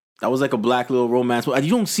that was like a black little romance. You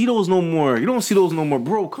don't see those no more.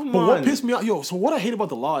 Bro. Come on. But what pissed me off, so what I hate about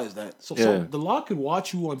the law is that so the law could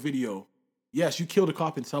watch you on video. Yes, you killed a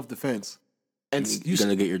cop in self-defense, and you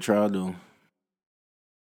gotta get your trial though.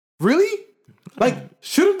 Really? Like,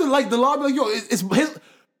 shouldn't the law be like, yo, it's his?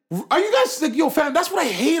 Are you guys like, yo, fam? That's what I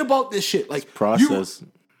hate about this shit. Like, process.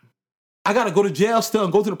 I gotta go to jail still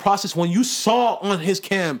and go through the process when you saw on his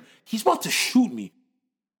cam he's about to shoot me.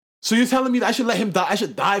 So you're telling me that I should let him die? I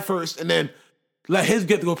should die first, and then Let his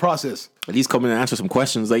get to go process. At least come in and answer some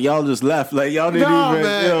questions. Like, y'all just left. Like, y'all didn't Nah, even,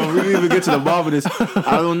 man. we didn't even get to the bottom of this.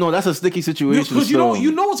 I don't know. That's a sticky situation. Because you so.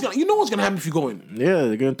 know what's gonna happen if you go in. Yeah,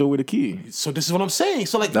 they're gonna throw away the key. So this is what I'm saying.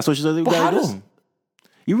 So like That's what she said. They but how gotta does- go.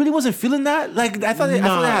 You really wasn't feeling that? Like, I thought it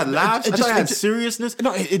had laughs. I thought it had seriousness.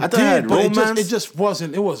 No, it I thought did, it had but romance. it just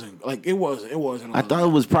wasn't. It wasn't. I thought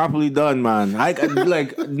it was properly done, man. I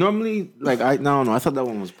like normally, like I don't know. I thought that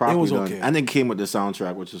one was properly done, okay. and it came with the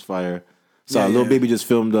soundtrack, which is fire. So Yeah, Lil yeah. Baby just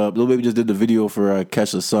filmed up. Lil Baby just did the video for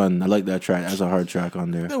Kesha's Son. I like that track. That's a hard track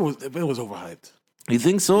on there. It was overhyped. You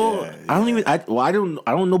think so? Yeah, I don't even. I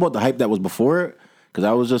don't know about the hype that was before it because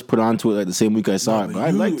I was just put onto it like the same week I saw it. But I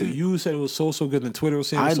liked it. You said it was so good, and Twitter was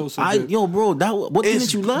saying it was so good. Yo, bro, what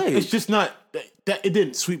didn't you like? It's just not that it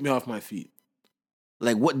didn't sweep me off my feet.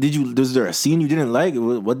 Like, what did you? Was there a scene you didn't like?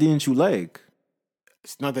 What didn't you like?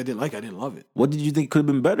 It's not that I didn't like it, I didn't love it. What did you think could have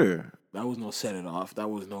been better? That was no set it off. That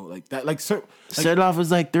was no like that. Like, Set off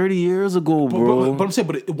was like 30 years ago, bro. but I'm saying,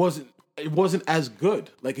 but it wasn't as good.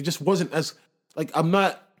 Like it just wasn't as like I'm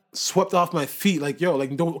not swept off my feet. Like yo,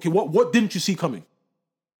 like okay, what didn't you see coming?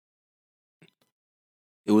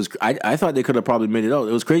 It was. I thought they could have probably made it out.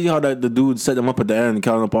 It was crazy how the dude set them up at the end and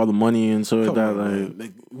counting up all the money and so like Come that. on, man.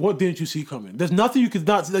 Like what didn't you see coming? There's nothing you could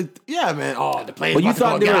not like. Yeah, man. Oh, the plane. But you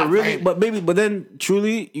thought they were really. But But then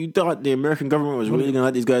truly, you thought the American government was really gonna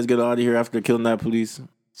let these guys get out of here after killing that police.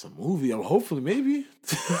 it's a movie. Hopefully, maybe.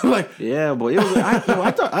 Like Yeah, but it was.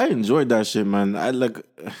 I thought I enjoyed that shit, man. I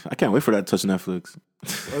can't wait for that to touch Netflix.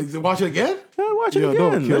 watch it again. Yeah, watch it Yo,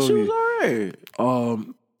 don't again. kill That shit me. was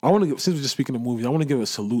alright. I want to give, since we're just speaking of movies, I want to give a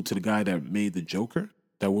salute to the guy that made the Joker.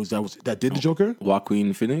 That did the Joker.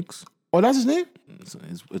 Joaquin Phoenix. Oh, that's his name.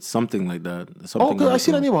 It's something like that. It's Oh, something cause I like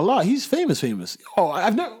see that name a lot. He's famous. Oh,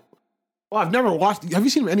 I've never watched. Have you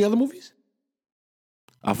seen him in any other movies?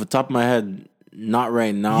 Off the top of my head, not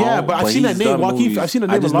right now. Yeah, but I've seen that he's name, done Joaquin. movies. I've seen the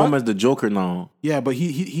I name just a know lot. him as the Joker now. Yeah, but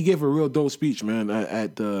he gave a real dope speech, man,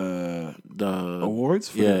 at the awards.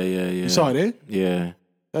 For Yeah. You saw it, eh? Yeah.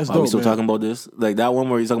 That's Why we dope, still man. talking about this? Like that one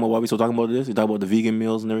where he's talking about why we still talking about this? You talking about the vegan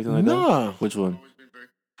meals and everything like Nah. that? Which one?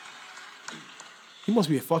 He must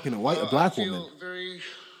be a black I feel woman. very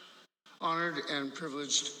honored and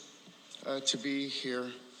privileged to be here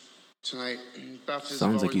tonight. Baptist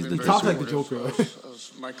Sounds has like always he's been the very Talks like the supportive Joker.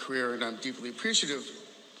 of my career, and I'm deeply appreciative.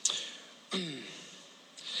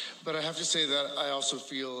 But I have to say that I also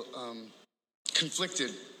feel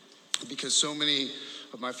conflicted because so many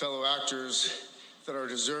of my fellow actors that are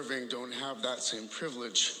deserving don't have that same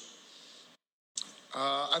privilege.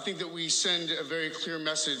 I think that we send a very clear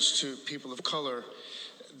message to people of color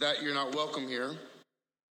that you're not welcome here.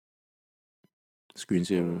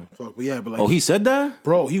 Screensaver. Fuck, but yeah, but like, Oh, he said that?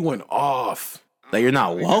 bro, he went off. That you're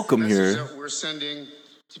not welcome The message here. that we're sending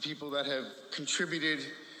to people that have contributed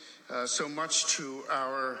so much to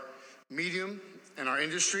our medium and our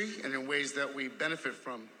industry and in ways that we benefit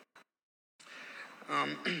from.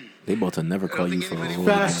 They about to never I call don't you think for a anybody whole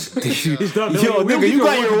Facts. lot. He's done. Yo, We don't nigga, give you a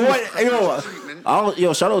got what your you- what?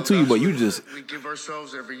 Yo, shout out to you, but you just we give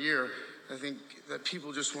ourselves every year. I think that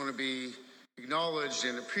people just want to be acknowledged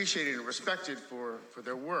and appreciated and respected for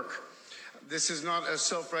their work. This is not a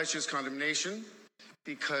self-righteous condemnation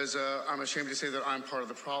because I'm ashamed to say that I'm part of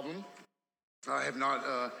the problem. I have not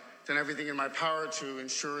done everything in my power to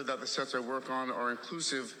ensure that the sets I work on are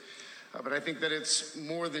inclusive, but I think that it's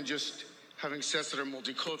more than just having sets that are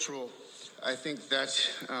multicultural. I think that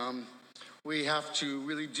we have to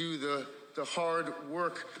really do the hard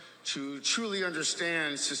work to truly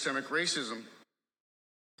understand systemic racism.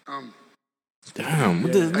 damn.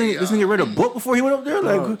 What this nigga read a book before he went up there?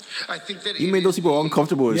 Like I think that he it made those is people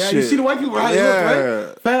uncomfortable as Yeah, shit. you see the white people, right?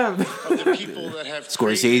 Yeah. Fam. the people that have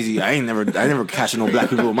Scorsese, I never catching no black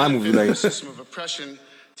people in my movie. Like the system of oppression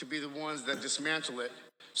to be the ones that dismantle it.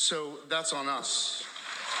 So that's on us.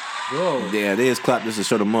 Bro. yeah, they just clapped just to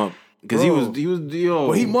shut him up because he Bro. was yo.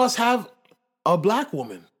 But he must have a black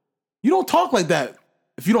woman. You don't talk like that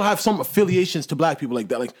if you don't have some affiliations to black people like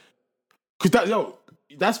that. Like, cause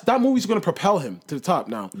that movie's gonna propel him to the top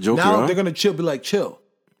now. Joker, now huh? they're gonna be like, chill.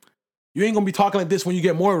 You ain't gonna be talking like this when you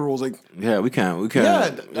get more roles. Like, Yeah, we can't. yeah,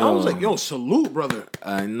 I was like, yo, salute, brother.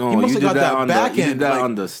 I He know must you have did got that that on back the you did end, that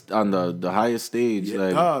like- on the highest stage.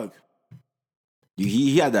 Like Dog.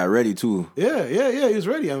 he had that ready too. Yeah, he was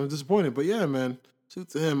ready. I was disappointed, but yeah, man. Salute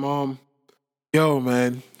to him. Yo,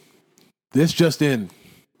 man. This just in.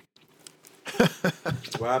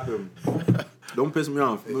 What happened? Don't piss me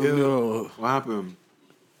off. Yo, What happened?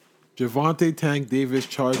 Javante Tank Davis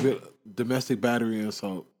charged with domestic battery and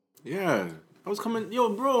assault. Yeah, I was coming. Yo,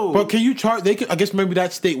 bro. But can you charge? They can. I guess maybe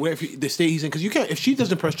that state where the state he's in, because you can't. If she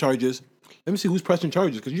doesn't press charges, let me see who's pressing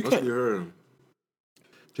charges, because you must can't. be her.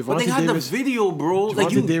 But they Javante had Davis, the video, bro. Like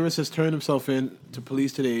Javante you, Davis has turned himself in to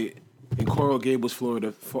police today in Coral Gables,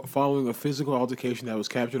 Florida, following a physical altercation that was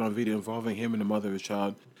captured on video involving him and the mother of his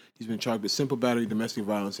child. He's been charged with simple battery, domestic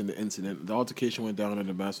violence in the incident. The altercation went down in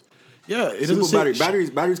the mass. Yeah, it simple doesn't say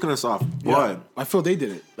battery's kind of soft. Yeah, Why? I feel they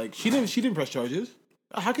did it. Like she didn't press charges.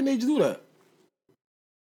 How can they just do that?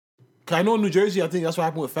 'Cause I know in New Jersey, I think that's what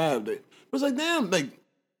happened with Fab. It was like, damn, like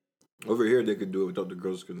Over here, they could do it without the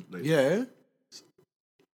girls. Like, yeah.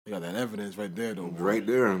 They got that evidence right there, though. Bro. right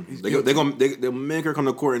there. They'll make her come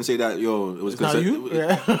to court and say that it was It's not you.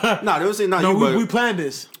 Yeah. Nah, they don't say not No, you. But we planned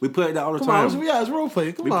this. we play like that all the Come time. on, it's role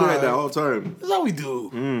play. Come We on, play like that all the time. That's how we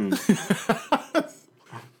do.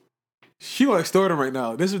 She want to extort him right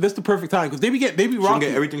now. This is the perfect time because they be She can rocking.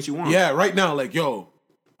 get everything she wants. Yeah, right now, like yo,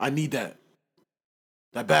 I need that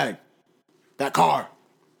bag, that car.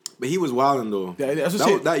 But he was wilding though. Yeah, that's what I'm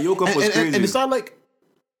saying. That yoke up was crazy. And it's not like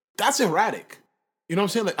that's erratic. You know what I'm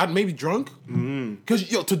saying? Like I maybe drunk. Because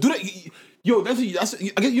to do that, yo, that's I guess,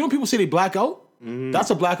 you know people say they black out.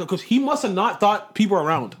 That's a blackout because he must have not thought people were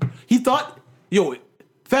around. He thought, yo,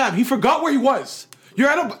 fam, he forgot where he was. You're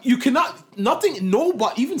at you cannot nothing.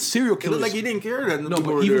 Nobody, even serial It killers. looked like he didn't care that no, people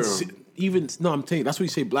but were even there. no, I'm telling you, that's what you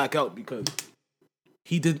say blackout because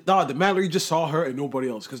he did. Nah, the Mallory just saw her and nobody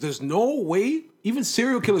else. Because there's no way. Even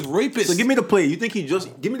serial killers, rapists. So give me the play. You think he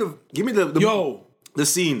just give me the yo. the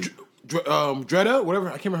scene? Dreda, whatever,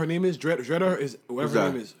 I can't remember her name is. Dreda is whatever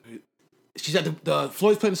her Who's name is. She's at the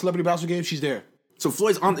Floyd's playing the celebrity basketball game. She's there. So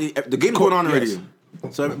Floyd's on the game's going on already. Yes.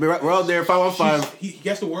 So we're out there 5-on-5. He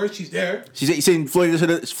gets the word. She's there. He's saying Floyd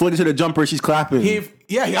just hit a jumper. She's clapping. I don't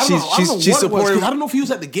know. I don't know she's what it was, supporting. 'cause I don't know if he was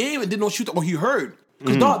at the game and didn't know shoot or he heard.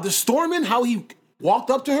 Because the Stormin, how he walked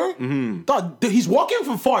up to her, dog, he's walking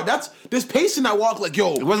from far. There's pace in that walk. Like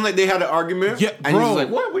yo, It wasn't like they had an argument. Yeah, and bro. he's like,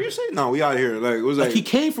 "What? What are you saying? No, we out here." Like it was like he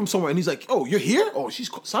came from somewhere and he's like, oh, you're here? Oh, she's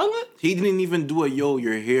silent. he didn't even do a yo.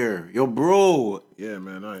 You're here, yo, bro. Yeah,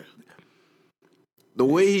 man. The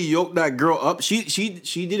way he yoked that girl up, she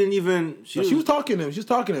didn't even. She was talking to him.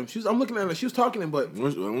 I'm looking at her. She was talking to him, but I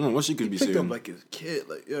don't know what she could be picked saying. up like his kid.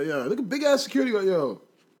 Like, yeah. Look at big ass security guard, yo.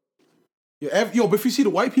 Yo, but if you see the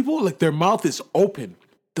white people, like their mouth is open.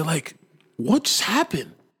 They're like, what just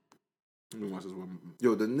happened? Let me watch this one.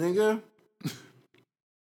 Yo, the nigga.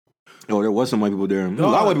 Oh, there was some white people there. A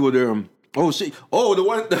lot of white people there. Oh shit. Oh, the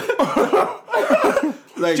one.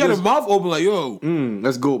 Like She had her mouth open, like, yo.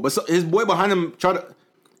 let's go. But his boy behind him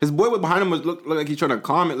His boy behind him was look like he's trying to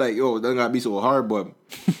comment, like, yo, it doesn't gotta be so hard, but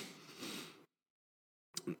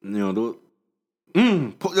yo,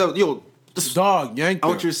 just Dog, yank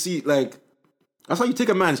out your seat, like that's how you take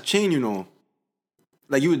a man's chain, you know.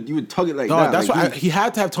 Like you would tug it like Dog, that. that's like, why he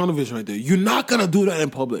had to have tunnel vision right there. You're not gonna do that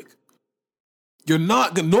in public. You're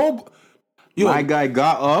not gonna. No, yo, my guy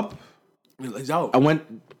got up. he's out. I went.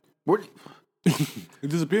 Where? He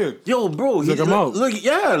disappeared. Yo, bro, Like, I'm out. Look,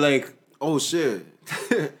 yeah, like, oh shit,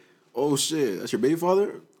 oh shit, that's your baby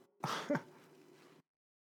father.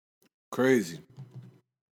 Crazy,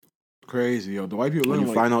 yo. The white people When look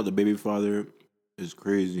you like find out the baby father is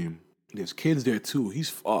crazy. there's kids there too. He's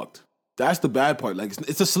fucked. That's the bad part. Like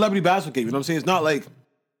it's a celebrity basketball game. You know what I'm saying? It's not like,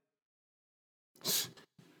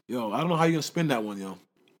 yo, I don't know how you're gonna spin that one, yo.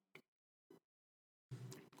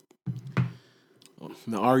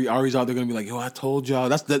 Now Ari's out there gonna be like, yo, I told y'all.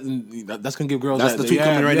 That's gonna give girls. That's that, the tweet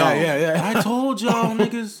coming right now. Yeah. I told y'all,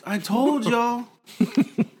 niggas. I told y'all.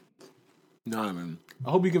 Nah, man.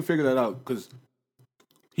 I hope you can figure that out because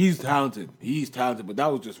he's talented. But that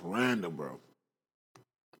was just random, bro.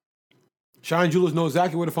 Shine Jewelers know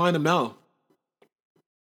exactly where to find him now.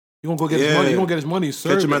 You gonna go get his money? You gonna get his money?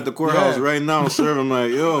 Catch him at the courthouse right now. Serve him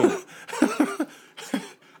like, yo.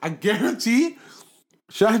 I guarantee,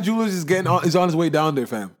 Shine Jewelers is on his way down there,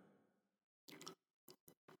 fam.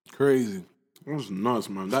 Crazy. That was nuts,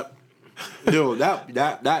 man. That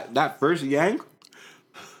first yank,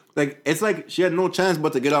 like it's like she had no chance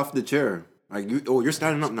but to get off the chair. Like you're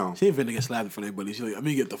standing up now. She ain't finna get slapped in front of anybody. She's like, I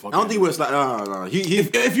mean, get the fuck. I don't think it was like no. He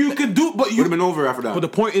if you could do, but you would have been over after that. But the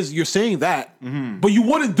point is, you're saying that, but you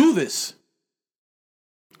wouldn't do this.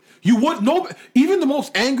 You would no. Even the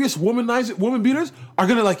most angriest woman beaters are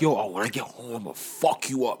gonna like, yo. When I get home, I'm gonna fuck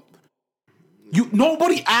you up.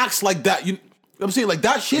 Nobody acts like that. You know what I'm saying, like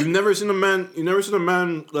that shit. You've never seen a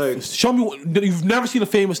man like. Show me. You've never seen a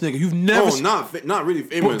famous nigga. You've never. Not really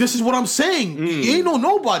famous. But this is what I'm saying. You ain't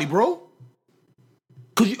nobody, bro.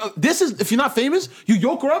 Cause this is if you're not famous, you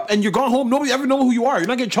yoke her up and you're gone home. Nobody ever know who you are. You're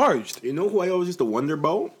not getting charged. You know who I always used to wonder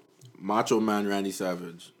about? Macho Man Randy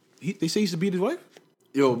Savage. They say he used to beat his wife.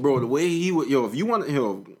 Yo, bro, the way he would, if you want, I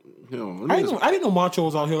didn't know Macho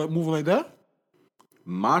was out here like moving like that.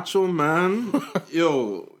 Macho Man,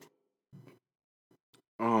 yo,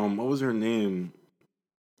 What was her name?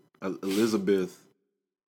 Elizabeth.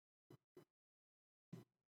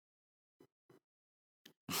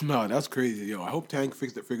 No, that's crazy, yo. I hope Tank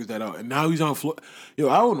figures that out. And now he's on floor. Yo,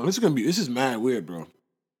 I don't know. This is mad weird, bro.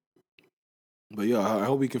 But yo, I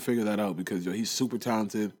hope he can figure that out because yo, he's super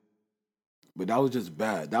talented. But that was just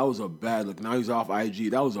bad. That was a bad look. Now he's off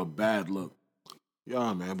IG. That was a bad look.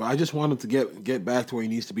 Yeah, man. But I just want him to get back to where he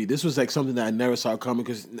needs to be. This was like something that I never saw coming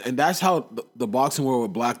and that's how the boxing world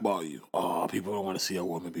would blackball you. Oh, people don't want to see a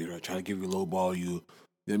woman beater. Try to give you low ball you.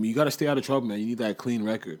 I mean, you got to stay out of trouble, man. You need that clean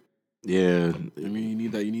record. Yeah. I mean,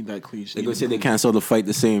 you need that clean shit. They're going to say they can't sell the fight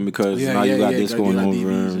the same because now you got this going over.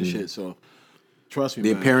 DVDs and shit, so trust me,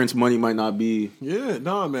 their man. parents' money might not be. Yeah,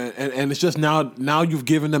 no, man. And it's just now you've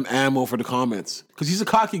given them ammo for the comments. Because he's a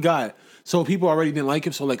cocky guy. So people already didn't like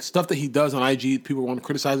him. So like stuff that he does on IG, people want to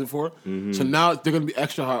criticize him for. Mm-hmm. So now they're going to be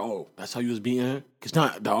extra hard. Oh, that's how you was beating her? Because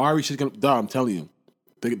now the Ari shit's going to... I'm telling you.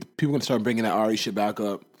 People going to start bringing that Ari shit back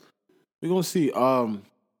up. We're going to see.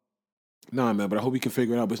 Nah, man, but I hope he can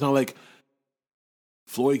figure it out. But it's not like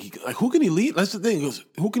Floyd... Like, who can he lead? That's the thing.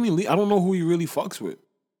 Who can he lead? I don't know who he really fucks with.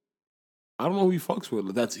 I don't know who he fucks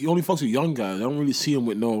with. He only fucks with young guys. I don't really see him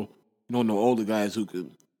with no older guys who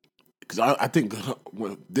could... Because I think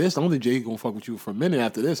with this, I don't think Jay gonna fuck with you for a minute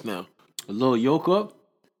after this now. A little yoke up?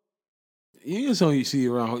 You're gonna see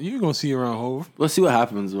around Hove. Let's see what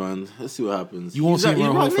happens, man. Let's see what happens. You won't see him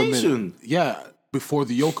around Hove for a Nation. minute. Yeah, before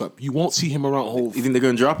the yoke up. You won't see him around Hove. You think they're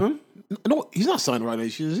gonna drop him? No, he's not signed right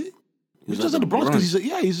Nation, is he? He's just at the Bronx because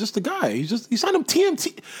he's just a guy. He signed him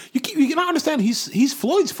TMT. You cannot understand. He's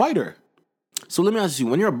Floyd's fighter. So let me ask you: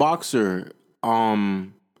 when you're a boxer,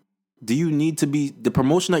 do you need to be the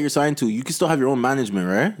promotion that you're signed to? You can still have your own management,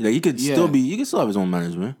 right? Like you can still have his own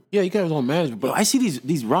management. Yeah, you can have his own management. But I see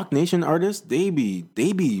these Rock Nation artists. They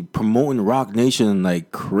be promoting Rock Nation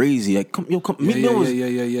like crazy. Like Meek Mill.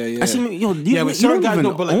 Yeah. I see but certain guys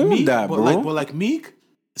don't. But like Meek, that, bro. But like Meek,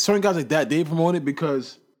 certain guys like that they promote it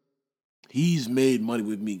because he's made money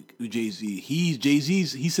with Meek, with Jay-Z. He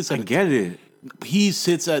sits at it. He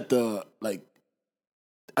sits at the like.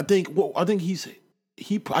 I think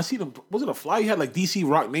I see them. Was it a fly? He had like DC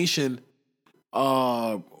Rock Nation.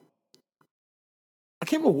 I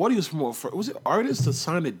can't remember what he was promoting for. Was it artists to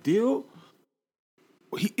sign a deal?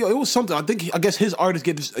 It was something. I guess his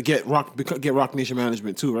artists get Rock Nation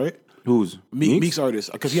management too, right? Who's Meek's artists?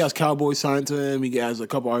 Because he has Cowboy signed to him. He has a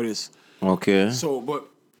couple artists. Okay. So, but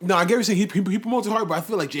no, I get what you're saying. He promotes it hard, but I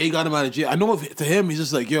feel like Jay got him out of jail. I know to him, he's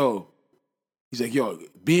just like, yo. He's like, yo,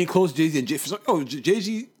 being close to Jay-Z and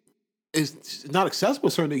Jay-Z is not accessible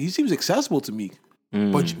to certain things. He seems accessible to Meek.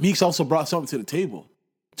 But Meek's also brought something to the table.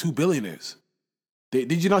 2 billionaires.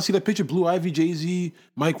 Did you not see that picture? Blue Ivy, Jay-Z,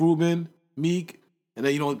 Mike Rubin, Meek. And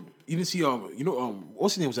then, you didn't see,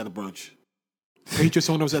 what's his name was at the brunch? Patriot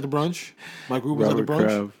someone was at the brunch. Mike Rubin was at the brunch.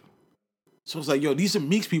 Krav. So it's like, yo, these are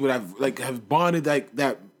Meek's people that have bonded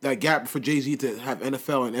that gap for Jay-Z to have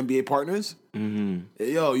NFL and NBA partners. Mm-hmm.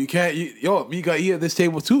 Yo, you can't. Meek got eat at this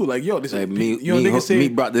table too. Like, yo, this like niggas say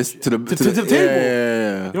Meek brought this to the table.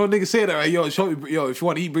 Yeah. You know, niggas say that, right? Yo, show me, if you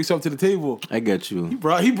want to eat, bring something to the table. I get you. He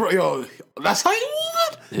brought. Yo, that's how you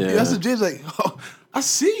want. Yeah, that's what Jay's like. Oh, I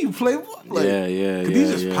see you play. Like, yeah.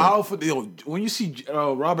 These are powerful. Yo, when you see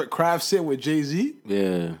Robert Kraft sit with Jay-Z,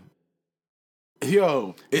 yeah.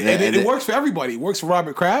 Yo, it works for everybody. It works for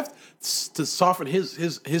Robert Kraft to soften his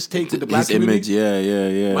take to the black community. Image.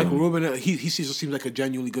 Yeah. Michael Rubin, he seems like a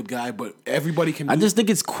genuinely good guy, but everybody can. I just think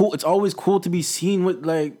it's cool. It's always cool to be seen with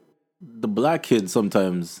like the black kids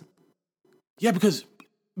sometimes. Yeah, because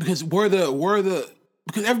we're the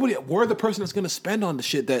person that's gonna spend on the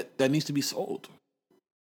shit that needs to be sold.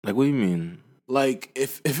 Like, what do you mean? Like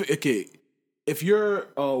if you're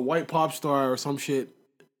a white pop star or some shit.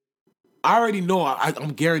 I already know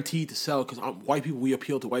I'm guaranteed to sell because white people, we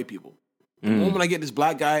appeal to white people. The moment I get this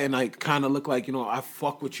black guy and I kind of look like, I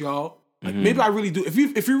fuck with y'all. Like maybe I really do.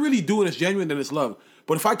 If you're really doing it's genuine, then it's love.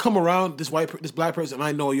 But if I come around this black person and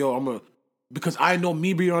I know, because I know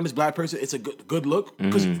me being around this black person, it's a good look.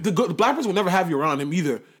 Because the black person will never have you around him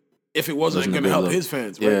either if it wasn't going to help his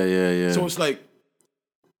fans. Right? Yeah. So it's like,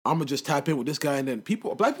 I'm gonna just tap in with this guy, and then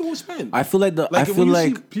black people will spend. I feel like I feel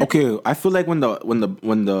like when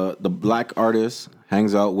the black artist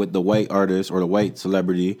hangs out with the white artist or the white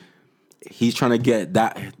celebrity, he's trying to get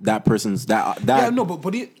that person's that. Yeah, no,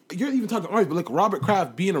 but you're even talking artists, but like Robert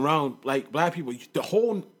Kraft being around like black people, the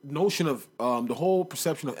whole notion of the whole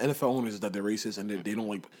perception of NFL owners is that they're racist and they don't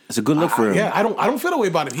like. It's a good look for him. Yeah, I don't feel that way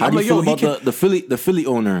about him. How do you feel about the Philly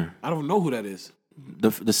owner? I don't know who that is. The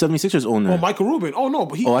 76ers owner. Oh, Michael Rubin. Oh no,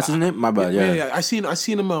 but that's his name. My bad. Yeah. I seen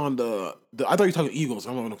him on the. I thought you were talking Eagles.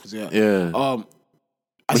 I don't know because Yeah.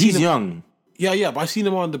 But he's young. Yeah, but I seen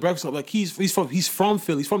him on the Breakfast Club. Like he's from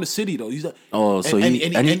Philly. He's from the city though. He's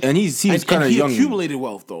he seems kind of young. He accumulated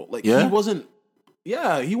wealth though. Like he wasn't.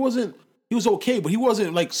 Yeah, he wasn't. He was okay, but he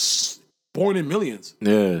wasn't like born in millions.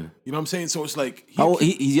 Yeah, you know what I'm saying. So it's like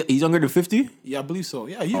he's younger than 50. Yeah, I believe so.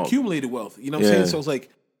 Yeah, he accumulated wealth. You know what I'm saying. So it's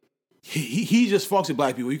like he just fucks with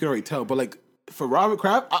black people. You can already tell. But like for Robert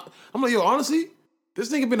Kraft, I'm like, yo, honestly,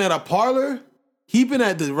 this nigga been at a parlor. He been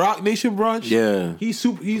at the Rock Nation brunch. Yeah, he's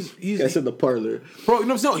super. He's That's in the parlor, bro. You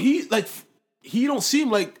know what I'm saying? He like he don't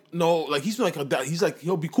seem like he's like he's like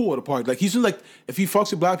he'll be cool at a party. Like he's like if he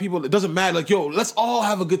fucks with black people, it doesn't matter. Like yo, let's all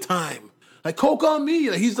have a good time. Like coke on me.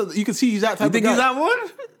 Like you can see he's that type. You think of guy. He's that one?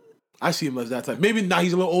 I see him as that type. Maybe now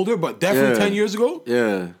he's a little older, but definitely 10 years ago.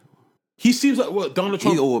 Yeah, he seems like Donald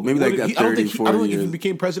Trump. He's old, maybe like 30, 40 I don't think years. if he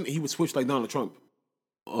became president, he would switch like Donald Trump.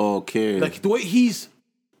 Okay, like the way he's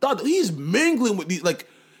mingling with these like.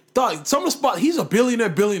 Some of the spot, he's a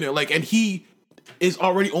billionaire, like, and he is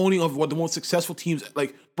already owning of one of the most successful teams.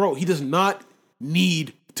 Like, bro, he does not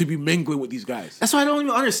need to be mingling with these guys. That's why I don't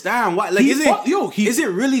even understand why. Like, is it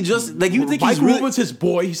really just like you think Mike he's really... Rubin's his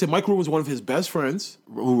boy? He said Mike Rubin's one of his best friends.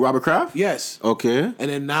 Robert Kraft? Yes. Okay. And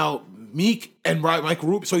then now Meek and Mike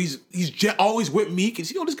Rubin. So he's always with Meek. And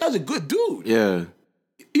this guy's a good dude. Yeah.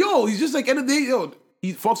 Yo, he's just like end of the day,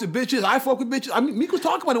 he fucks with bitches. I fuck with bitches. I mean, Meek was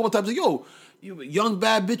talking about it one time. He's like, yo. You young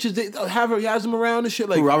bad bitches, they has them around and shit.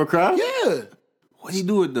 Like Robert Kraft? Yeah. What he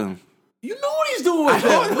do with them? You know what he's doing with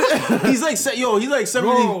them. He's like 70.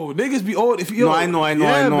 Bro, niggas be old. No, I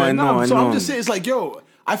know. So I'm just saying, it's like, yo,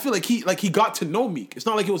 I feel like he got to know Meek. It's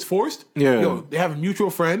not like it was forced. Yeah. Yo, they have a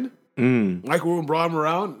mutual friend. Mike Rubin brought him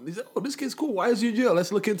around. He's like, oh, this kid's cool. Why is he in jail?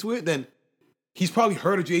 Let's look into it. Then he's probably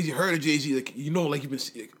heard of Jay-Z. Like, like you've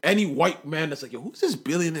been any white man that's like, yo, who's this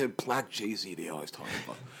billionaire black Jay-Z they always talking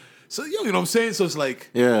about? So, you know what I'm saying? So it's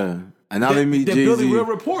like... Yeah. And now they meet Jay-Z. They're building real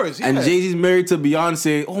rapport. Yeah. And Jay-Z's married to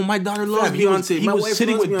Beyonce. Oh, my daughter loves Beyonce. He was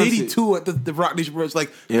sitting with Diddy, too, at the Rock Nation Bros.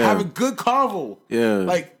 Like, having good convo. Yeah.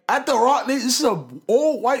 Like, at the Rock Nation, this is an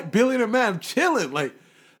old white billionaire man chilling. Like,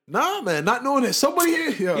 nah, man, not knowing that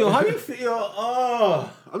somebody here... Yo, how do you feel?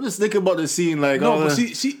 I'm just thinking about the scene. Like, no, but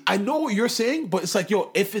see, I know what you're saying, but it's like, yo,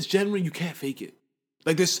 if it's genuine, you can't fake it.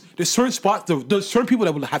 Like, there's certain spots, there's certain people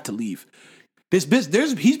that will have to leave. He's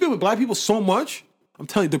been with black people so much. I'm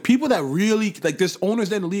telling you, the people that really like there's owners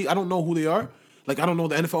in the league. I don't know who they are. Like I don't know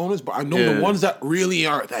the NFL owners, but I know the ones that really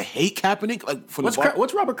are that hate Kaepernick. Like for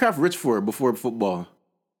what's Robert Kraft rich for before football?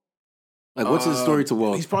 Like what's his story to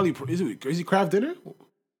wealth? He's probably is he Kraft Dinner?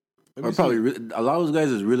 Or probably a lot of those guys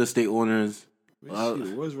is real estate owners.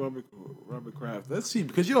 Where's Robert Kraft? Let's see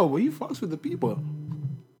because he fucks with the people.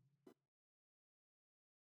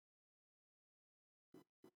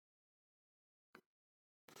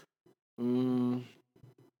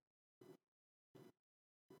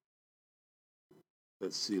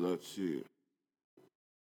 Let's see.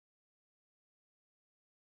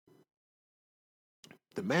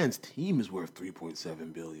 The man's team is worth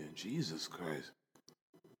 $3.7 billion. Jesus Christ.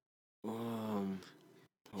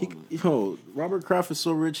 Robert Kraft is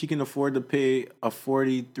so rich he can afford to pay a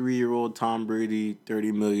 43-year-old Tom Brady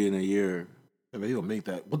 $30 million a year. Yeah, they don't make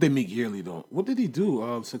that. What they make yearly though? What did he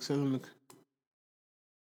do? Success in the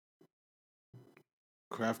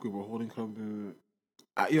Kraft Group or holding company.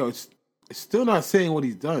 It's still not saying what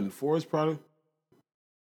he's done. Forest product.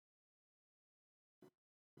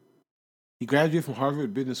 He graduated from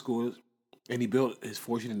Harvard Business School, and he built his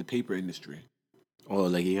fortune in the paper industry. Oh,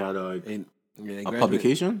 like he had a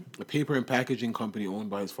publication? A paper and packaging company owned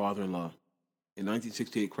by his father-in-law. In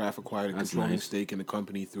 1968, Kraft acquired a controlling stake in the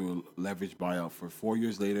company through a leveraged buyout. For 4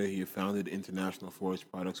 years later, he founded International Forest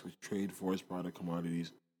Products, which trade forest product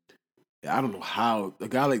commodities. Yeah, I don't know how a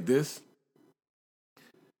guy like this,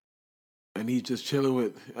 and he's just chilling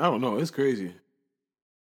with. I don't know. It's crazy.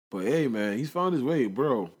 But hey, man, he's found his way,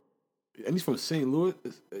 bro. And he's from St. Louis.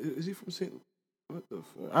 Is he from St. What the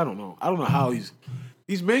fuck? I don't know. I don't know how he's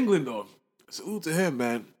mingling though. Salute to him,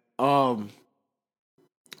 man. I'm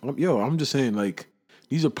just saying, like,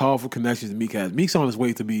 these are powerful connections that Meek has. Meek's on his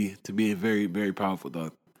way to be very, very powerful,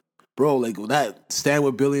 dog. Bro, like that stand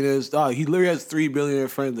with billionaires, dog. He literally has 3 billionaire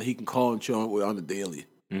friends that he can call and chill with on the daily.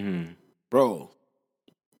 Mm-hmm. Bro,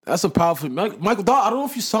 that's a powerful. Michael, dog. I don't know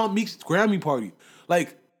if you saw Meek's Grammy party.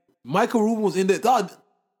 Like, Michael Rubin was in there, dog.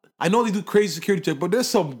 I know they do crazy security check, but there's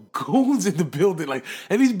some goons in the building, like,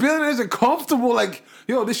 and these billionaires are comfortable. Like,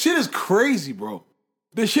 yo, this shit is crazy, bro.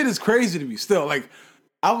 This shit is crazy to me still. Like,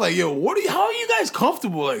 I'm like, yo, how are you guys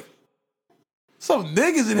comfortable? Like, some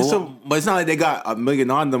niggas in it. But it's not like they got $1 million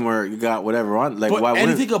on them or you got whatever on. Like, But why wouldn't?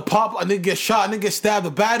 anything could pop, a nigga get shot, a nigga get stabbed, a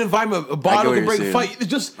bad environment, a bottle what can you're break a saying. fight. It's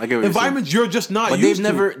just I get what you're environments you're just not But used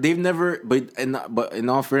they've never. But in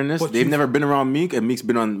all fairness, But they've you- never been around Meek, and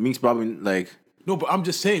Meek's probably like. No, but I'm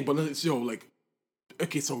just saying, but it's, like,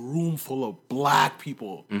 okay, it's a room full of black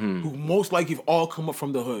people Mm-hmm. who most likely have all come up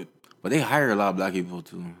from the hood. But they hire a lot of black people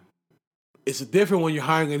too. It's different when you're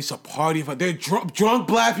hiring and it's a party. If they're drunk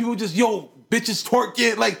black people, just bitches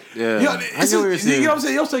twerking, like Yeah. yo, I get it's what you're just, you saying. know what I'm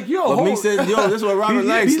saying? Yo, it's like yo, But Meek said, "Yo, this is what Robert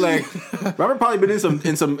likes." he's- Like, Robert probably been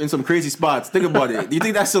in some crazy spots. Think about it. Do you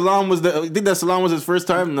think that Salon was his first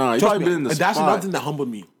time? No, he Trust probably me, been in the and that's spot. another thing that humbled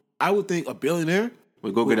me. I would think a billionaire.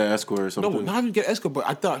 Would go get an escort or No, something. not even get escort, but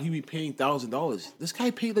I thought he'd be paying $1,000. This guy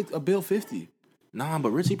paid like $1.50. Nah, but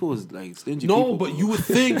rich people is like stingy. No, people, but bro. you would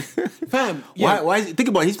think, fam. Yeah, Why? Think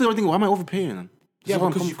about it. He's still thinking, why am I overpaying? yeah, This is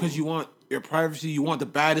where I'm because you want your privacy, you want the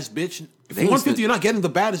baddest bitch. If They you used 150, to- you're not getting the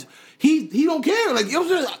baddest. He don't care. Like, you know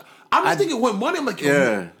what I'm saying? I'm just thinking with money. I'm like,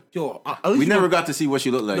 Yeah. at least We you never want- got to see what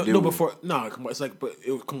she looked like. No, did no, we? before come on, it's like, but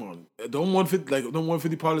come on, don't 150 like don't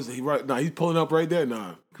 150 parlors. He's pulling up right there.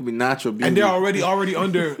 Nah, Could be natural beauty. and they're already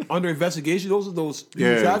under investigation. Those are those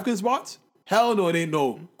Yeah. trafficking spots. Hell no, it ain't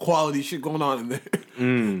no quality shit going on in there.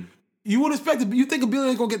 Mm. You would expect it. You think a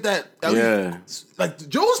billionaire's gonna get that? At Yeah. least, like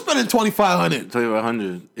Joe's spending $2,500. Tell you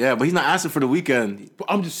 100. Yeah, but he's not asking for the weekend. But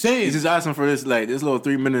I'm just saying. He's just asking for this little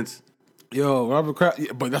 3 minutes. Yo, Robert Kraft.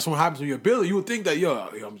 Yeah, but that's what happens when you're a billionaire. You would think that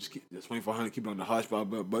I'm just keep that's $2,500, keep it on the hush,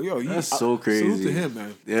 but yo, That's so crazy. Salute to him,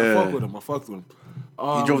 man. Yeah. I fucked with him.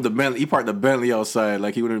 He drove the Bentley. He parked the Bentley outside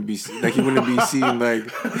like he wouldn't be seen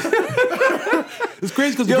like. It's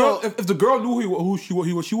crazy because Yo. if the girl knew who she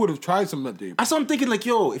was, she would have tried something that day. That's what I'm thinking. Like,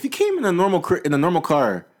 yo, if he came in a normal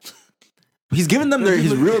car, he's giving them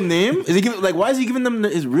his real name. Is he giving why is he giving them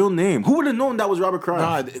his real name? Who would have known that was Robert Kraft?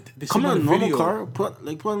 Nah, they Come seen in a the normal video. car, put on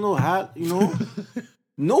a little hat, you know.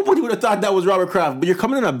 Nobody would have thought that was Robert Kraft. But you're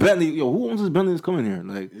coming in a Bentley. Yo, who owns this Bentley that's coming here?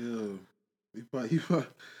 Like, Yeah,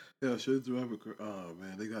 yeah, shout out to Robert. Oh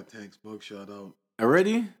man, they got Tank's mugshot out.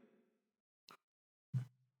 already?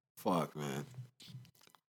 Fuck, man.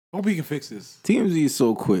 Hope he can fix this. TMZ is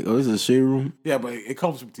so quick. Oh, this is a shade room. Yeah, but it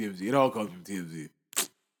comes from TMZ. It all comes from TMZ.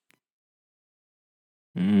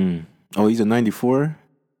 Oh, he's a 94?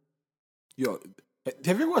 Yo, have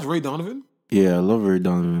you ever watched Ray Donovan? Yeah, I love Ray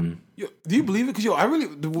Donovan. Yo, do you believe it? Because I really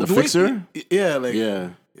the way- Fixer? Yeah, like Yeah.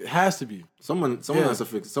 it has to be. Someone Yeah. has to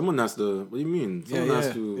fix. Someone has to. What do you mean? Someone yeah, has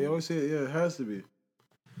yeah. to. They always say, yeah, it has to be.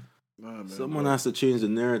 Nah, man. Someone has to change the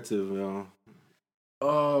narrative, yo.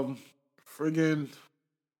 Friggin'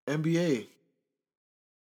 NBA.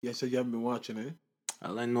 Yeah, so you haven't been watching it.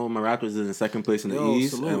 I know my Raptors is in second place in the Yo,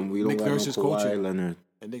 East, salute. and we don't Nick got Nurse no is Kawhi coaching. Leonard.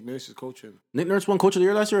 And Nick Nurse is coaching. Nick Nurse won Coach of the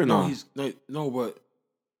Year last year or no? But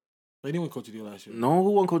he didn't win Coach of the Year last year. No, who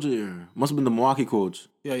won Coach of the Year? Must have been the Milwaukee coach.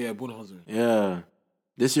 Yeah, Budenholzer. Yeah.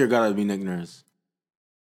 This year gotta be Nick Nurse.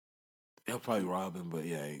 They'll probably rob him, but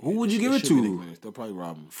yeah. Who would you give it should be to? Nick Nurse. They'll probably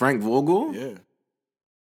rob him. Frank Vogel? Yeah.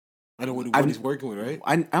 I know what I've- he's working with, right?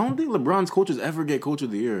 I don't think LeBron's coaches ever get Coach of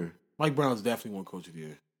the Year. Mike Brown's definitely won Coach of the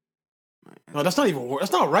Year. No, that's not even.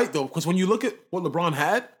 That's not right though, because when you look at what LeBron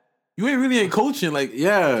had, you ain't coaching. Like,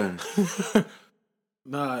 Yeah.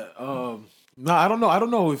 nah, I don't know. I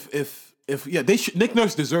don't know if yeah, they should. Nick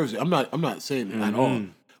Nurse deserves it. I'm not saying it at all.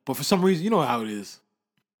 But for some reason, you know how it is.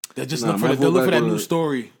 They're just Nah, looking my for vote that gotta new go-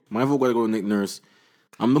 story. My vote gotta go to Nick Nurse.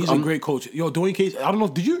 He's a great coach. Yo, Dwayne Casey. I don't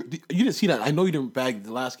know. You didn't see that? I know you didn't bag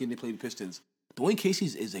the last game they played the Pistons. Dwayne Casey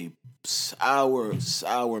is a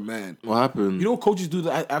sour man. What happened? You know what coaches do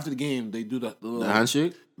after the game? They do the little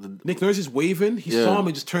handshake? Nick Nurse is waving. He Yeah. saw him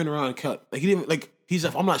and just turned around and cut. Like he didn't like. He's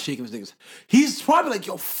like, I'm not shaking his niggas. He's probably like,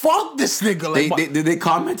 yo, fuck this nigga. Like, Did they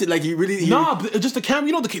comment it like he really? nah, but just the camera.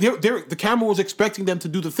 You know, the camera was expecting them to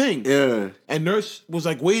do the thing. Yeah. And Nurse was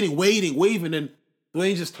like waiting, waving, and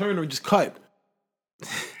Dwayne just turned and just cut.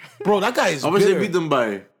 Bro, that guy is How much bitter. they beat them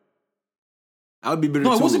by? I would be bitter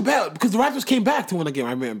No, too. it wasn't bad because the Raptors came back to win the game.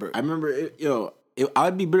 I remember. I remember it,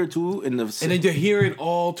 I'd be bitter too in the. And then you're hearing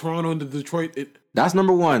all Toronto and the Detroit. That's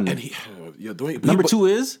number one. And he, yeah, Dwayne. Number two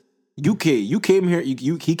is UK. You came here.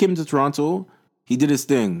 He came to Toronto. He did his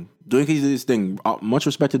thing. Dwayne Casey did his thing. Much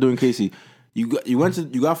respect to Dwayne Casey. You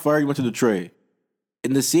got fired. You went to Detroit.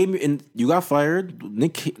 You got fired.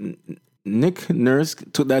 Nick Nurse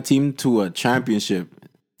took that team to a championship.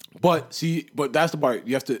 But that's the part.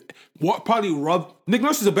 You have to probably rub. Nick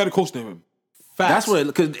Nurse is a better coach than him. Facts. That's what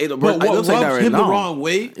because it But looks what like that rubs right him now. the wrong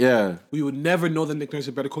way, Yeah, we would never know that Nick Nurse is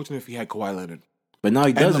a better coach than if he had Kawhi Leonard. but now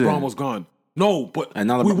he And doesn't. LeBron was gone. No, but And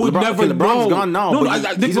now we would LeBron- never okay, LeBron's know. gone now, No, but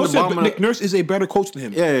Nick he's in the Nurse, bottom of Nick Nurse is a better coach than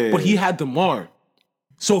him. Yeah. But he had DeMar.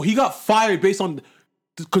 So he got fired based on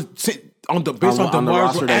On the DeMar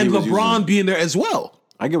roster that and he was LeBron using. being there as well.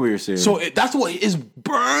 I get what you're saying. So that's what is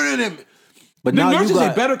burning him. but Nick now Nurse you is a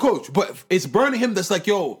got better coach, but it's burning him. That's like,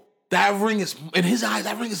 yo, that ring is in his eyes.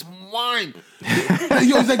 That ring is mine.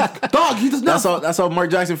 Yo, he's like, dog. He does not. that's how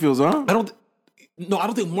Mark Jackson feels, huh? I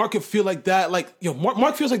don't think Mark could feel like that. Like, yo,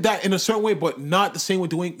 Mark feels like that in a certain way, but not the same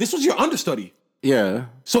with Dwayne. This was your understudy. Yeah.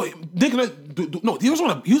 So Nick Nurse, no, he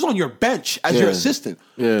was on your bench as your assistant.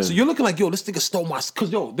 Yeah. So you're looking like, yo, this nigga stole my.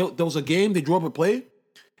 Because yo, there was a game they drew up a play.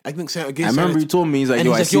 I think I remember you told me he's like, and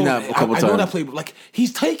yo, he's I seen that a couple I times. know that play, but like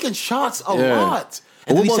he's taking shots a Yeah. lot. But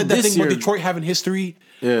And then he what said about that this thing with year? Detroit having history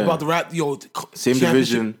Yeah. about the Same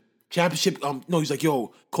division. championship. No, he's like,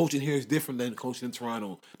 yo, coaching here is different than coaching in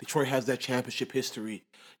Toronto. Detroit has that championship history. You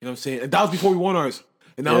know what I'm saying? And that was before we won ours.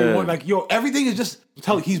 And now we Yeah. won. Like, yo, everything is just. I'm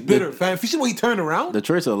telling you, he's bitter, fam. If you see the way he turned around,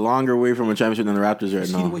 Detroit's a longer way from a championship than the Raptors right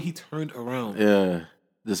see the now. way he turned around. Yeah.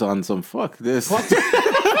 Just on some fuck this.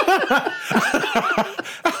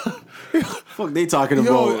 Fuck they talking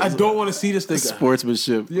Yo, about I don't want to see this thing.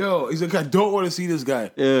 sportsmanship. Yo, he's like, I don't want to see this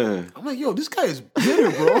guy. Yeah. I'm like, yo, this guy is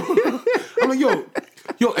bitter, bro. I'm like,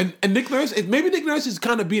 yo, and Nick Nurse, maybe Nick Nurse is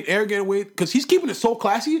kind of being arrogant away because he's keeping it so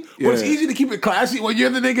classy. But it's Yeah. easy to keep it classy when you're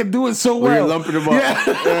the nigga doing so When well. you're lumping them up.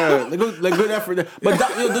 Yeah. Like good effort. But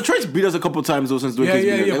Detroit's beat us a couple times though since Dwayne Yeah, Casey's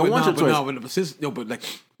yeah, been yeah. there. Like, once or twice. But like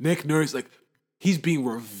Nick Nurse, like he's being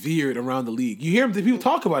revered around the league. You hear him, the people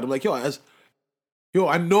talk about him, like, yo,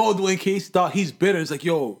 I know Dwayne Casey thought he's bitter. It's like,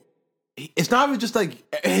 yo, it's not even just like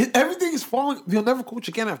everything is falling. He'll never coach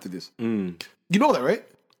again after this. You know that, right?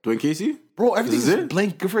 Dwayne Casey? Bro, everything This is is it?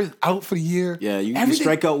 blank. Griffith out for the year. Yeah, you Everything-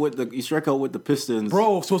 strike out with the Pistons.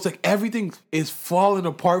 Bro, so it's like everything is falling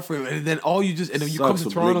apart for him, and then and then you come Sucks to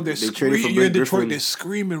for Toronto, Blake. they're They traded for screaming. You're in Blake Detroit, Griffin. they're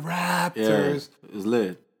screaming Yeah, Raptors. it's lit.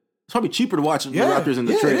 It's probably cheaper to watch the Yeah, Raptors in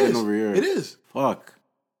yeah, Detroit it than is. over here. It is Fuck.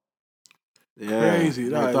 Yeah. crazy.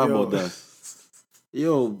 Never Nah, thought yo. about that.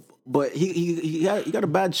 Yo, but he got a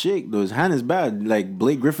bad shake though. His hand is bad. Like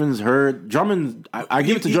Blake Griffin's hurt. Drummond, I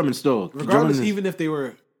give it to Drummond still. Regardless, Drummond is- even if they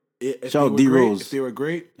were, if Shout out they D were great, Rose. if they were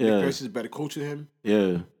great, Yeah. Nick Nurse is a better coach than him.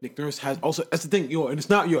 yeah. Nick Nurse has also. That's the thing, yo, and it's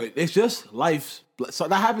not it's just life. So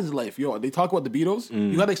that happens in life, yo. They talk about the Beatles.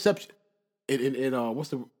 You gotta accept.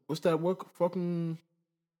 What's that work? Fucking.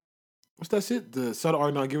 What's that shit? The Son of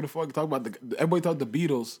Art Not Giving a Fuck. Talk about everybody thought the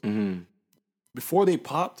Beatles before they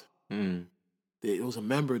popped. It was a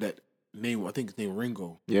member I think his name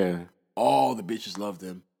Ringo. Yeah. All the bitches loved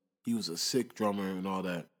him. He was a sick drummer and all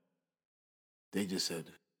that. They just said,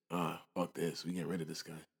 fuck this. We getting rid of this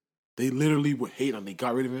guy. They literally would hate him. They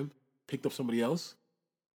got rid of him, picked up somebody else,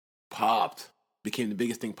 popped, became the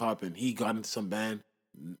biggest thing popping. He got into some band.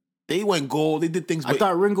 They went gold. They did things. I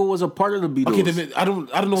thought Ringo was a part of the Beatles. Okay, I don't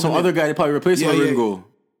know. Some other guy they probably replaced him with Ringo.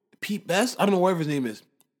 Pete Best. I don't know whatever his name is,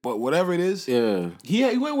 but whatever it is, Yeah.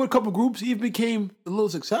 he went with a couple groups. He became a little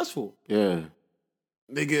successful. Yeah.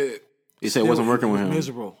 Nigga, He said it wasn't working with him.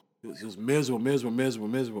 Miserable. He was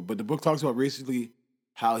miserable. But the book talks about basically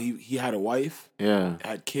how he had a wife, Yeah.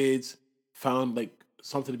 had kids, found like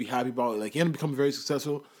something to be happy about. Like he ended up becoming very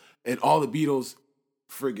successful, and all the Beatles,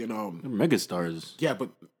 friggin' They're megastars. yeah, but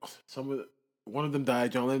one of them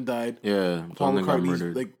died. John Lennon died. Yeah. Paul John Lennon got McCartney's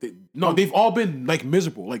murdered. they've all been like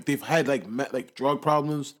miserable. Like they've had like drug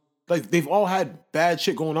problems. Like they've all had bad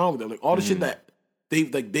shit going on with them. Like all the shit that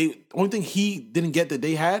the only thing he didn't get that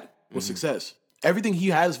they had was success. Everything he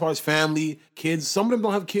had as far as family, kids. Some of them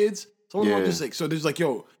don't have kids. Some of them are Yeah. just like so. There's like,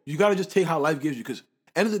 yo, you gotta just take how life gives you. Because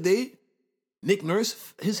end of the day, Nick Nurse,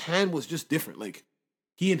 his hand was just different. Like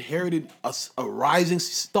he inherited a rising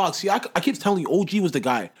stock. See, I keep telling you, OG was the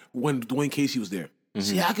guy when Dwayne Casey was there.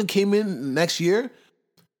 Siakam came in next year,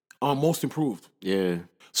 most improved. Yeah.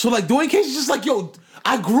 So like Dwayne Casey's just like, yo,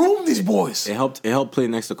 I groomed these boys. It helped play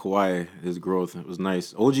next to Kawhi, his growth. It was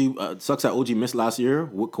nice. OG sucks that OG missed last year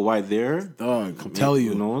with Kawhi there. Dog, I'm telling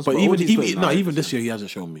you. Who knows? But But even OG's playing nice. even this year, he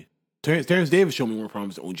hasn't shown me. Terrence Davis showed me more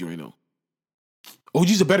promise than OG right now.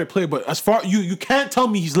 OG's a better player, but as far you can't tell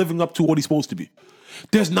me he's living up to what he's supposed to be.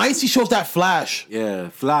 There's nights he shows that flash. Yeah,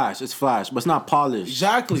 flash. It's flash, but it's not polished.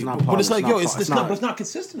 Exactly. It's not But it's polished. like, yo, po- but it's not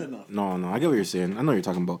consistent enough. No, I get what you're saying. I know what you're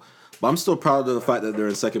talking about. But I'm still proud of the fact that they're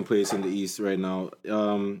in second place in the East right now.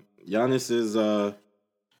 Giannis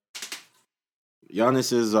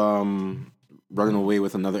is running away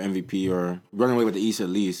with another MVP or running away with the East at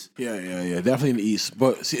least. Yeah, definitely in the East.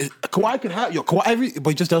 But see, Kawhi can have Kawhi but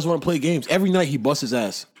he just doesn't want to play games. Every night he busts his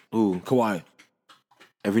ass. Ooh, Kawhi,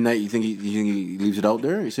 every night you think he leaves it out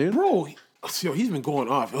there? You saying? bro, he's been going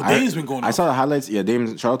off. Dame's been going off. I saw the highlights. Yeah,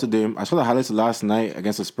 Dame. Shout out to Dame. I saw the highlights last night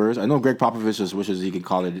against the Spurs. I know Greg Popovich just wishes he could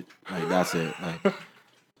call it like that's it. Like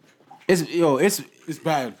it's It's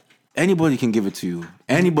bad. Anybody can give it to you.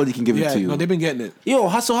 Anybody can give it Yeah, to you. no, they've been getting it. Yo,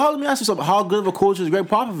 let me ask you something. How good of a coach is Greg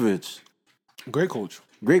Popovich? Great coach.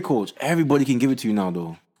 Great coach. Everybody can give it to you now,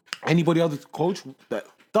 though. Anybody other coach that?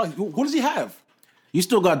 Dog, what does he have? You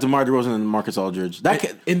still got DeMar DeRozan and Marcus Aldridge.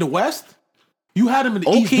 In the West, you had him in the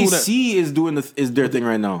East. Doing that. OKC is their thing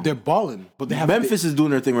right now. They're balling, but they have Memphis is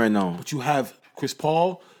doing their thing right now. But you have Chris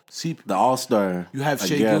Paul, The All-Star. you have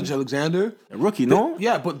Shai Gilgeous-Alexander, A rookie, no?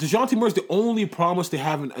 Yeah, but DeJounte Murray's the only promise they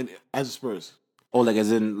have as a Spurs. Oh, like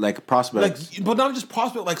as in like prospects. Like, but not just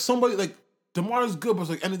prospect. Like somebody like DeMar is good, but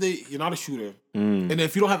it's like end of the day, you're not a shooter. And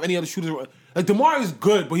if you don't have any other shooters, like DeMar is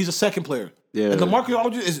good, but he's a second player. Yeah. And DeMarcus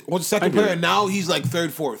Aldridge was a second player, and now he's like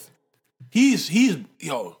third, fourth. He's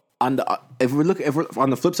yo. On the if we're on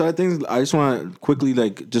the flip side of things, I just want to quickly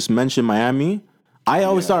like just mention Miami. I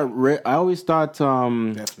always thought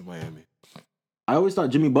Definitely Miami. I always thought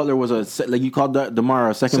Jimmy Butler was like you called that DeMar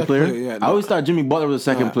a second player. Yeah, I always thought Jimmy Butler was a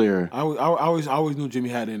second player. I always knew Jimmy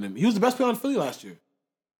had it in him. He was the best player on Philly last year.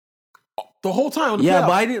 The whole time. On the Yeah,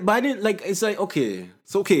 playoffs. but I didn't like. It's like okay,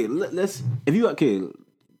 so okay. Let's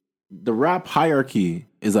the rap hierarchy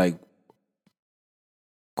is like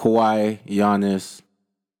Kawhi, Giannis,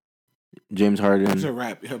 James Harden. You said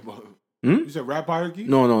rap. Yeah, but you said rap hierarchy?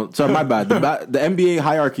 No. Sorry, my bad. The NBA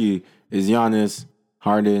hierarchy is Giannis,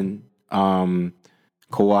 Harden,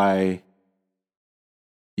 Kawhi.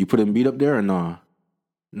 You put Embiid up there or nah?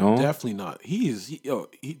 No, Definitely not.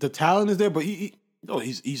 The talent is there, but he's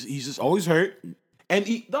just always hurt. And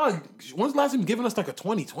when's the last time giving us like a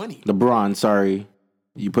 2020? LeBron. Sorry,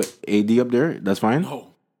 you put AD up there. That's fine.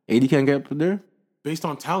 No, AD can't get up there. based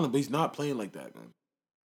on talent, but he's not playing like that, man.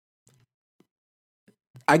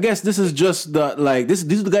 I guess this is just these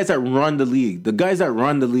are the guys that run the league. The guys that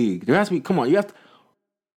run the league. There has to be. Come on, you have to.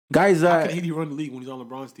 Guys How that can KD run the league when he's on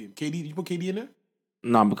LeBron's team? KD, you put KD in there?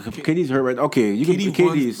 no, because KD's hurt right. Okay, you can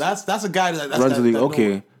put KD's That's a guy that runs the league.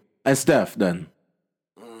 Okay, and Steph then.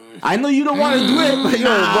 I know you don't want to do it,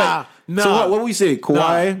 but Nah. So what we say?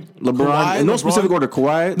 Kawhi, LeBron, in no specific order.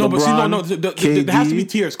 Kawhi, No, LeBron, but see, KD. there has to be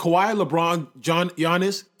tiers. Kawhi, LeBron,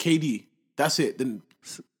 Giannis, KD. That's it. Then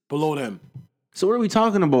below them. So what are we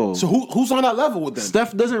talking about? So who's on that level with them?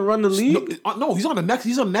 Steph doesn't run the league. No, he's on the next.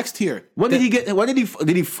 He's on next tier. When did he get? When did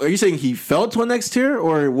he? Are you saying he fell to a next tier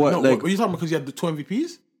or what? No, like what are you talking about? Because he had the 2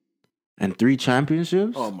 MVPs. and 3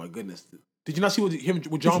 championships? Oh my goodness! Did you not see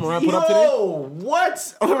what John Moran put up today?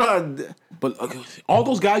 What? Hold on. But all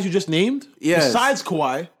those guys you just named, Yes. besides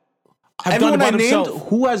Kawhi, have Everyone done I it by named, themselves.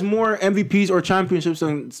 who has more MVPs or championships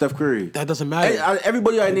than Steph Curry? That doesn't matter.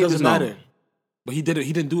 Everybody I It named doesn't is now. matter. But he did it.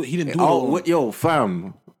 He didn't do it. He didn't do it. Oh, alone. what, yo,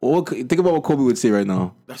 fam. Think about what Kobe would say right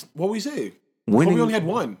now. That's what we say. Winning- Kobe only had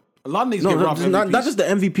one. A lot of niggas No, get robbed. not just the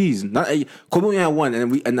MVPs. Kobe only had one,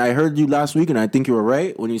 and I heard you last week, and I think you were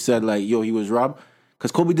right when you said like, yo, he was robbed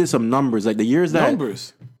because Kobe did some numbers, like the years that.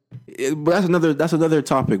 numbers. But that's another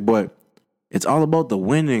topic. But it's all about the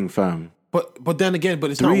winning, fam. But then again, but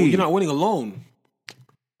it's not. 3. You're not winning alone.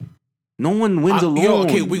 No one wins alone.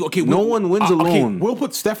 No one wins alone. We'll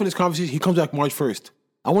put Steph in this conversation. He comes back March 1st.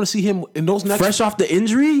 I want to see him in those next. Fresh off the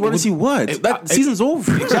injury, you want to see what? That season's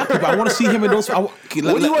over. Exactly, but I want to see him in those. What do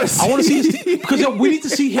you want to see? I want to see his, because we need to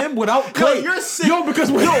see him without Clay. You're sick.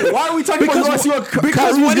 Because Why are we talking about? You want to see what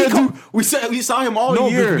Kyrie's gonna do? We saw him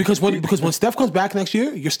all year. because when Steph comes back next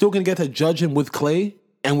year, you're still gonna get to judge him with Clay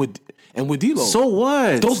and with D'Lo. So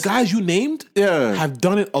what? Those guys you named, have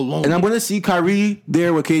done it alone. And I'm gonna see Kyrie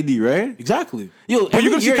there with KD, right? exactly. Yo, but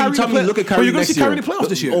you're gonna see Kyrie. Look at Kyrie. But you're gonna next see Kyrie in year. the playoffs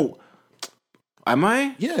this year. Oh, am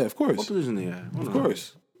I? Yeah, of course. What position they at? Of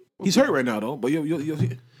course. He's hurt right now though. But you oh, you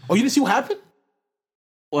didn't see what happened?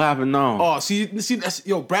 What happened now? Oh, see,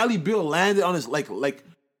 Bradley Beal landed on his like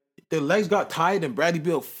their legs got tied and Bradley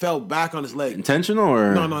Beal fell back on his leg. Intentional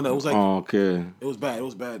or No. It was like oh, okay. it was bad. It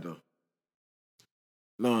was bad though.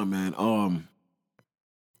 Nah, man.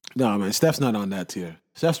 Nah, man. Steph's not on that tier.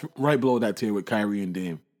 Steph's right below that tier with Kyrie and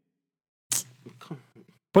Dame.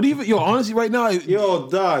 But even honestly, right now, Yo,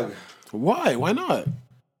 dog. why? Why not?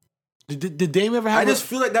 Did Dame ever have? I just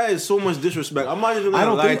feel like that is so much disrespect. I'm not even I gonna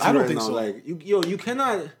don't lie think- to you I don't right think now. so. Like, you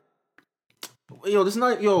cannot. Yo, this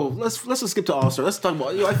not. Yo, let's just skip to All Star. Let's talk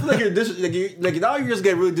about. Yo, I feel like like now you're just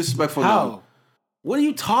getting really disrespectful. How? Now. What are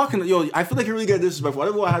you talking? Yo, I feel like you're really getting disrespectful. I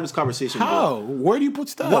don't want to have this conversation. How? Where do you put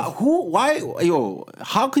Steph? Why? Yo,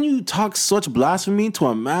 how can you talk such blasphemy to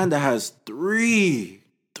a man that has three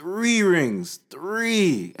rings,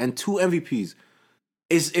 3 and 2 MVPs?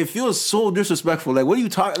 It feels so disrespectful. Like, what are you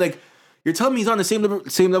talking? Like, you're telling me he's on the same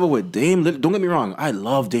level with Dame Lillard? Don't get me wrong. I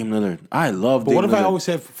love Dame Lillard. But what if I always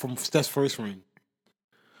said from Steph's first ring?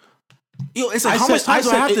 Yo, it's like, how much time do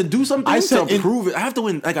I have to do something to prove it? I have to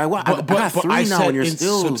win. Like, I got 3 now, and you're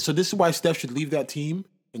still. So this is why Steph should leave that team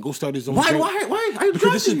and go start his own. Why?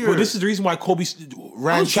 Because this is the reason why Kobe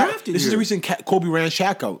ran Shaq. This is the reason Kobe ran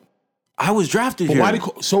Shaq out. I was drafted here. Why did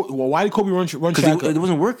Kobe run Shaq out? It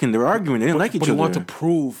wasn't working. They were arguing. They didn't like each other. But he wanted to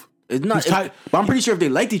prove. It's not. But I'm pretty sure if they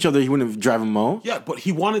liked each other, he wouldn't have driven him out. Yeah, but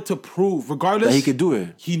he wanted to prove, regardless, that he could do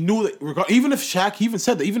it. He knew that, even if Shaq, he even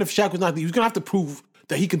said that, even if Shaq was not, he was gonna have to prove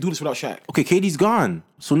that he can do this without Shaq. Okay, KD's gone,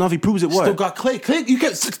 so now if he proves it, what? Still got Clay. You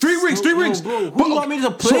get 3 rings. Bro, who do you want me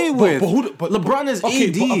to play with? But LeBron has AD.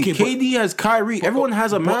 KD has Kyrie. Everyone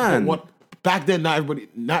has a man. Back then, now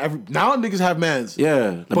niggas have mans.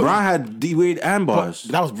 Yeah, LeBron had D Wade and Bosh.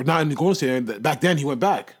 That was not in the Golden State. Back then, he went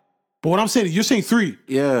back. But what I'm saying is, you're saying 3.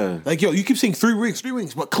 Yeah. Like, yo, you keep saying 3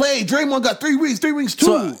 rings. But Clay, Draymond got 3 rings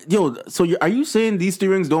too. So are you saying these 3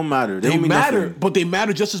 rings don't matter? They don't matter, nothing. but they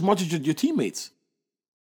matter just as much as your teammates.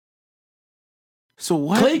 So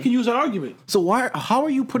why? Clay can use that argument. So how are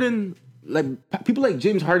you putting, like, people like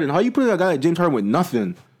James Harden? How are you putting a guy like James Harden with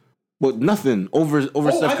nothing? With nothing over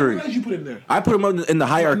Steph Curry? I didn't realize you put him there. I put him in the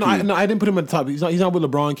hierarchy. No, I didn't put him at the top. He's not with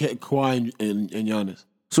LeBron, Kawhi, and Giannis.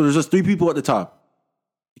 So there's just 3 people at the top.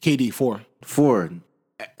 KD, 4.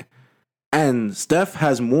 And Steph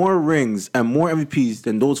has more rings and more MVPs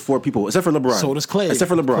than those 4 people, except for LeBron. So does Clay. Except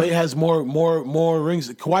for LeBron. Clay has more rings.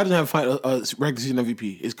 Kawhi doesn't have a regular season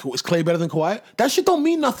MVP. Is Clay better than Kawhi? That shit don't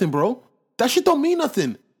mean nothing, bro. That shit don't mean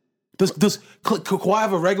nothing. Does Kawhi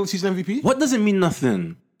have a regular season MVP? What does it mean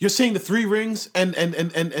nothing? You're saying the 3 rings and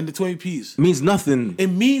the 2 MVPs. It means nothing. It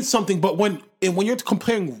means something, but when you're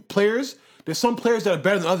comparing players, there's some players that are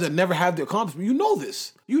better than others that never have the accomplishment. You know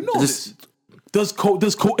this. This.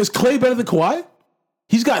 Is Clay better than Kawhi?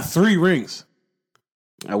 He's got 3 rings.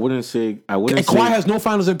 I wouldn't say. And Kawhi has no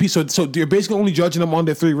Finals MVP, so you're basically only judging them on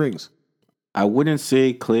their 3 rings. I wouldn't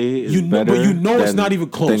say Clay is better. But it's not even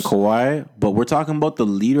close than Kawhi. But we're talking about the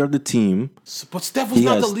leader of the team. But Steph was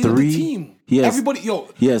not the leader of the team. Clay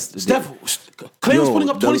was putting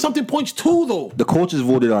up 20-something points too, though. The coaches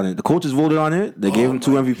voted on it. They gave him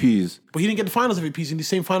 2 MVPs. But he didn't get the Finals MVPs in the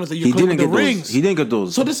same finals that he didn't get the rings. He didn't get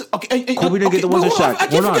those. So this, okay, Kobe didn't get the ones with Shaq.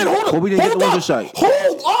 Kobe didn't get the ones with Shaq.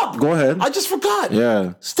 Hold up. Go ahead. I just forgot.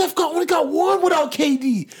 Yeah. Steph only got 1 without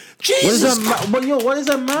KD. Jesus. What does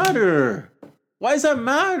that matter? Why does that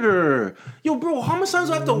matter? Yo, bro, how much times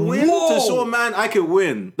do I have to win to show a man I can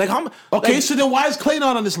win? So then why is Clay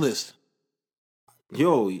not on this list?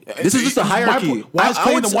 Yo, this is just a hierarchy. Why is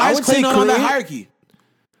Clay not on that hierarchy?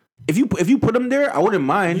 If you put him there, I wouldn't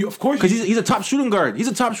mind. Of course, because he's a top shooting guard.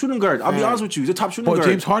 I'll be honest with you. He's a top shooting guard. But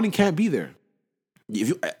James Harden can't be there.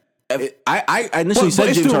 I initially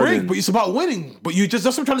said James Harden, but it's about winning. But that's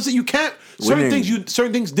what I'm trying to say. You can't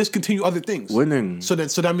certain things discontinue other things. Winning. So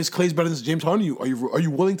that means Clay's better than James Harden. Are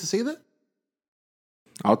you willing to say that?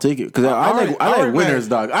 I'll take it because I like winners,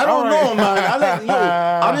 man. Dog. I don't know,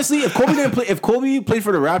 man. Honestly, if Kobe played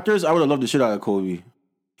for the Raptors, I would have loved the shit out of Kobe.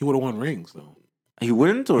 He would have won rings though. He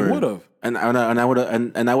wouldn't, or he would have, and I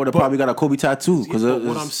would have probably got a Kobe tattoo. Because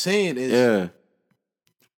what I'm saying is,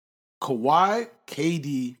 Kawhi,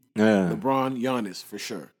 KD, LeBron, Giannis for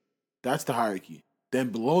sure. That's the hierarchy. Then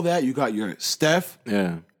below that, you got your Steph,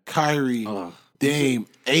 Kyrie, Dame,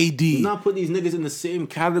 AD. Do not put these niggas in the same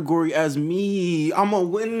category as me. I'm a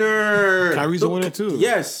winner. Kyrie's a winner too.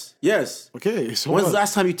 Yes. Okay. So when's the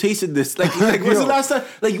last time you tasted this? Like when's the last time?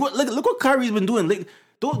 Like look what Kyrie's been doing. Like,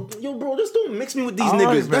 bro, just don't mix me with these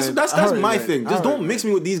niggas. Right, that's my thing. Just don't mix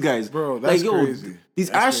me with these guys, bro. That's crazy. These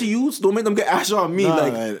ashy youths, don't make them get ash on me.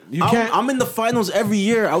 You can't. I'm in the finals every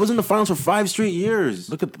year. I was in the finals for 5 straight years.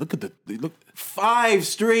 Look. 5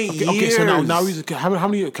 straight years. Okay, so now he's how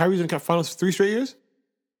many Kyrie's in the finals? 3 straight years?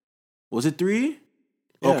 Was it 3?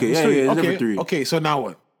 Yeah, okay, it's never 3. Okay, so now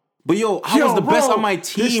what? But I was the best on my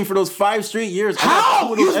team for those 5 straight years.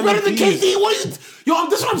 How? He was better than KD.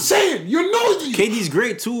 That's what I'm saying. You're nosy. KD's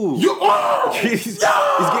great too. You are. He's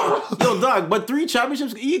great. Yo, dog, but 3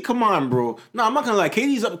 championships? Come on, bro. No, I'm not gonna lie.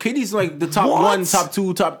 KD's like the top 1, top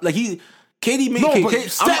 2, top like he. KD made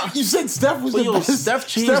you said Steph was the best. Steph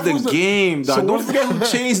changed the game, dog. So don't forget who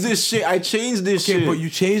changed this shit. I changed this shit. But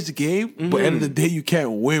you changed the game. But at the end of the day, you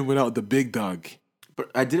can't win without the big dog.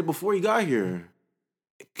 But I did it before you got here.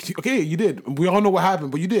 Okay, you did. We all know what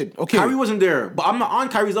happened, but you did. Okay, Kyrie wasn't there, but I'm not on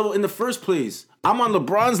Kyrie's level in the first place. I'm on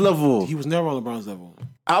LeBron's level. He was never on LeBron's level.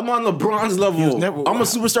 I'm on LeBron's level. I'm a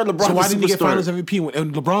superstar. LeBron's so why didn't he get Finals MVP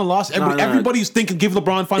when LeBron lost? Everybody was thinking give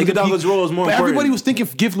LeBron Finals MVP. Iguodala's role is more important. Everybody was thinking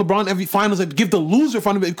give LeBron every Finals and give the loser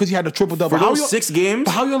Finals because he had a triple double. For those 6 games,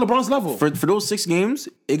 how are you on LeBron's level? For those 6 games,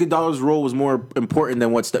 Iguodala's role was more important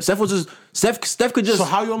than what Steph was. Steph could just so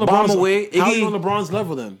how you on bomb LeBron's away. How are you on LeBron's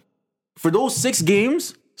level then? For those 6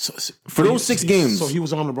 games, So he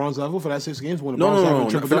was on LeBron's level for that 6 games when LeBron's having a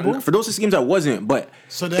triple-double? For those 6 games, I wasn't. But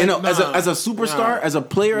So then, as a superstar, as a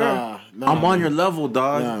player, I'm on your level,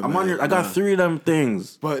 dog. I got 3 of them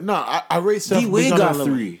things. But no, I rate Steph. D-Wade got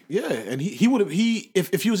 3. Yeah, and he would have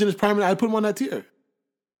if he was in his prime, I'd put him on that tier.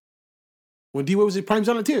 When D-Wade was in prime, he's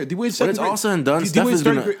on a tier. D-Wade's But it's second grade. all said and done. Steph D-Wade's is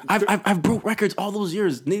gonna. third grade- I've broke records all those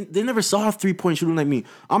years. They never saw a 3-point shooting like me.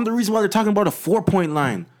 I'm the reason why they're talking about a 4-point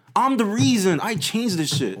line. I'm the reason. I changed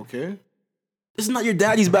this shit. Okay. This is not your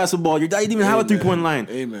daddy's basketball. Your daddy didn't even have a 3-point line.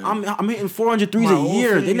 Amen. I'm hitting 400 threes My a whole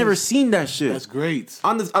year. thing They never is- seen that shit. That's great.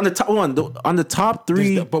 On the top one, on the top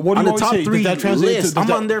 3. But what do on you the always top say? 3 Does that translate list,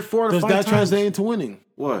 into, I'm on there 4 to 5 Does that times. translate into winning?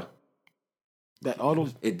 What? That all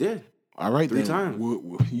those. It did. All right, 3 then.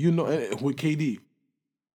 times. You know, with KD.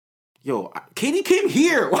 Yo, KD came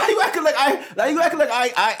here. Why you acting like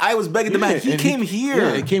I was begging the man? He came here.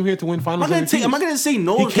 Yeah, he came here to win Finals MVPs. Am I gonna say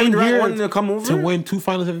no? He if Kevin came Durant here wanted to come over to win 2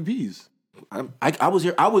 Finals MVPs. I was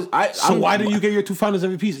here. So why didn't you get your 2 Finals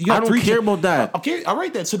MVPs? You got I don't 3 care about that. Okay, all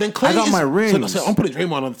right then. So then Clay I got is, my rings. So I'm putting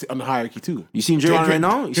Draymond on the hierarchy too. You seen Draymond right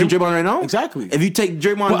now? You seen Draymond right now? Exactly. If you take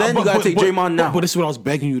Draymond then, you gotta take Draymond now. But this is what I was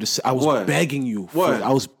begging you to say. I was What? begging you. What?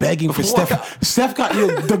 I was begging for What? Steph. Steph got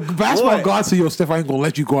the basketball What? god. So yo, Steph, I ain't gonna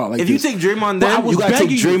let you go out like If this. you take Draymond But I then, was you gotta take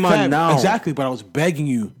begging you, Draymond fam. now. Exactly, but I was begging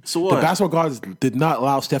you. So what? The basketball gods did not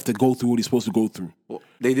allow Steph to go through what he's supposed to go through.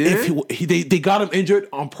 They did. If they got him injured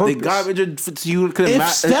on purpose. They got him injured so you couldn't. If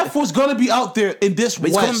Steph was gonna be out there in this but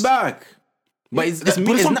he's West, coming back. But it's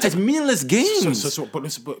meaningless games.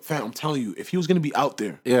 But fam, I'm telling you, if he was gonna be out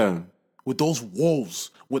there Yeah. with those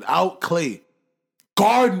Wolves without Clay,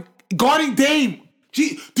 guarding Dame.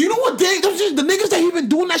 Gee, do you know what Dame? Those just the niggas that he been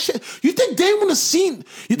doing that shit. You think Dame would have seen?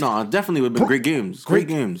 No, definitely would have been great games. Great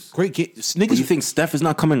games. Great games. But Niggas. you think Steph is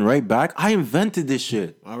not coming right back? I invented this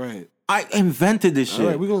shit. All right. I invented this shit.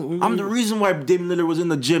 right, we gonna- I'm the reason why Damian Lillard was in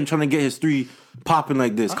the gym trying to get his 3 popping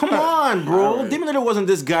like this. Come right. on, bro. All right. Damian Lillard wasn't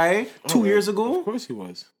this guy 2 years ago. Of course he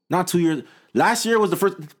was. Not 2 years. Last year was the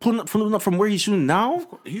first pulling up from where he's shooting now.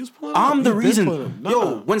 He was pulling. I'm the He's been reason. pulling him.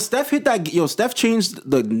 Yo, when Steph hit that, Steph changed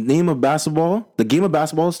the name of basketball, the game of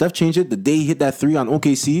basketball. Steph changed it the day he hit that 3 on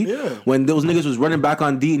OKC. Yeah. When those niggas was running back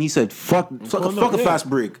on D and he said, fuck a fast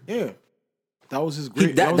break. Yeah. That was his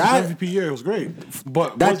great. That was his MVP year. It was great.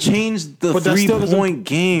 But That changed the but that still doesn't- 3-point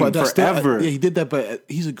game but that's still- forever. yeah, he did that. But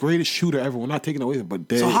he's the greatest shooter ever. We're not taking away from him.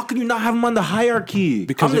 But So how can you not have him on the hierarchy?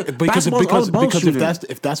 because Basketball's all about shooting.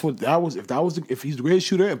 if he's the greatest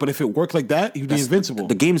shooter, but if it worked like that, he'd be invincible.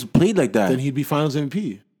 The game's played like that. Then he'd be Finals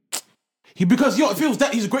MVP. Because if it was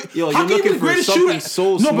that, he's a great. Yo, how you're can he be looking the for greatest something shooter?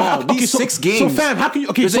 so No, small. but These 6 games. So fam, how can you?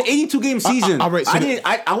 Okay, There's so an 82-game season. all right, so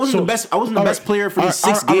I wasn't the best. I wasn't the all best right, player for all these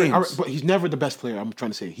right, 6 all right, games. all right, but he's never the best player. I'm trying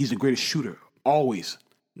to say he's the greatest shooter always,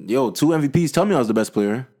 Yo, 2 MVPs tell me I was the best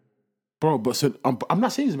player. bro. But so, I'm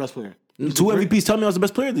not saying he's the best player. He's 2 the great- MVPs tell me I was the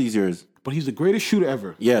best player these years. but he's the greatest shooter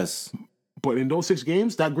ever. Yes. But in those 6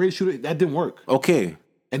 games, that greatest shooter that didn't work, Okay.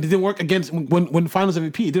 and it didn't work against when the Finals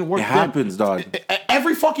MVP. It didn't work. It then. happens, dog.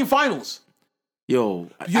 Every fucking Finals. Yo,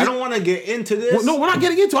 I don't want to get into this. Well, no, we're not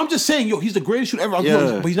getting into it. I'm just saying, he's the greatest shooter ever.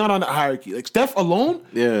 Yeah. But he's not on that hierarchy. Like Steph alone,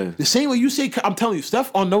 Yeah. the same way you say, I'm telling you,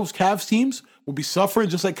 Steph on those Cavs teams will be suffering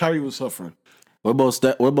just like Kyrie was suffering. What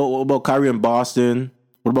about Kyrie in Boston?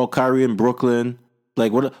 What about Kyrie in Brooklyn?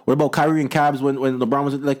 Like what about Kyrie and Cavs when LeBron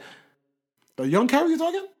was like? Young Kyrie, you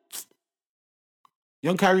talking?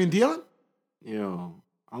 Young Kyrie and Dion? Yo,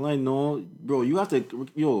 all I know, bro, you have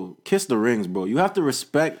to kiss the rings, bro. You have to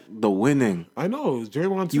respect the winning. I know. It's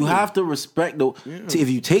Draymond too. You have to respect the. If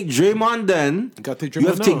you take Draymond, then You gotta take you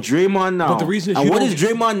have to take Draymond Draymond now. But the reason is and you what don't is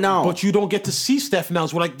get- Draymond now? But you don't get to see Steph now.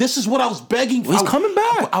 So we're like, this is what I was begging for. He's coming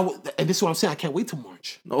back. And this is what I'm saying. I can't wait till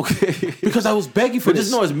March. Okay, Because I was begging for But this.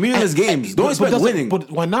 just know it's meaningless games. Don't expect doesn't- winning. But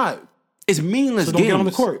why not? it's meaninless So don't games. get on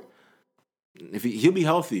the court. If he'll be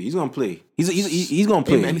healthy, he's gonna play. He's gonna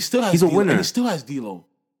play. Hey, man, he still has he's a D-Lo, winner. And he still has D'Lo.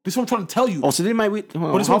 This is what I'm trying to tell you. Oh, so they might wait.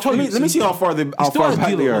 But this is what I'm telling you. Let me see how far He still has back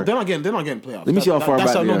D'Lo. they are. No, they're not getting playoffs. Let me see how far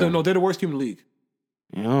back they are. No, they're the worst team in the league.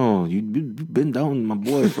 Yo, you've been down, my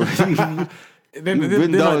boy. You've They're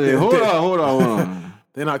been down there. Hold on.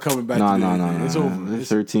 They're not coming back. No. It's over. It's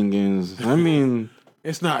 13 games. I mean,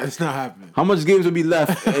 It's not happening. how much games would be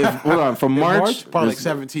left? Hold on, from March? Probably like There's-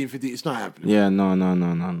 17, 50. It's not happening. Yeah, no.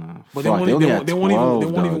 But Fuck, they only won't had even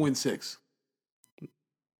 12, win 6.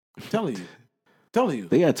 I'm telling you.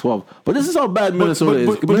 They got 12. But this is how bad Minnesota is.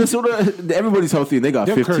 but- Minnesota, everybody's healthy and they got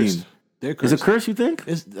They're 15. cursed. They're cursed. Is it curse, you think?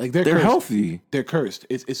 It's like they're They're cursed. healthy. They're cursed.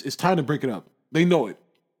 It's time to break it up. They know it.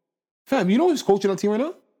 Fam, you know who's coaching that team right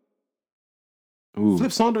now? Ooh,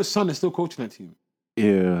 Flip Saunders' son is still coaching that team.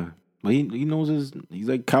 yeah. But he knows he's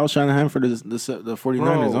like Kyle Shanahan for the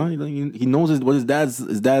 49ers, huh? He knows what his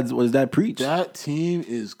dad preached. That team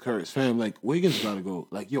is cursed, fam. Like Wiggins gotta go.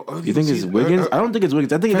 Like yo, early You think it's Wiggins? I don't think it's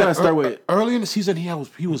Wiggins. I think he gotta start with. Early in the season,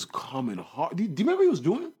 he was coming hard. Do you remember what he was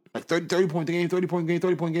doing? Like 30 point game, 30 point game,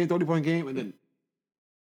 30 point game, 30 point game, and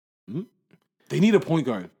then they need a point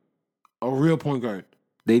guard, a real point guard.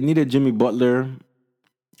 They needed Jimmy Butler.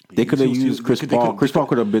 They could have used Chris Paul. Chris Paul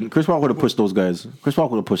would have pushed those guys. Chris Paul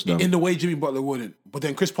would have pushed them. In the way Jimmy Butler wouldn't. But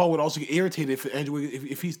then Chris Paul would also get irritated if Andrew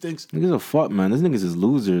if he thinks Niggas are fuck, man. These niggas is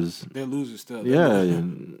losers. they're losers still. Yeah.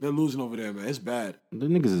 They're losing over there, man. It's bad. The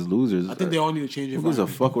niggas is losers. I think they all need to change their Niggas a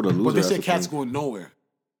environment. fuck with a loser. But they that's said the Cat's thing. going nowhere.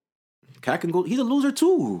 Cat can go. He's a loser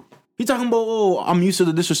too. He talking about, oh, I'm used to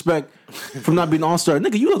the disrespect from not being All-Star.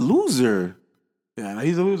 Nigga, you a loser. Yeah,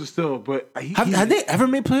 he's a loser still. But Have they ever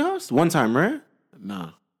made playoffs? One time, right? Nah.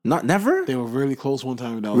 Not never. They were really close one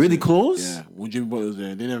time. That was Really it. close? Yeah, when Jimmy Butler was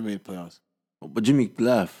there, they never made playoffs. But Jimmy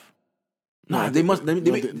left. Nah, they must. They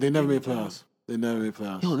never made playoffs. They never made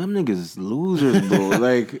playoffs. Yo, them niggas is losers, bro.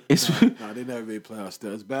 Like it's. Nah, they never made playoffs.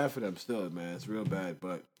 Still, it's bad for them. Still, man, it's real bad.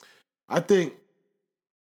 But I think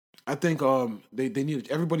they need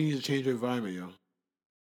everybody needs to change their environment, yo.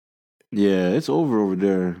 Yeah, it's over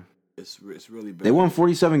there. It's really bad. They won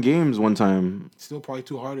 47 games one time. Still probably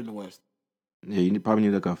too hard in the West. Yeah, you probably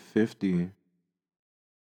need like a 50.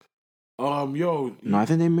 Yo, No, I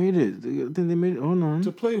think they made it. I think they made it. Hold on.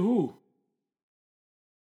 to play who?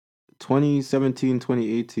 2017, They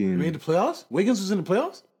 2018. made the playoffs. Wiggins was in the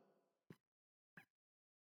playoffs.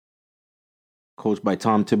 Coached by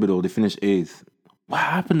Tom Thibodeau. They finished 8th. What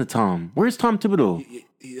happened to Tom? Where's Tom Thibodeau?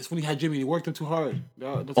 It's when he had Jimmy. He worked him too hard.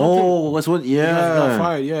 Oh, that's what. he got Yeah.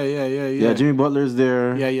 fired. Yeah. Jimmy Butler's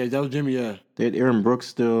there. Yeah. That was Jimmy. Yeah. They had Aaron Brooks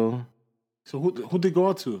still. So who did they go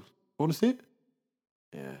out to? Golden State?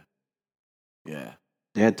 Yeah.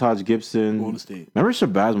 They had Taj Gibson. Golden State. Remember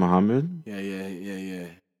Shabazz Muhammad? Yeah.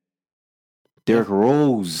 Derrick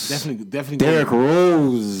Rose. Definitely. Derrick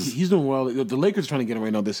Rose. He's doing well. The Lakers trying to get him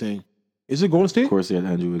right now. They're saying, is it Golden State? Of course, they had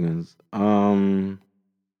Andrew Wiggins. I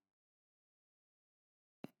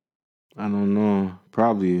don't know.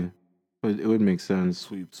 Probably. But it would make sense.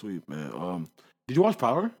 Sweet, man. Did you watch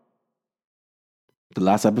Power? The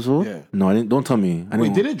last episode? Yeah. No, I didn't. Don't tell me.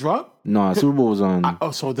 Wait, did it drop? No, Super Bowl was on.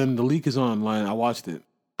 So then the leak is online. I watched it.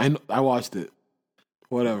 I watched it.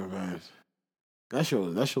 Whatever, man. That show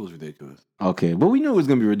was ridiculous. Okay, but we knew it was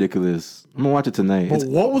gonna be ridiculous. I'm gonna watch it tonight. But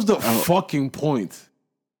what was the fucking point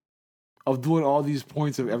of doing all these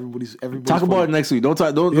points of everybody's Talk about it next week. Don't.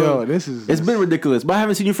 Yo, this is. It's been ridiculous, but I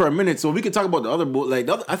haven't seen you for a minute, so we can talk about the other.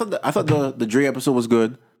 I thought the Dre episode was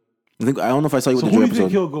good. I don't know if I saw you with So the who Dre do you think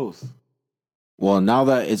episode. killed Ghost? Well, now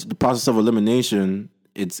that it's the process of elimination,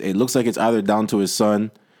 it looks like it's either down to his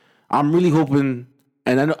son. I'm really hoping,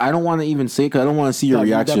 and I don't want to even say it because I don't want to see your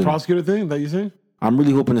reaction. That prosecutor thing that you saying? I'm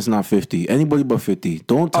really hoping it's not 50. Anybody but 50.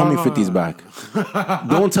 Don't tell me 50's back.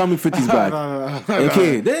 Don't tell me 50's back.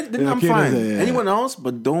 Okay, then I'm Okay, fine. yeah. Anyone else,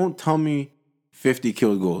 but don't tell me 50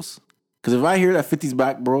 killed Ghost. Because if I hear that 50's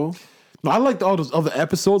back, bro. No, I liked all those other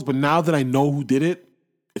episodes, but now that I know who did it,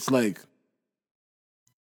 it's like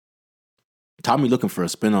Tommy looking for a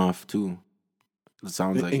spinoff too. It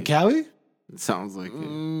sounds like in it. Cali. It sounds like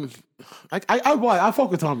it. I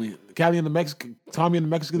fuck with Tommy. Cali and the Mexican. Tommy and the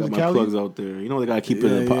Mexicans Got in my Cali. plugs out there. You know they gotta keep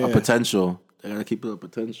it a potential. They gotta keep it a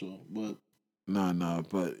potential. But No,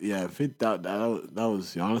 but yeah, that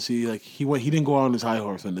was honestly like he didn't go out on his high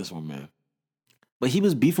horse on this one, man. he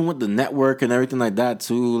was beefing with the network and everything like that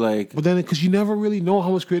too. Like, But then because you never really know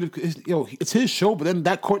how much creative, it's his show. But then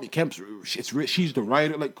that Courtney Kemp's, she's the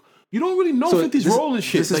writer. Like you don't really know 50's role and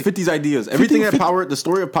shit. This is Like, 50's ideas. Everything 50 at Power, the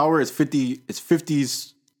story of Power is 50. It's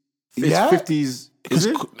 50's. It's Yeah? 50's. Is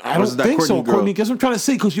it? I Or don't is it that think so, girl? Courtney. Guess what I'm trying to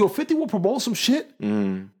say? Because 50 will promote some shit.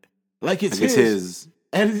 Like it's Like it's his.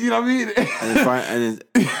 And you know what I mean? And it's fine. And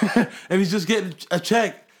it's, and he's just getting a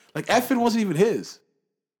check. Like effing wasn't even his.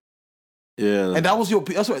 yeah. And that was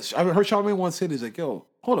that's what I heard Charlamagne once say. He's like, yo,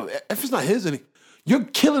 hold up, if it's not his, and you're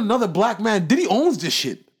killing another black man. Diddy owns this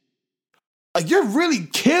shit. Like you're really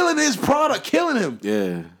killing his product, killing him.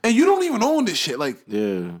 Yeah. And you don't even own this shit. Like,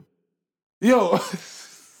 Yeah. yo.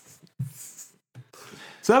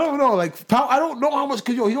 So I don't know. Like, I don't know how much,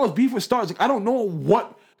 because he knows beef with stars. Like, I don't know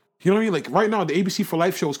what. You know what I mean? Like right now, the ABC for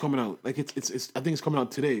Life show is coming out. Like it's I think it's coming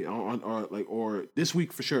out today or this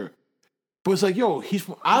week for sure. But it's like, yo, he's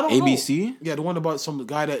from, I don't know. ABC? Yeah, the one about some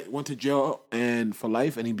guy that went to jail and for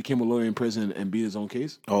life and he became a lawyer in prison and beat his own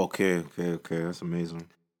case. Okay. That's amazing.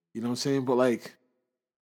 You know what I'm saying? But like,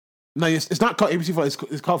 No, it's not called ABC for Life.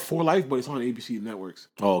 It's called For Life, but it's on ABC networks.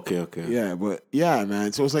 Oh, okay. Yeah, but yeah,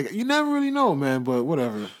 man. So it's like you never really know, man. But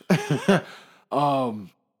whatever.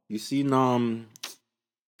 You seen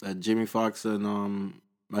that Jamie Foxx and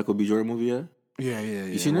Michael B. Jordan movie yet? Yeah.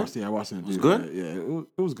 You seen it? I watched it. It was good? Yeah,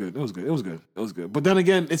 it was good. It was good. But then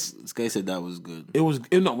again, This guy said that was good. no,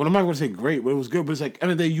 but I'm not going to say great, but it was good. But it's like,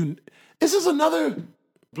 end of the day, this is another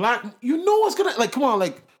black, what's going to, like, come on,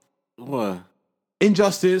 like, What?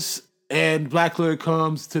 Injustice and Black Clerk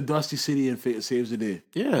comes to Dusty City and saves the day.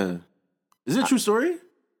 Yeah. Is it a true story?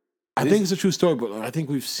 I think it's a true story, but I think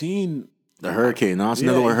we've seen. The Hurricane. No, it's Yeah,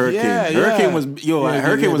 another one, Hurricane. yeah, Hurricane yeah. was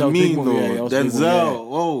Hurricane was that was a big mean one, yeah, though. that was a big one, Denzel.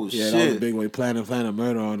 yeah. Oh Yeah, that was a shit. big way, planning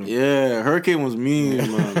murder on him. Yeah, Hurricane was mean,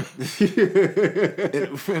 man.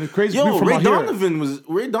 And crazy Yo, from Ray out here.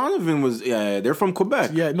 Donovan was they're from Quebec.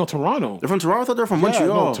 Yeah, no, Toronto. They're from Toronto. I thought they're from Yeah,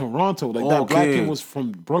 Montreal. no, Toronto. Like that black Okay. kid was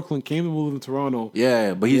from Brooklyn, came and moved to Toronto.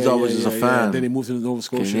 Yeah, but he's always just a fan. Then he moved to Nova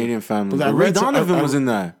Scotia. Canadian fan. But I Ray read some- Donovan I- was in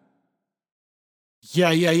that. Yeah.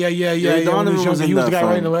 Ray Donovan was in He was that the guy film.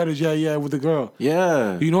 writing the letters. Yeah, with the girl.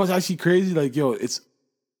 Yeah. You know what's actually crazy? Like, it's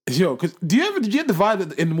because did you get the vibe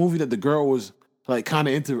that in the movie that the girl was like kind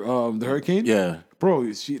of into the Hurricane? Yeah. Bro,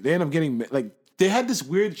 they end up getting like they had this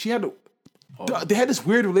weird. They had this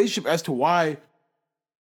weird relationship as to why.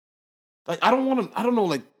 Like I don't know.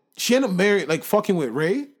 Like she ended up married, like fucking with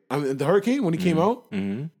Ray. I mean, the Hurricane when he came out.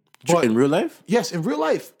 Mm-hmm. But In real life? yes, in real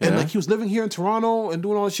life, and Yeah. like he was living here in Toronto and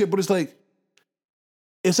doing all this shit. But it's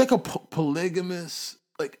like a polygamous.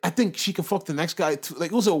 Like I think she could fuck the next guy too.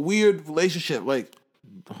 Like it was a weird relationship. Like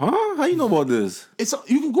Huh? How you know about this?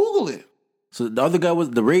 you can Google it. So the other guy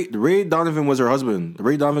was the Ray Donovan was her husband. The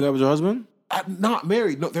Ray Donovan guy was her husband? I'm not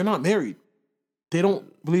married. No, they're not married. They don't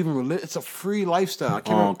believe in religion. It's a free lifestyle. I can't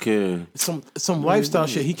remember. Okay. It's some lifestyle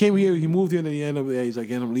shit. He came here. He moved here. And at the end of the day, he's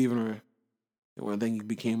like, I'm leaving her. And I think he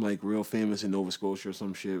became like real famous in Nova Scotia or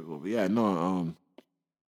some shit. But yeah, no.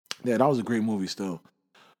 Yeah, that was a great movie. Still.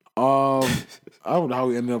 I don't know how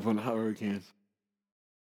we ended up on Hurricanes.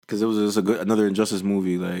 Because it was just another Injustice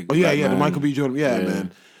movie. Like, Oh yeah, the Batman. Michael B. Jordan. Yeah, Yeah.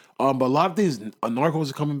 man. But a lot of these Narcos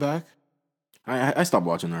are coming back. I stopped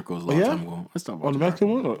watching Narcos a long yeah? time ago. I stopped Oh, watching the Mexican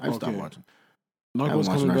Narcos. one? I stopped Okay. watching. Narcos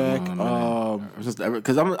coming back.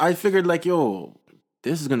 Because I figured like, yo,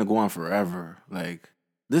 this is gonna go on forever. Like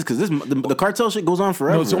the cartel shit goes on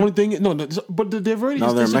forever. No, it's the only thing. No, but they've already. Now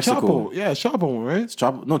they're in it's a Mexico. Chapo. Yeah, Chapo one, right?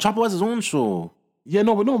 Chapo has his own show. Yeah,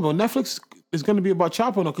 but Netflix is going to be about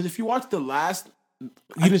Chapo now. Because if you watch the last,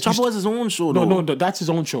 Chapo has his own show. Though. no, that's his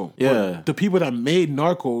own show. Yeah. But the people that made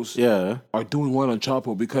Narcos Yeah. are doing one on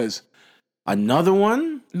Chapo because Another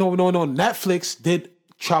one? no, Netflix did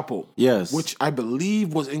Chapo. Yes. Which I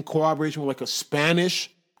believe was in cooperation with like a Spanish,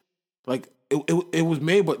 like it was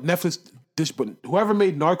made, but Netflix. But whoever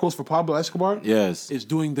made Narcos for Pablo Escobar, Yes. is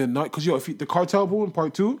doing the because the Cartel Boom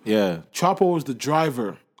Part 2. Yeah. Chapo was the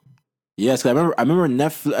driver. Yes, 'cause I remember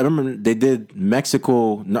Netflix. I remember they did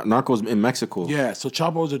Mexico Narcos in Mexico. Yeah, so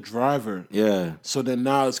Chapo was a driver. Yeah. So then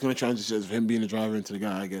now it's gonna transition as him being the driver into the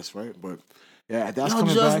guy, I guess, right? But yeah, that's Y'all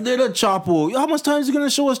coming just back. did a Chapo. Yo, how much time is he gonna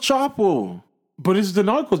show us Chapo? But this is the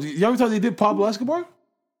Narcos. You ever thought they did Pablo Escobar?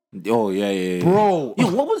 Oh yeah. Bro.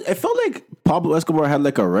 Yo, what was? It felt like Pablo Escobar had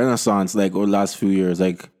like a renaissance like over the last few years.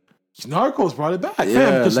 Like Narcos brought it back.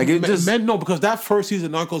 Yeah, because like it just- because that first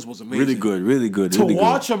season of Narcos was amazing. really good. To really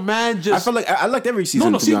watch good. a man I just felt like I liked every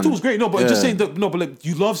season. No, to be season 2 honest. was great. No, but just Yeah. saying but like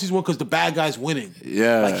you love season 1 because the bad guy's winning.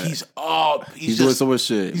 Yeah. Like he's up. He's doing so much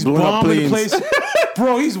shit. He's Blowing up bombing the planes. place.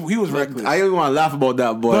 Bro, he was reckless. I don't want to laugh about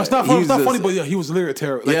that, but No, it's not funny. he's It's not just- funny, but yeah, he was literally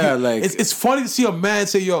terror. Yeah, like- it's funny to see a man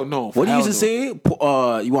say, "Yo, no." What do you hell used to no.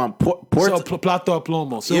 say? You want port? Plata or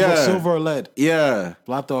plomo, Yeah. silver or lead. Yeah.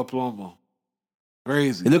 Plata or plomo.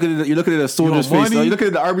 Crazy. You're looking at the soldier's You want face. money? You're looking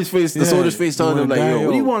at the Arby's face. The Yeah. soldier's face telling You him wanna like, die, "Yo,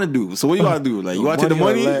 what do you yo? want to do? So what do you want to do? Like, you want to take the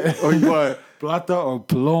money, Money or or you want?" Plata or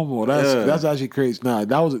plomo. Yeah. That's actually crazy. Nah,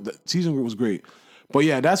 the season was great. But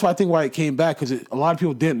yeah, that's why I think why it came back because a lot of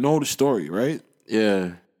people didn't know the story, right?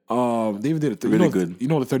 Yeah. They even did it. Really good. You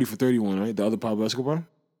know the 30 for 31, right? The other Pablo Escobar.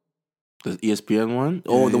 The ESPN one.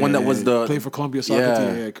 Oh, the one that was the played for Colombia soccer Yeah.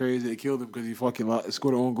 team. Yeah, crazy. They killed him because he fucking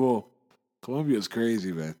scored an own goal. Colombia's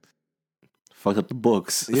crazy, man. fucked up the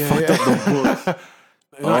books. Yeah, Fucked yeah. up the books.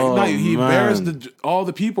 Oh, he man. embarrassed all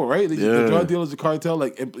the people, right? The Yeah. drug dealers, the cartel.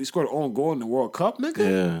 Like he scored an own goal in the World Cup, nigga.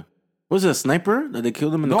 Yeah. Was it a sniper that they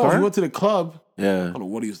killed him in the No, car? he went to the club. I Yeah. don't know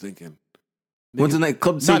what he was thinking. Went to the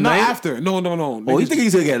club Not, same not night. after. No. Oh, you think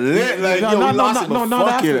he's gonna get lit? Like, yo, we lost it, but not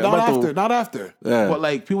fuck after. it. Not after. Yeah. But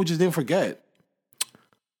like people just didn't forget.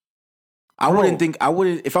 I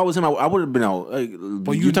wouldn't. If I was him, I would have been out. Like,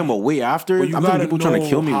 but you- you talking about way after? But you I'm gotta thinking people trying to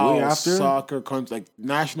kill me know way how after. soccer comes like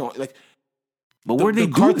national. Like But where the they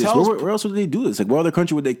do this? cartels- Where else would they do this? Like, what other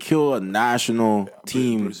country would they kill a national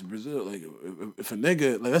team? Brazil, like if a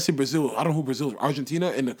nigga, like let's say Brazil, I don't know who Brazil is,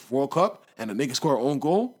 Argentina in the World Cup, and a nigga score an own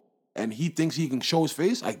goal, and he thinks he can show his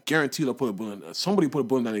face, I guarantee they'll put a bullet. Somebody put a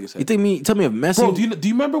bullet in that nigga's head. You think me? Tell me if Messi. Bro, do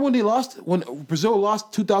you remember when they lost? When Brazil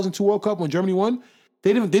lost 2002 World Cup when Germany won?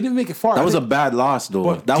 They didn't make it far. that was a bad loss, though.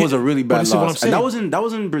 But That was a really but bad this is what I'm loss. And saying. that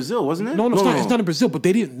was in Brazil, wasn't it? No, it's not. It's not in Brazil. But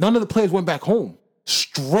they didn't. None of the players went back home.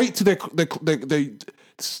 Straight to their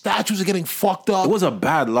statues are getting fucked up. It was a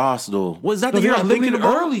bad loss, though. Was that No, the they year got I'm thinking eliminated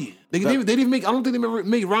about? early. They didn't make. I don't think they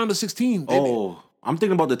made round of 16. Oh, I'm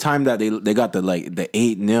thinking about the time that they got the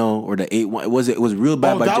 8-0 or the 8-1. It was real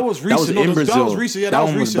bad. Oh, but that was recent. That was in Brazil. That was recent. Yeah, that was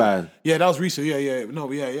one recent. was bad. Yeah, that was recent. Yeah.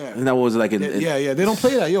 No, yeah. And that was like Yeah. They don't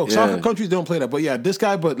play that. Yo, soccer countries don't play that. But yeah, this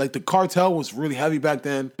guy. But like the cartel was really heavy back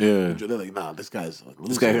then. Yeah. They're like, nah, this guy's. Like,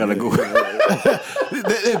 This guy gotta go.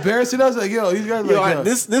 They're embarrassing us. Like, yo, these guys. Like,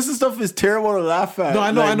 This stuff is terrible to laugh at. No,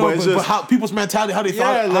 I know, but how people's mentality, how they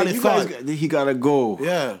thought, how they thought. He gotta go.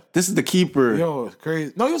 Yeah. This is the keeper. Yo, it's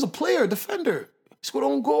crazy. No, he was a player, defender. He scored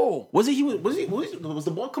own goal. Was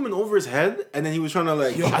the ball coming over his head and then he was trying to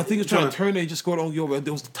like? Yo, I think he was trying to turn it. He just scored on. Yo, but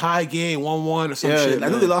it was a tie game, 1-1 or some shit. I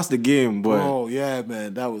know they lost the game, but Oh yeah,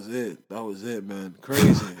 man, that was it, man.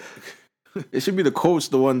 Crazy. it should be the coach,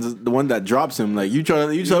 the one that drops him. Like you try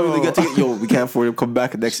to get to yo, we can't afford him to come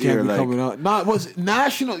back next year. Can't be Like coming out. Nah, it was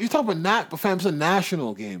national. You talking about but fam, it's a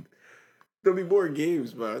national game. there'll be more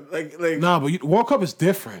games, man. Like Nah, but World Cup is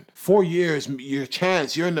different. 4 years, your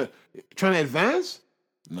chance. You're in the trying to advance.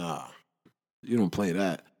 Nah, you don't play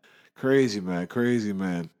that. Crazy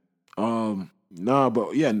man. Nah,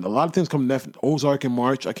 but yeah, a lot of things come next. Ozark in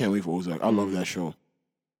March. I can't wait for Ozark. I love that show.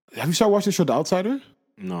 Have you started watching the show The Outsider?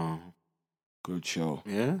 no, Good show.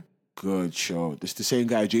 yeah. Good show. It's the same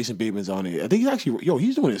guy, Jason Bateman's on it. I think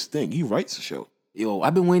he's doing his thing. He writes the show. Yo,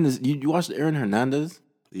 I've been waiting. You watched Aaron Hernandez?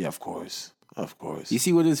 Yeah, of course. You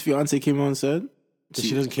see what his fiance came on and said?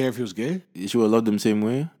 She doesn't care if he was gay? She would have loved him same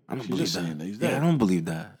way. I don't She's believe just that. saying that he's Yeah, I dead. don't believe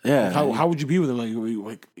that. Yeah. How would you be with him? Like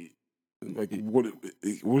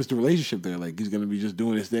what is the relationship there? Like he's gonna be just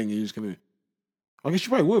doing his thing and you're just gonna I guess you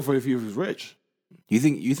probably would if he was rich. You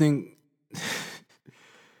think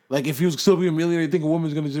Like if he was still being a millionaire, you think a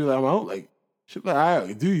woman's gonna do that? I'm out? Like shit like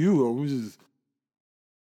I do you or we just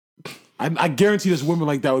I guarantee this woman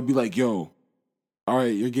like that would be like, yo, all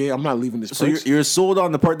right, you're gay, I'm not leaving this so? place. You're sold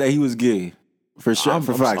on the part that he was gay, for sure. I'm-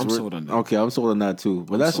 for I'm- facts. I'm We're- sold on that. Okay, I'm sold on that too.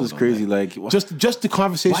 But that's sold what's on crazy. that. Like, just the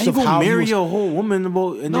conversation why you of gonna how he marry was, a whole woman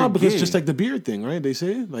about? And No, you're because gay? just like the beard thing, right? They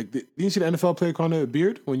say like, did you see the NFL player calling it a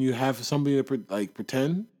beard when you have somebody to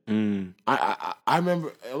pretend? I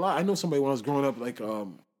remember a lot. I know somebody when I was growing up, like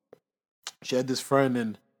she had this friend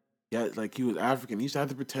and yeah, like he was African. He used to have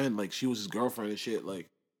to pretend like she was his girlfriend and shit, like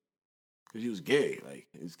because he was gay. Like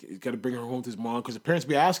he's got to bring her home to his mom because the parents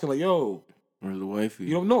be asking like, "Yo, Where's the wifey?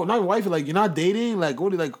 you don't know, not your wife. Like you're not dating. Like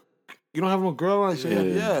what? Like you don't have no girl?" Like shit.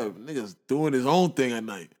 Yeah. Yeah, niggas doing his own thing at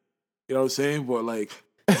night. You know what I'm saying? But like,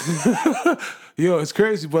 yo, it's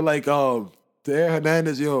crazy. But like, the Aaron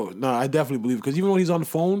Hernandez, yo, no, I definitely believe it because even when he's on the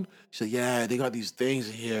phone, he's like, yeah, they got these things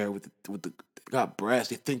in here with the they got breasts.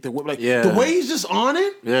 They think they're like Yeah. the way he's just on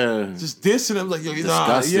it, Yeah. just dissing him like, yo,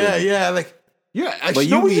 nah, Disgusting. yeah, like. Yeah, But actually,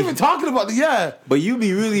 you nobody's be- even talking about the But you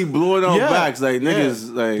be really blowing out yeah. backs like niggas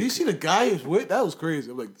Yeah. like Did you see the guy he was with? That was crazy.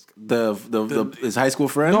 I'm like, his high school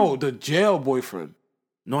friend. no, the jail boyfriend.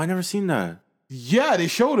 No, I never seen that Yeah, they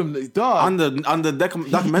showed him. Dog. on the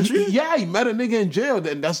documentary. Yeah, he met a nigga in jail,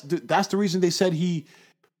 and that's the reason they said he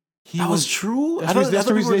That was true? That's, I thought- that's I thought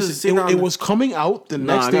the reason people they were just said saying it, on it the- was coming out the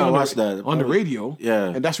Nah, next I day gotta on watch the, that. on the radio. Yeah.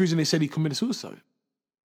 and that's the reason they said he committed suicide.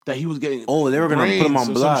 That he was getting. Oh, they were gonna put him brains on or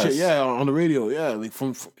some blast. shit. Yeah, on the radio. Yeah, like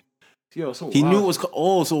from yo, so He wild. knew it was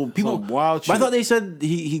so people. Some wild But I shit. thought they said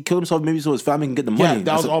he killed himself maybe so his family can get the money. Yeah, that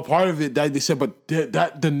That's was all part of it. That they said, but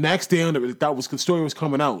that the next day on the story was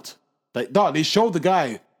coming out. Like, dog, they showed the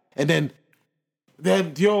guy, and then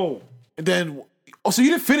so you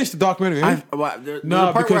didn't finish the documentary, right? There's Nah,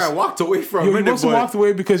 a part where because- I walked away from Yo, it. he must have but- walked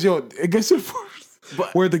away because it gets to the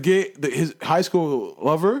part where his high school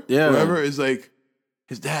lover, Yeah. whoever, is like,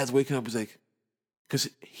 his dad's waking up. He's like, because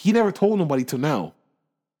he never told nobody till now,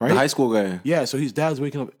 right? The high school guy. Yeah, so his dad's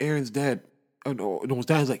waking up. Aaron's dad, no, his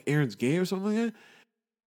dad's like Aaron's gay or something like that.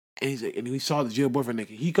 And he's like, and he saw the jail boyfriend nigga.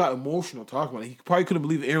 He got emotional talking about it. He probably couldn't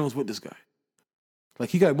believe Aaron was with this guy. Like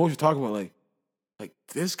he got emotional talking about like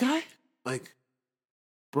this guy, like,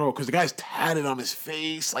 bro, because the guy's tatted on his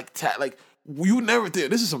face, like you never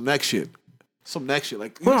did. This is some next shit. Some next shit.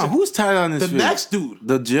 Like Hold on, who's tied on this? the shit? next dude?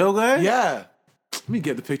 The jail guy? Yeah. Let me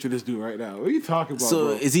get the picture of this dude right now. What are you talking about, So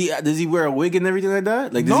bro? is he? Does he wear a wig and everything like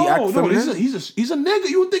that? Like does he act No, feminine? he's a nigga.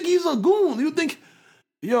 You would think he's a goon. You would think,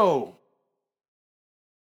 yo,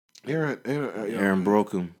 Aaron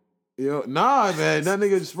broke him. yo, nah, man, that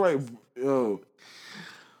nigga just right, yo.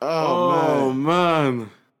 Oh man.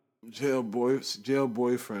 Jail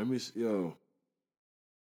boyfriend. Yo.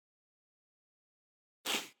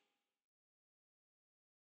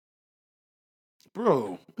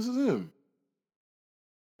 Bro, this is him.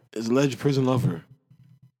 His alleged prison lover.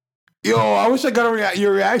 Yo, I wish I got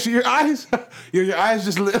your reaction. Your eyes, your eyes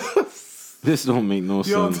just lit. This don't make no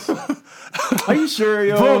Yo, sense. Are you sure,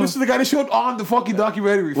 yo? bro, this is the guy they showed on the fucking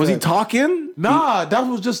documentary. Was he fam. talking? Nah, that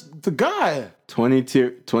was just the guy.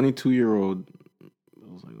 22-year-old.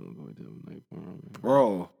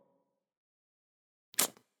 Bro.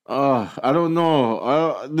 I don't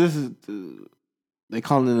know. This is they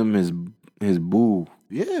calling him his boo.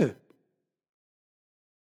 Yeah.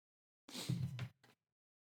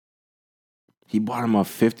 He bought him a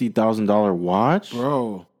 $50,000 watch.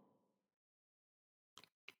 Bro.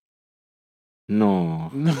 No.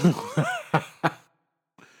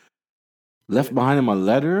 Left behind him a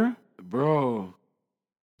letter. Bro.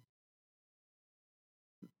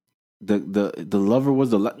 The lover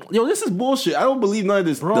was yo. This is bullshit. I don't believe none of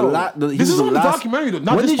this. Bro. This is on the documentary though.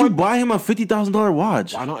 Not When this did you part- buy him a $50,000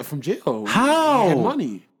 watch? Why not from jail? How? He had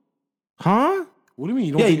money. Huh? What do you mean?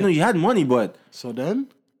 You don't Yeah, think you know you had money, but So then?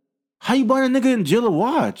 how you buying a nigga in jail a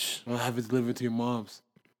watch? I'll have it delivered to your mom's.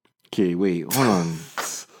 Okay, wait, hold on.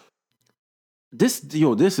 This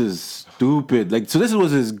is stupid. Like, so this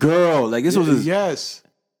was his girl. Like, this was his. Yes.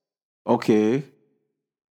 Okay.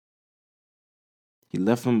 He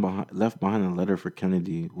left behind a letter for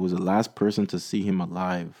Kennedy, who was the last person to see him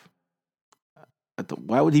alive.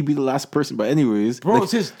 Why would he be the last person? But anyways, Bro, like,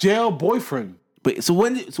 it's his jail boyfriend. but so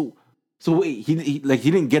when so wait, he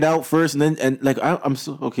didn't get out first, and then I'm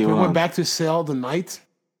so okay. He hold went on. back to his cell the night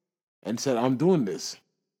and said, I'm doing this.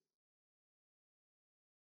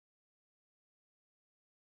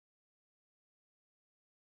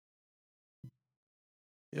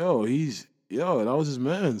 That was his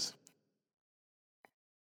man's.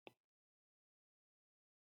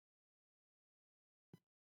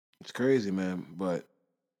 It's crazy, man. But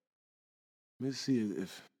let me see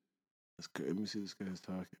if let me see this guy's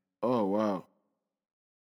talking. Oh wow.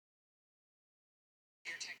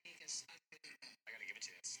 Your technique is I gotta give it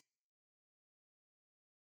to this.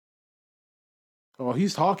 Oh,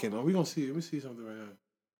 he's talking. Oh, we gonna see. Let me see something right now.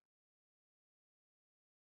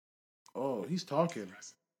 Oh, he's talking.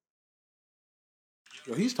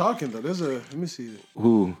 Yo, he's talking though. Let me see.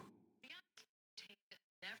 Who?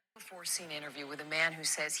 Before seen interview with a man who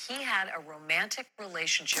says he had a romantic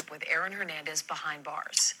relationship with Aaron Hernandez behind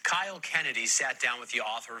bars. Kyle Kennedy sat down with the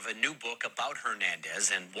author of a new book about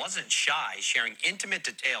Hernandez and wasn't shy, sharing intimate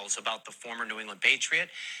details about the former New England Patriot,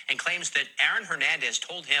 and claims that Aaron Hernandez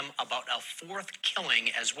told him about a fourth killing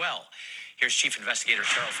as well. Here's Chief Investigator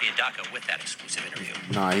Charles Fiandaca with that exclusive interview.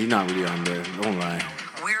 Nah, he's not really on there. Don't lie.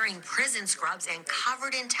 Wearing prison scrubs and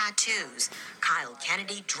covered in tattoos, Kyle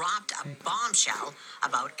Kennedy dropped a bombshell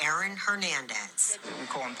about Aaron Hernandez. We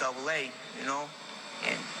call him Double A, you know,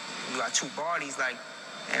 and we got two bodies, like,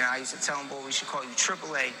 and I used to tell him, boy, we should call you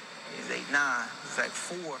Triple A. He's like, nah, it's like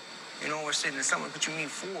 4. You know, we're sitting in somewhere, but you mean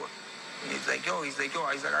 4? And he's like,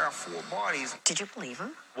 I got 4 bodies. Did you believe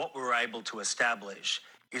him? What we're able to establish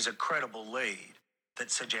is a credible lead that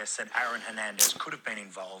suggests that Aaron Hernandez could have been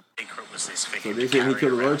involved. Secret was this for him they to say he carry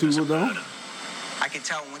killed a lot around of as a people, though? burden. I could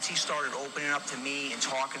tell once he started opening up to me and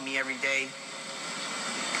talking to me every day,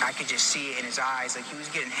 I could just see it in his eyes. Like, he was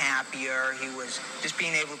getting happier. He was just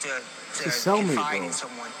being able to his cellmate, confide bro. in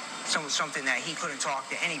someone. Something that he couldn't talk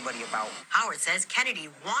to anybody about. Howard says Kennedy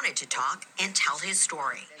wanted to talk and tell his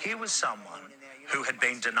story. He was someone who had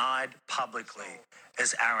been denied publicly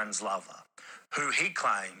as Aaron's lover, who he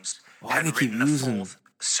claims Why had they keep written a using fourth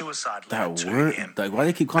suicide letter That to word. him. Like, why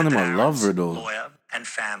they keep calling but him that a Aaron's lover though? Lawyer and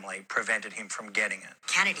family prevented him from getting it.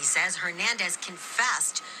 Kennedy says Hernandez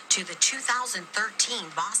confessed to the 2013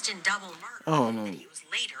 Boston double murder Oh no. that he was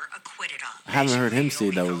later acquitted of. I haven't heard him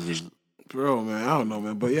say that was his. Bro, man, I don't know,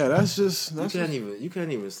 man. But yeah, that's You just can't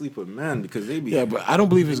even sleep with men because they be. yeah, but I don't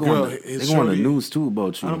believe his they go girl. on the, his they go on the shorty- news too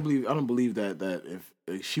about you. I don't believe that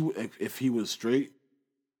if he was straight,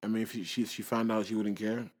 I mean, if she found out she wouldn't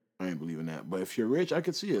care. I ain't believing that. But if you're rich, I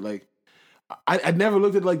could see it. Like, I'd never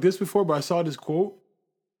looked at it like this before, but I saw this quote.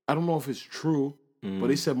 I don't know if it's true, but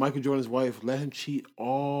they said Michael Jordan's wife let him cheat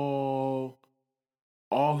all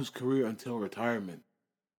his career until retirement.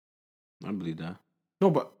 I believe that. No,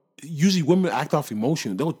 but usually women act off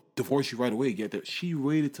emotion. They'll divorce you right away. Get there. She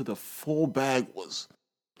waited till the full bag was.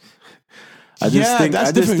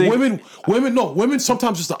 That's different. Women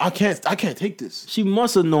sometimes just I can't take this. She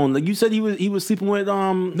must have known. Like you said, he was sleeping with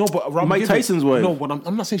Mike Tyson's wife. No, but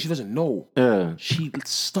I'm not saying she doesn't know. Yeah, she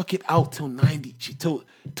stuck it out till 90.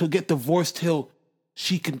 Till get divorced till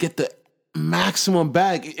she could get the maximum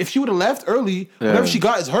bag. If she would have left early, whatever she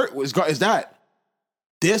got is that.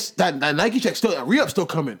 That Nike check still, re-up still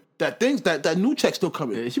coming. That new check still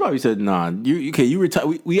coming. Yeah, she probably said, "Nah, you retire.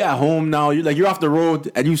 We at home now. You're off the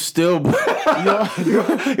road, and you still,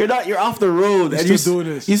 you're off the road, and you're still doing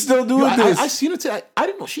this. You still doing this. I seen it. I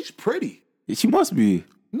didn't know she's pretty. She must be.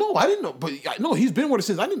 No, I didn't know. But no, he's been with her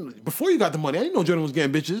since. I didn't before you got the money. I didn't know Jordan was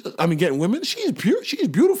getting bitches. I mean, getting women. She's pure. She's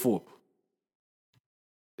beautiful.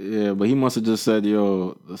 Yeah, but he must have just said,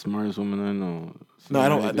 "Yo, the smartest woman I know." No, I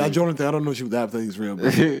don't. That Jordan thing, I don't know if that thing's real.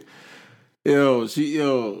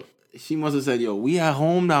 She must have said, "Yo, we at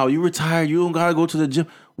home now. You retired. You don't gotta go to the gym.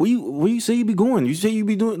 Where you say you be going? You say you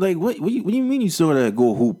be doing like what? What do you mean you still gotta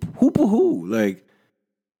go hoop? Hoop or who? Like,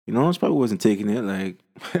 she probably wasn't taking it. Like,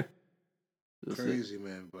 crazy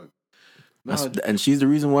man, but. And she's the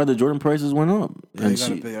reason why the Jordan prices went up. Yeah, and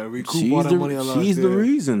she's the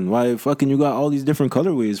reason why fucking you got all these different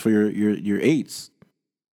colorways for your 8s.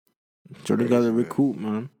 Jordan got to recoup,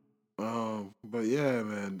 man. But yeah,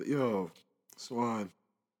 man. Yo, Swan.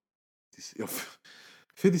 Yo,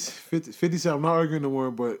 50 said, I'm not arguing no more,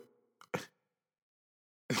 but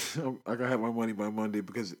I gotta have my money by Monday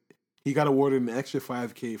because he got awarded an extra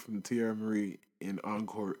 $5,000 from Tierra Marie in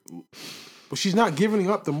Encore. But she's not giving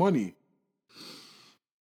up the money.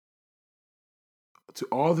 To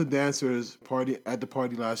all the dancers at the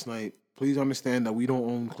party last night, please understand that we don't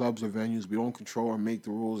own clubs or venues. We don't control or make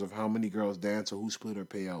the rules of how many girls dance or who split or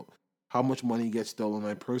pay out. How much money gets stolen.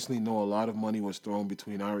 I personally know a lot of money was thrown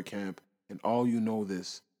between our camp and all you know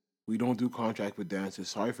this. We don't do contract with dancers.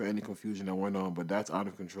 Sorry for any confusion that went on, but that's out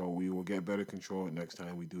of control. We will get better control next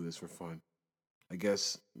time we do this for fun. I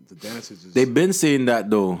guess the dancers is... They've been saying that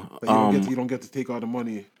though. You don't get to take all the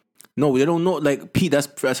money. No, they don't know. Like P, that's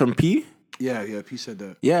from P? Yeah, P said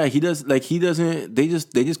that. Yeah, he doesn't. They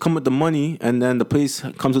just come with the money, and then the place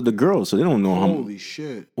comes with the girls, so they don't know. Holy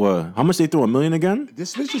shit! What? How much they throw? $1 million again?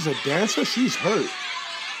 This bitch is a dancer. She's hurt.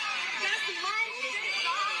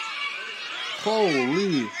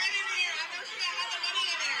 Holy!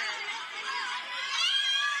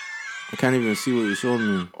 I can't even see what you're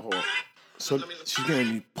showing me. Oh, so she's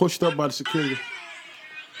getting pushed up by the security.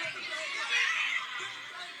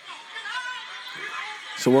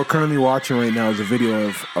 So we're currently watching right now is a video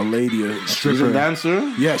of a lady, a stripper. She's a dancer?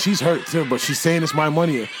 Yeah, she's hurt too, but she's saying it's my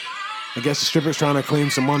money. I guess the stripper's trying to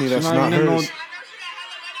claim some money that's not hers.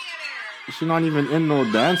 She's not even in no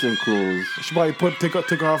dancing clothes. She probably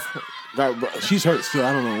take off. She's hurt still.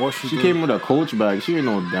 I don't know what she came with a Coach bag. She ain't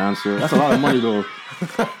no dancer. That's a lot of money though.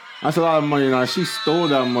 That's a lot of money now. She stole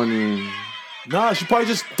that money. Nah, she probably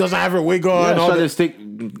just doesn't have her wig on. Yeah, she just take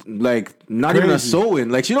not even a sewing.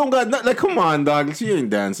 Like she don't got like. Come on, dog. She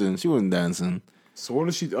ain't dancing. She wasn't dancing. So what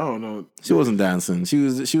is she? I don't know. She wasn't dancing. She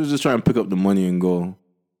was just trying to pick up the money and go.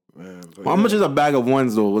 Man, how much is a bag of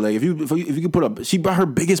ones though? Like if you could put up, she brought her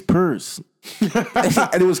biggest purse,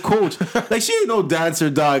 and it was Coach. Like she ain't no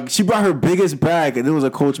dancer, dog. She brought her biggest bag, and it was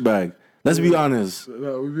a Coach bag. Let's be honest.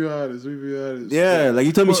 No, we be honest. Yeah, like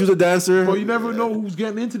you told me she was a dancer. But you never know who's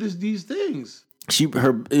getting into these things.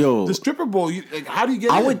 The stripper boy. How do you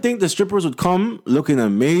get? I would think the strippers would come looking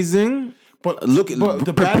amazing, but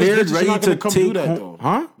the prepared, ready to come take do that, home. though.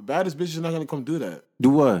 Huh? The baddest bitches are not gonna come do that.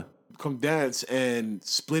 Do what? Come dance and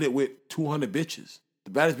split it with 200 bitches.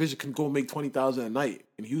 The baddest bitch can go make $20,000 a night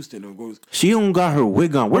in Houston or goes. She don't got her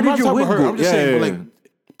wig on. Where did your wig go? I'm just saying, but like.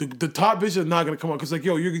 The top bitches are not gonna come out because like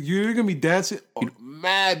you're gonna be dancing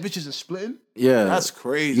mad bitches and splitting. Yeah, that's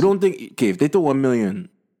crazy. You don't think if they throw $1 million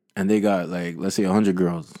and they got like let's say 100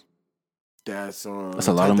 girls, that's a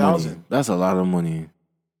lot of money. That's a lot of money.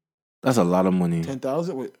 That's a lot of money.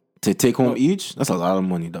 10,000 to take home each. That's a lot of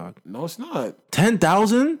money, dog. No, it's not.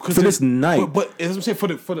 10,000 for this night. But as I'm saying for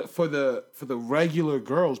the regular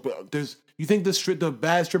girls, but you think the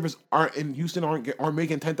bad strippers aren't in Houston aren't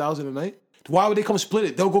making 10,000 a night? Why would they come split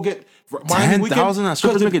it? They'll go get 10,000.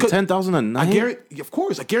 Strippers making 10,000 a night.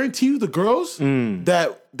 I guarantee you, the girls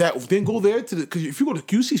that didn't go there because if you go to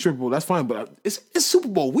QC Strip Bowl, that's fine. But it's Super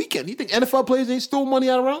Bowl weekend. You think NFL players ain't throw money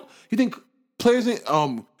out around? You think players ain't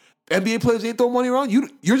NBA players ain't throw money around?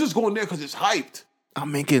 You're just going there because it's hyped.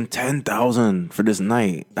 I'm making 10,000 for this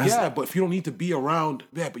night. But if you don't need to be around,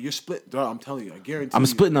 but you're split. Dog, I'm telling you, I guarantee. I'm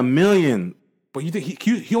splitting $1 million. But you think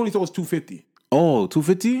he only throws 250. Oh,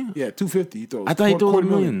 250? Yeah, 250. He throws. I thought he threw quarter $1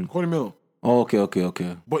 million. Quarter million. Oh,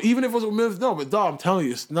 okay. But even if it was a million, no, but dog, I'm telling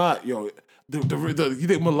you, it's not, yo. You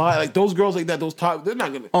think Malaya, like those girls like that, those top, they're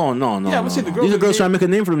not gonna. Oh no. Yeah, I'm saying the girls These are girls that- trying to make a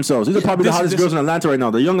name for themselves. These are probably the hottest girls in Atlanta right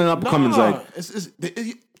now. The young and up and comings.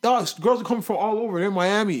 Like dog, girls are coming from all over. They're in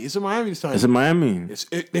Miami. It's in Miami this time. it's in Miami.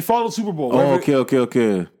 They follow the Super Bowl. Oh, Wherever-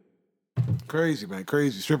 okay. Crazy, man.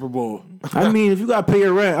 Crazy. Stripper bowl. I mean, if you gotta pay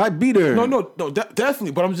your rent, I'd beat her. No,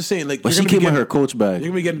 definitely. But I'm just saying, like, But you're she gonna be came with getting- her coach bag. You're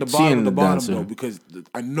gonna be getting the She bottom ain't of the the bottom dancer. though, because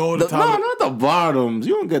I know the No, top. not the bottoms.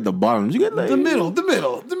 You don't get the bottoms. You get like The middle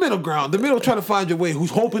ground, the middle. Trying to find your way.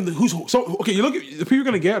 Who's hoping? Okay? You look at the people you're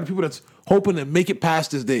gonna get are the people that's hoping to make it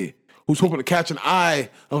past this day. Who's hoping to catch an eye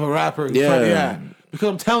of a rapper? Yeah. Because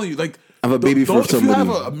I'm telling you, like, I have a baby for if you somebody.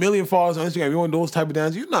 have a million followers on Instagram, you're on those type of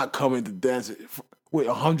dances. You're not coming to dance with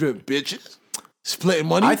 100 bitches splitting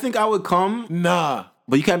money. I think I would come, nah.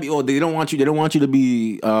 but you can't be. Oh, they don't want you. They don't want you to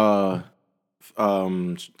be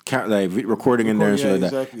recording in there and shit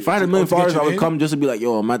like that. Exactly. If I had a To million get followers, your I would name? come just to be like,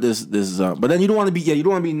 yo, I'm at this. But then you don't want to be. Yeah, you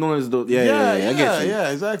don't want to be known as the. Yeah. I get you.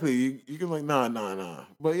 Yeah, exactly. You can like, nah.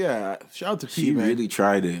 But yeah, shout out to P, She man. really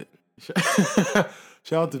tried it.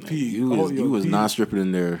 Shout out to P. You was P, not stripping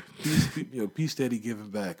in there. P steady giving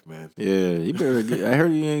back, man. Yeah, you better. I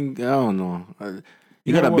heard you ain't. I don't know.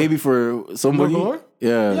 You got know a what? baby for somebody? Lyra Galore?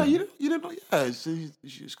 Yeah. Yeah, you didn't know? Yeah,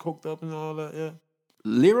 she's coked up and all that. Yeah,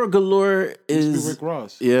 Lyra Galore used to be is. Rick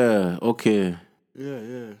Ross. Yeah. Okay.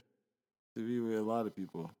 Yeah. To be with a lot of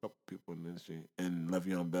people, a couple people in the industry, and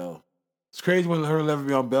Le'Veon Bell. It's crazy when her and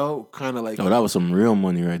Le'Veon Bell kind of like. Oh, that was some real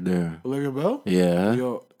money right there. Le'Veon Bell? Yeah.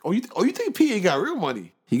 Yo, you think P ain't got real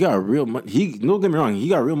money? He got real money. Don't get me wrong. He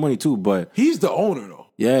got real money too, but He's the owner though.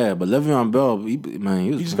 yeah. But Le'Veon Bell, he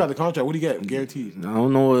was. He just got the contract. What do you get? Guaranteed. I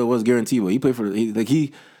don't know what it was guaranteed, but he played for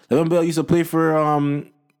Le'Veon Bell used to play for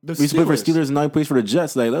The he used to play for Steelers and now he plays for the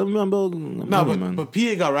Jets. Like Le'Veon Bell, Nah, but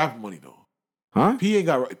P ain't got rapper money though. huh? P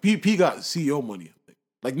got CEO money.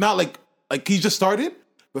 Like not like he just started.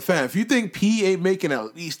 But fam, if you think P ain't making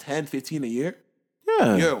at least 10, 15 a year,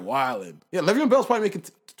 Yeah, you're wildin'. Yeah, Le'Veon Bell's probably making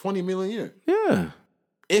 20 million a year. yeah.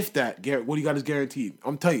 If that, what he got is guaranteed.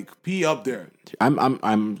 I'm telling you, P up there.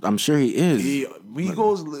 I'm sure he is. He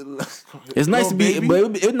goes. It's nice to be,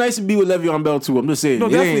 but it's nice to be with Le'Veon Bell too. I'm just saying. No,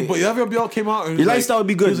 It definitely. ain't- But Le'Veon Bell came out and Your was lifestyle would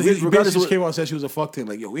be good, He regardless regardless of just came out and said she was a fuck thing.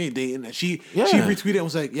 Like, yo, we ain't dating. And she retweeted and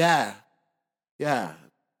was like, yeah.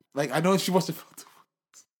 Like I know she must have felt.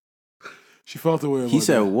 She felt the way. He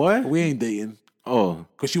said what? We ain't dating Oh,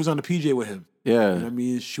 because she was on the PJ with him. yeah. You know what I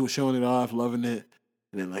mean, she was showing it off, loving it,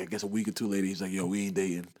 and then like I guess a week or two later, he's like, "Yo, we ain't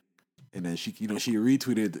dating." And then she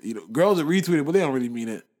retweeted. Girls that retweeted, but they don't really mean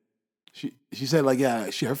it. She said like, yeah,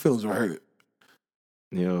 her feelings were hurt.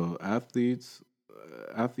 Yo, athletes,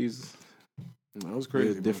 That was they're crazy.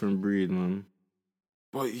 a man. different breed, man.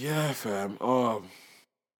 But yeah, fam. I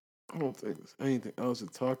don't think there's anything else to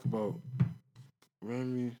talk about.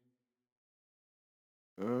 Remy.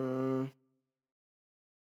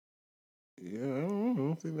 Yeah, I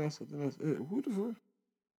don't think that's it. Who the fuck?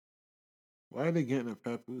 Why are they getting a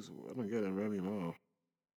papoose? I don't get it, Remy Mall.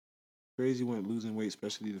 Crazy went losing weight,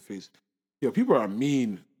 especially the face. Yo, people are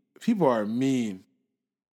mean. People are mean.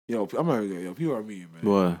 Yo, I'm not gonna yo, people are mean, man.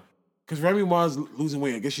 What? Because Remy Ma's losing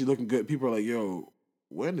weight. I guess she's looking good. People are like, yo,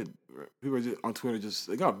 when did people are just on Twitter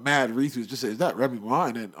they got mad retweets just say, is that Remy Ma?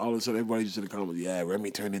 And then all of a sudden everybody just in the comments, yeah,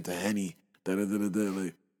 Remy turned into Henny.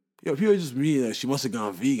 Like, yo, people are just mean. Like, she must have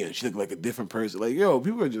gone vegan. She looked like a different person. Like, yo,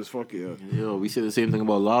 people are just fucking. Yo, we said the same thing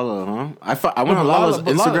about Lala, huh? I went on Lala's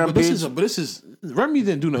Instagram page. But this is Remy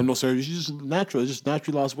didn't do no surgery. She's just natural. Just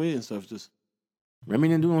naturally lost weight and stuff. Just Remy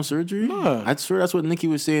didn't do no surgery? Nah. I swear that's what Nikki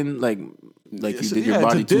was saying. Like It's- you did yeah, your it's a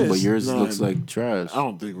body too, but diss. yours No, looks like trash. I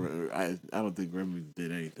don't think Remy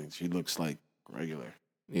did anything. She looks like regular.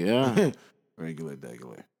 Yeah. regular.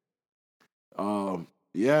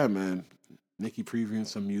 Yeah, man. Nikki previewing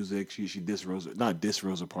some music. She dissed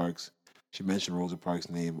Rosa Parks. She mentioned Rosa Parks'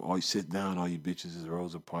 name. All you sit down, all you bitches is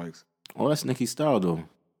Rosa Parks. Oh, that's Nikki's style though.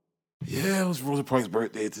 Yeah, it was Rosa Parks'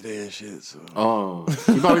 birthday today and shit. So Oh,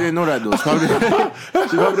 she probably didn't know that though. She probably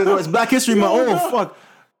didn't know. It's Black History Month. Oh fuck!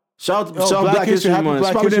 Shout out Black History Happy Month. She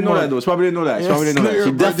Black probably History didn't know that Month. though. She probably didn't know that. She probably didn't know that. She Her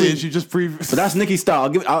birthday, definitely. she just previewed. But that's Nikki's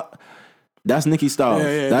style. That's Nikki's style.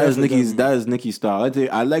 Yeah, that is definitely, Nikki's. That is Nikki's style.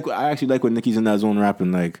 I actually like when Nikki's in that zone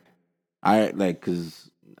rapping. Like because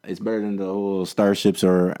it's better than the whole Starships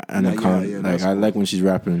or Anaconda. yeah, like that's I cool. like when she's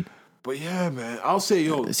rapping. But yeah, man, I'll say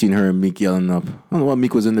yo. I seen her and Meek yelling up. I don't know what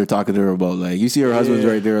Meek was in there talking to her about. Like you see her husband's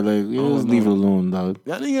right there. Like just leave it alone, dog.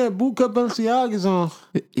 That nigga had boot cut Balenciagas on.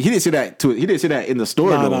 He didn't say that to. He didn't say that in the store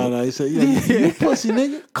though. No. He said, "Yeah, you pussy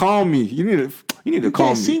nigga. Call me. You need to You call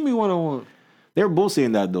can't me. see me one-on-one." They're both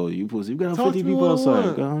saying that though. You pussy. You got Talk 50 to me people outside. one-on-one.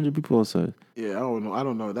 You got 100 people outside. Yeah, I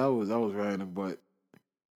don't know. That was random, but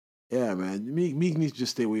yeah, man. Meek needs to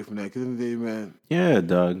just stay away from that. Because in the day, man. Yeah,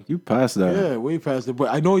 dog. You passed that. Yeah, way past it.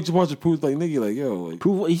 But I know he just wants to prove, like, nigga, like, yo. Like,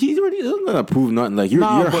 Prove he's already doesn't gonna prove nothing. Like you're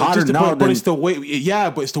but hotter just the now point, than but it's the way. Yeah,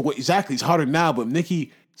 but it's the way. Exactly, it's harder now. But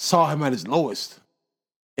Nicki saw him at his lowest,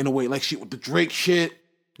 in a way, like she with the Drake shit.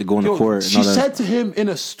 to go in the court. She and all said to him in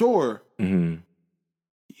a store, that. Mm-hmm.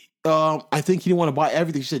 I think he didn't want to buy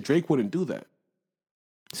everything. She said Drake wouldn't do that.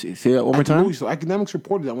 Say that one more At the time. Louis store. Academics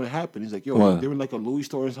reported that when it happened. He's like, yo, What? they were in like a Louis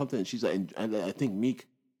store or something. And she's like, and I think Meek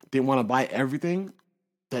didn't want to buy everything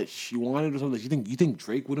that she wanted or something. You think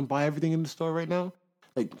Drake wouldn't buy everything in the store right now?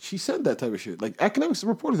 Like, she said that type of shit. Like, Academics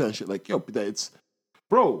reported that shit. Like, yo, that it's,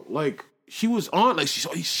 bro, like, she was on, like,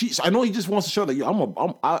 she I know he just wants to show that,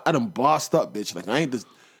 yo, I done bossed up, bitch. Like, I ain't this.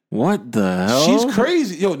 What the hell? She's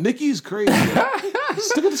crazy. Yo, Nicki's crazy.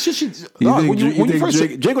 Look at the shit she. You Dog, think, when you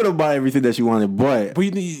first, Drake would buy everything that she wanted, but but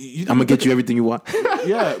I'm gonna get you everything you want.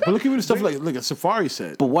 Yeah, but look at the stuff like Safari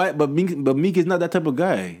said. But why? But Meek is not that type of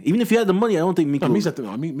guy. Even if he had the money, I don't think Meek. No, would- Meek's at the,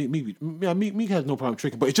 no, Meek has no problem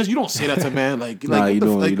tricking, but it's just you don't say that to a man like Nah, like, you what the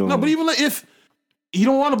don't, f- like you don't. no, but even like if you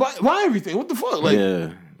don't want to buy everything, what the fuck? Like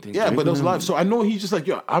yeah, yeah, but those lives. So I know he's just like,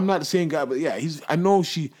 yo, I'm not the same guy, but yeah, I know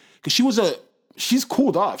because she's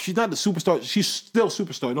cooled off. She's not the superstar. She's still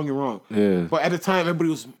superstar. Don't get me wrong. Yeah. But at the time, everybody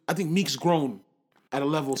was. I think Meek's grown at a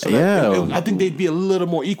level. So Yeah. I think they'd be a little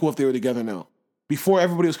more equal if they were together now. Before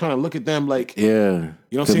everybody was kind of look at them like, Yeah, You know what I'm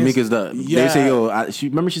because saying? Meek is the. Yeah. They say, yo,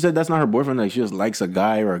 remember she said that's not her boyfriend. Like she just likes a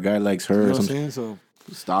guy or a guy likes her. you know or what I'm something. saying?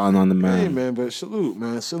 So Styling on the man. hey, man, but salute,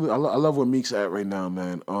 man, salute. I love where Meek's at right now,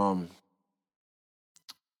 man.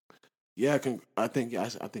 Yeah, I think I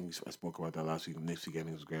spoke about that last week. Nipsey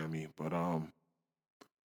getting his Grammy, but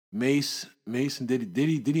Mace and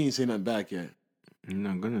Diddy ain't say nothing back yet. You're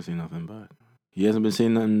not gonna say nothing back. He hasn't been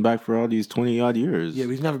saying nothing back for all these 20 odd years. Yeah,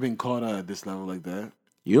 but he's never been caught out at this level like that.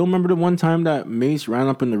 You don't remember the one time that Mace ran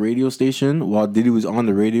up in the radio station while Diddy was on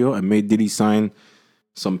the radio and made Diddy sign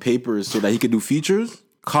some papers so that he could do features?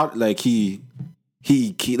 Caught like he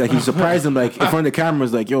surprised him like in front of the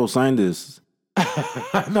cameras like, yo, sign this.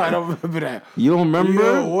 No, I don't remember that. You don't remember?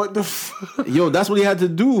 Yo, what the fuck? Yo, that's what he had to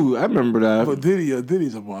do. I remember that. But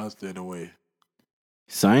Diddy's a monster in a way.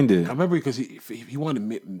 Signed it. I remember because he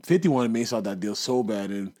wanted 50 wanted Mace out that deal so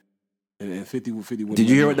bad, and 50 wouldn't. Did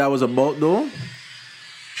you hear what that was about though?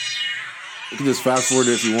 You can just fast forward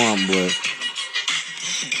it if you want, but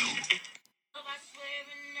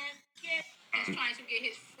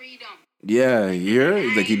yeah, you hear?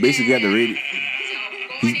 It's like he basically had the radio.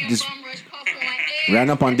 He just ran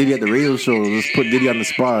up on Diddy at the radio show. Let's put Diddy on the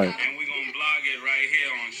spot. And we're gonna blog it right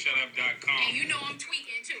here on shutup.com. You know I'm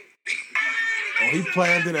tweaking too. Oh, he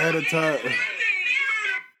planned it ahead of time.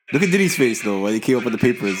 Look at Diddy's face though while he came up with the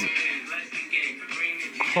papers.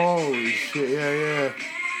 Holy shit! Yeah.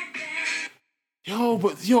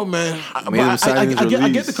 Yo, man. Made him sign his I get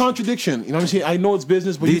release. the contradiction. You know what I'm saying? I know it's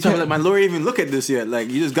business, but Diddy you told can't. me like my lawyer even look at this yet. Like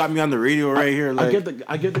you just got me on the radio right here. Like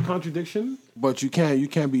I get the contradiction, but you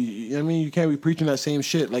can't be. You know what I mean, you can't be preaching that same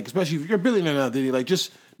shit. Like, especially if you're a billionaire now, Diddy. Like,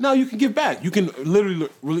 just now you can give back. You can literally,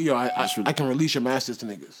 really, yo, I can release your masters to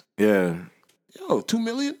niggas. yeah. Yo, $2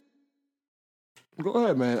 million. Go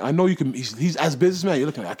ahead, man. I know you can. He's as a businessman. You're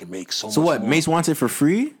looking. I can make so much. So what? More. Mace wants it for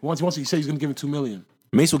free? Once he said he's gonna give him $2 million.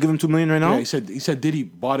 Mace will give him $2 million right now. Yeah, he said Diddy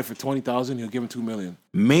bought it for $20,000. He'll give him $2 million.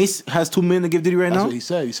 Mace has $2 million to give Diddy right That's now. what he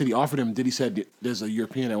said. He said he offered him. Diddy said there's a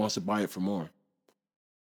European that wants to buy it for more.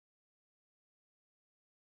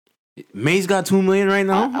 Mace got $2 million right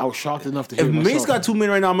now. I was shocked enough to hear. If it Mace myself. got $2 million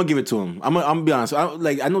right now, I'm gonna give it to him. I'm gonna be honest.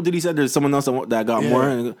 I know Diddy said there's someone else that got Yeah.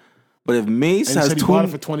 more, but if Mace and he has said he two, bought it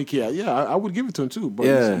for $20K. Yeah, I would give it to him too. But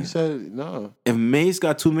Yeah. he said no. if Mace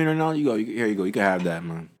got $2 million right now, here you go. You can have that,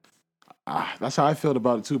 man. That's how I felt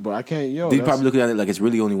about it too. But I can't. Yo, Diddy probably looking at it like it's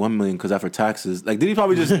really only $1 million because after taxes, like Diddy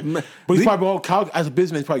probably just. But he's probably as a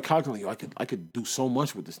businessman, he's probably calculating. I could do so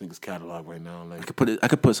much with this nigga's catalog right now. Like, I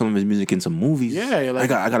could put some of his music in some movies. yeah, like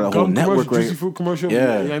I got a whole gum network commercial, right. Juicy fruit commercial. Yeah.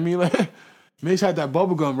 You know what I mean, like Mace had that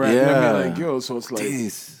bubblegum rap. You know what I Yeah. mean? Like, yo, so it's like,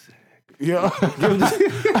 Jeez. yo,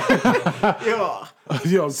 Yo,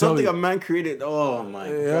 yo, I'm something telling a you. man created. Oh my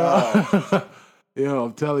god. Yo,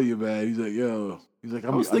 I'm telling you, man. He's like, yo. He's like,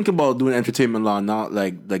 I was thinking about doing entertainment law, not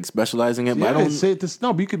like specializing it, but I don't. say this.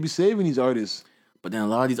 No, but you could be saving these artists. But then a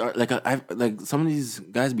lot of these art, like I like some of these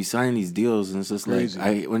guys be signing these deals, and it's just Crazy.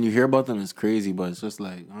 like when you hear about them, it's crazy. But it's just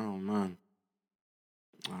like, oh man,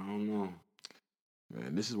 I don't know.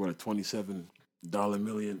 Man, this is what a $27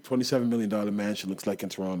 million mansion looks like in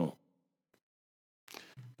Toronto.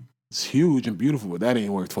 It's huge and beautiful, but that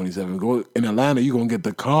ain't worth $27. Go in Atlanta, you're gonna get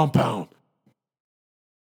the compound.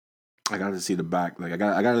 I got to see the back. Like I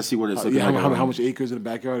got to see what it's looking Yeah, like. how much acres in the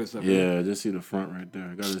backyard and stuff. Yeah, just see the front right there.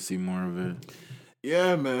 I got to see more of it.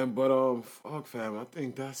 Yeah, man. But fuck, fam. I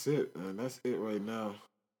think that's it, man. That's it right now.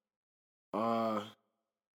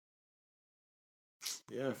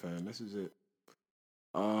 Yeah, fam. This is it.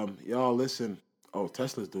 Y'all listen. Oh,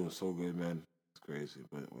 Tesla's doing so good, man. It's crazy,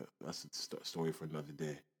 but that's a story for another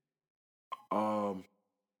day.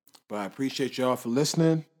 But I appreciate y'all for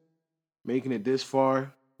listening, making it this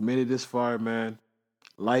far, made it this far, man.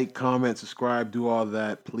 Like, comment, subscribe, do all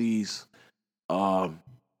that, please. And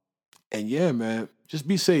yeah, man, just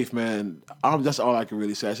be safe, man. That's all I can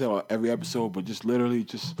really say. I say it every episode, but just literally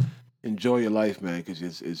just enjoy your life, man, because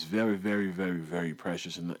it's very, very, very, very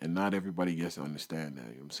precious, and not everybody gets to understand that.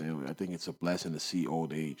 You know what I'm saying? I think it's a blessing to see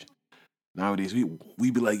old age. Nowadays,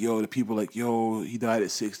 we be like, yo, the people like, yo, he died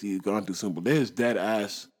at 60, he's gone through something. But there's dead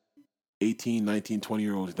ass 18, 19,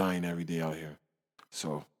 20-year-olds dying every day out here.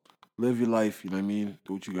 So live your life, you know what I mean?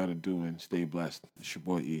 Do what you got to do and stay blessed. It's your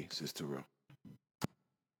boy E, Sister Real.